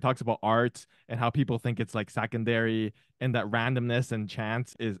 right? Where he talks about art and how people think it's like secondary, and that randomness and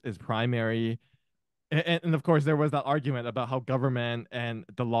chance is primary. And of course, there was that argument about how government and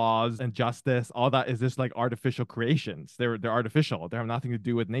the laws and justice, all that is just like artificial creations. They're artificial. They have nothing to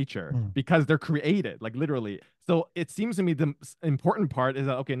do with nature because they're created, like literally. So it seems to me the important part is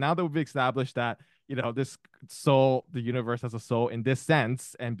that, okay, now that we've established that, this soul, the universe has a soul in this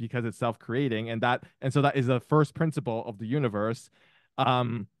sense, and because it's self-creating, and so that is the first principle of the universe.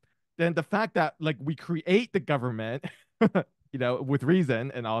 Then the fact that like we create the government, with reason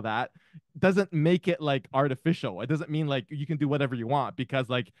and all that, doesn't make it like artificial. It doesn't mean like you can do whatever you want, because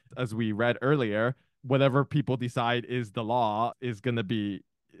like as we read earlier, whatever people decide is the law is going to be,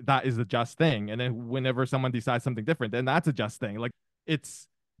 that is a just thing. And then whenever someone decides something different, then that's a just thing. Like it's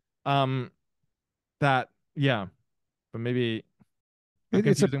that, yeah. But maybe I'm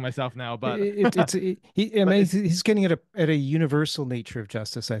confusing myself now, but he's getting at a universal nature of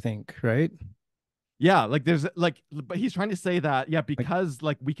justice, I think, right? Yeah, like there's like, but he's trying to say that, yeah, because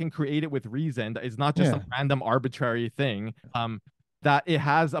like we can create it with reason, that it's not just some random arbitrary thing, that it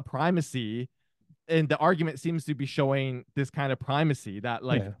has a primacy. And the argument seems to be showing this kind of primacy, that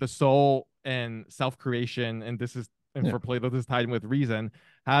like the soul and self-creation, and for Plato, this is tied in with reason,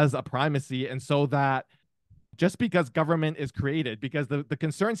 has a primacy. And so that just because government is created, because the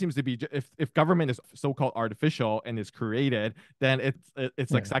concern seems to be, if government is so-called artificial and is created, then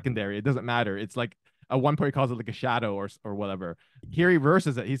it's like secondary. It doesn't matter. It's like, at one point he calls it like a shadow or whatever. Here he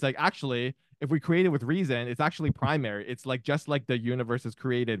reverses it. He's like, actually, if we create it with reason, it's actually primary. It's like, just like the universe is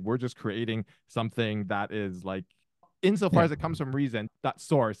created, we're just creating something that is like, insofar as it comes from reason, that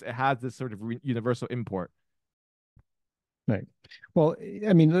source, it has this sort of universal import. Right. Well,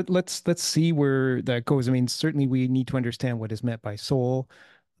 I mean, let's see where that goes. I mean, certainly we need to understand what is meant by soul,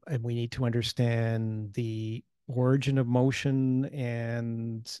 and we need to understand the origin of motion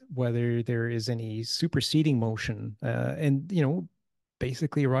and whether there is any superseding motion, and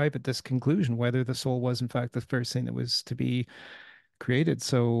basically arrive at this conclusion whether the soul was in fact the first thing that was to be created.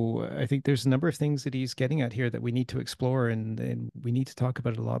 So I think there's a number of things that he's getting at here that we need to explore, and we need to talk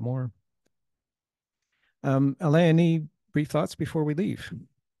about it a lot more. Alain, any brief thoughts before we leave?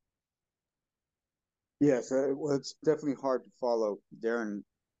 Yes, well, it's definitely hard to follow. Darren,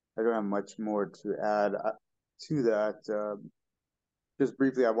 I don't have much more to add to that. Just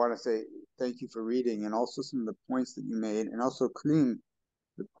briefly, I want to say thank you for reading, and also some of the points that you made, and also Crean,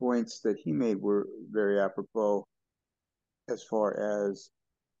 the points that he made were very apropos as far as,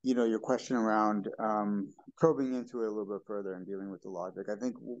 your question around probing into it a little bit further and dealing with the logic. I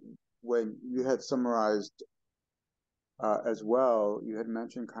think when you had summarized as well, you had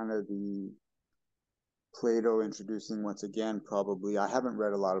mentioned kind of the Plato introducing, once again, probably, I haven't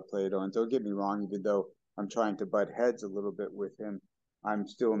read a lot of Plato, and don't get me wrong, even though I'm trying to butt heads a little bit with him, I'm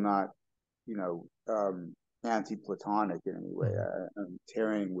still not, anti-Platonic in any way. I'm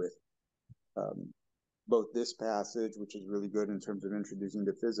tearing with both this passage, which is really good in terms of introducing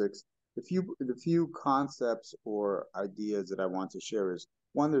to physics. The few concepts or ideas that I want to share is,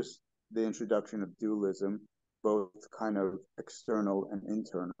 one, there's the introduction of dualism, both kind of external and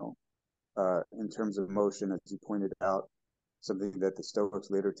internal. In terms of motion, as you pointed out, something that the Stoics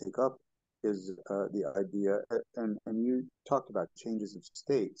later take up is the idea, and you talked about changes of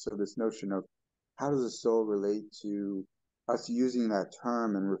state. So this notion of how does the soul relate to us using that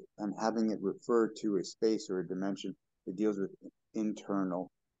term and having it refer to a space or a dimension that deals with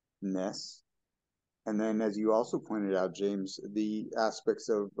internalness. And then, as you also pointed out, James, the aspects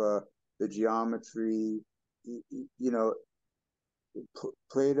of the geometry,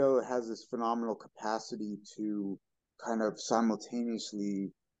 Plato has this phenomenal capacity to kind of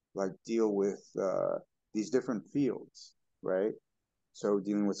simultaneously like deal with these different fields, right? So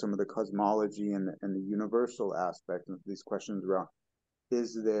dealing with some of the cosmology and the universal aspect of these questions around,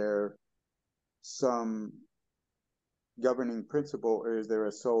 is there some governing principle, or is there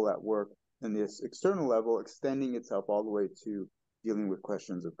a soul at work in this external level, extending itself all the way to dealing with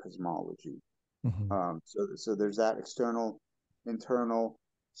questions of cosmology? So there's that external, internal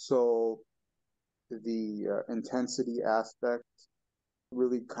soul, the intensity aspect,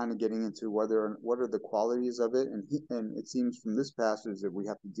 really kind of getting into what are the qualities of it, and it seems from this passage that we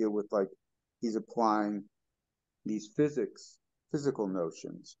have to deal with, like, he's applying these physical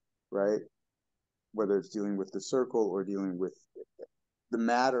notions, right? Whether it's dealing with the circle or dealing with the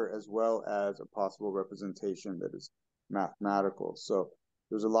matter, as well as a possible representation that is mathematical. So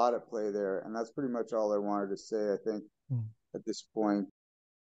there's a lot at play there, and that's pretty much all I wanted to say, I think, at this point.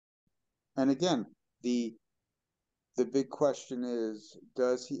 And again, the the big question is,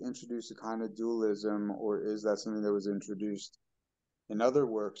 does he introduce a kind of dualism, or is that something that was introduced in other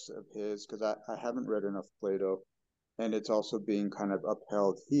works of his? Because I haven't read enough Plato, and it's also being kind of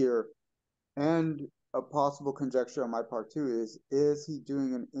upheld here. And a possible conjecture on my part too is he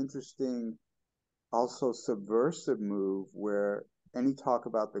doing an interesting, also subversive move where any talk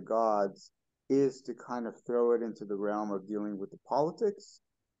about the gods is to kind of throw it into the realm of dealing with the politics,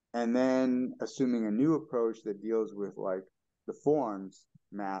 and then assuming a new approach that deals with like the forms,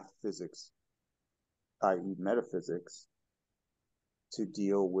 math, physics, i.e. metaphysics, to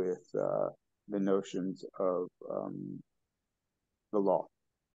deal with the notions of the law.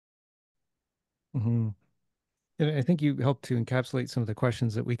 Mm-hmm. And I think you helped to encapsulate some of the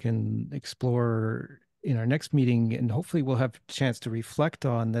questions that we can explore in our next meeting, and hopefully we'll have a chance to reflect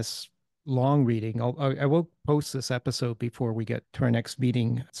on this long reading. I will post this episode before we get to our next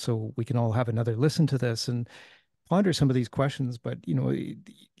meeting, so we can all have another listen to this and ponder some of these questions. But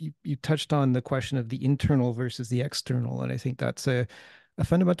you touched on the question of the internal versus the external, and I think that's a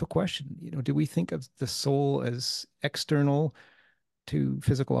fundamental question. Do we think of the soul as external to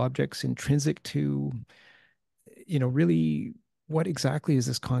physical objects, intrinsic to, really what exactly is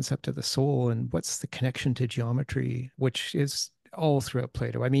this concept of the soul, and what's the connection to geometry, which is all throughout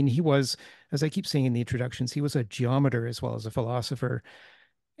Plato. I mean, he was, as I keep saying in the introductions, he was a geometer as well as a philosopher.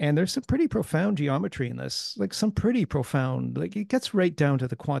 And there's some pretty profound geometry in this, like some pretty profound, like it gets right down to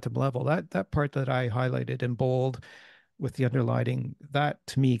the quantum level. That part that I highlighted in bold with the underlining, that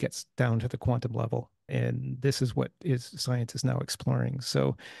to me gets down to the quantum level. And this is what science is now exploring.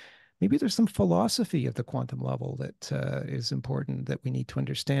 So maybe there's some philosophy of the quantum level that is important that we need to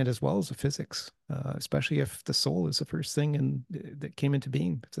understand, as well as the physics, especially if the soul is the first thing and that came into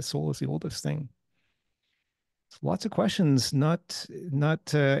being. If the soul is the oldest thing. Lots of questions, not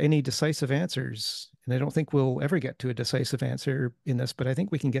any decisive answers. And I don't think we'll ever get to a decisive answer in this, but I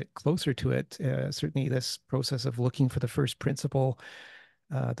think we can get closer to it. Certainly this process of looking for the first principle,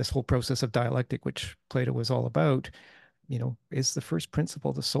 this whole process of dialectic, which Plato was all about, is the first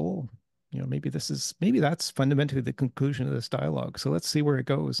principle the soul? Maybe that's fundamentally the conclusion of this dialogue. So let's see where it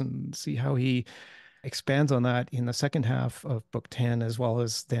goes and see how he expands on that in the second half of book 10, as well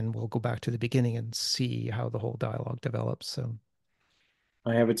as then we'll go back to the beginning and see how the whole dialogue develops. So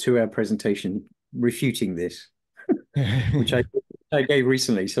I have a 2-hour presentation refuting this, which I gave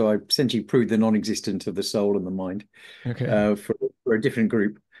recently. So I essentially proved the non-existence of the soul and the mind for a different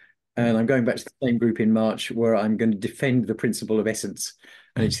group. And I'm going back to the same group in March, where I'm going to defend the principle of essence.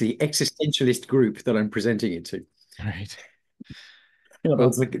 And it's the existentialist group that I'm presenting it to. Right. Well,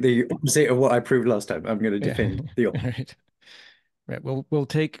 the opposite of what I proved last time. I'm going to defend the opposite. Right. We'll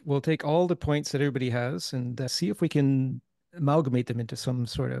take all the points that everybody has and see if we can amalgamate them into some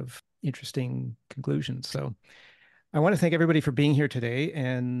sort of interesting conclusion. So I want to thank everybody for being here today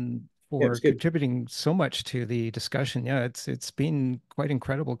and for contributing so much to the discussion. Yeah, it's been quite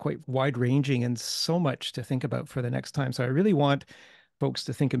incredible, quite wide ranging, and so much to think about for the next time. So I really want folks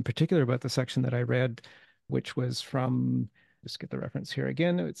to think in particular about the section that I read, which was from, just get the reference here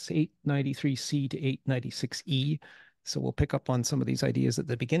again, it's 893C to 896E. So we'll pick up on some of these ideas at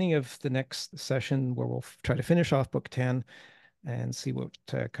the beginning of the next session, where we'll try to finish off book 10 and see what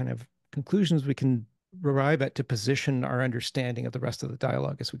kind of conclusions we can arrive at to position our understanding of the rest of the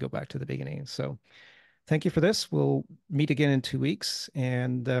dialogue as we go back to the beginning. So thank you for this. We'll meet again in 2 weeks.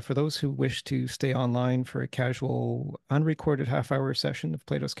 And for those who wish to stay online for a casual, unrecorded half-hour session of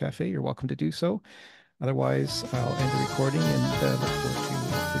Plato's Cafe, you're welcome to do so. Otherwise, I'll end the recording and look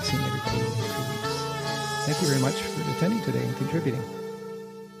forward to seeing everybody in 2 weeks. Thank you very much for attending today and contributing.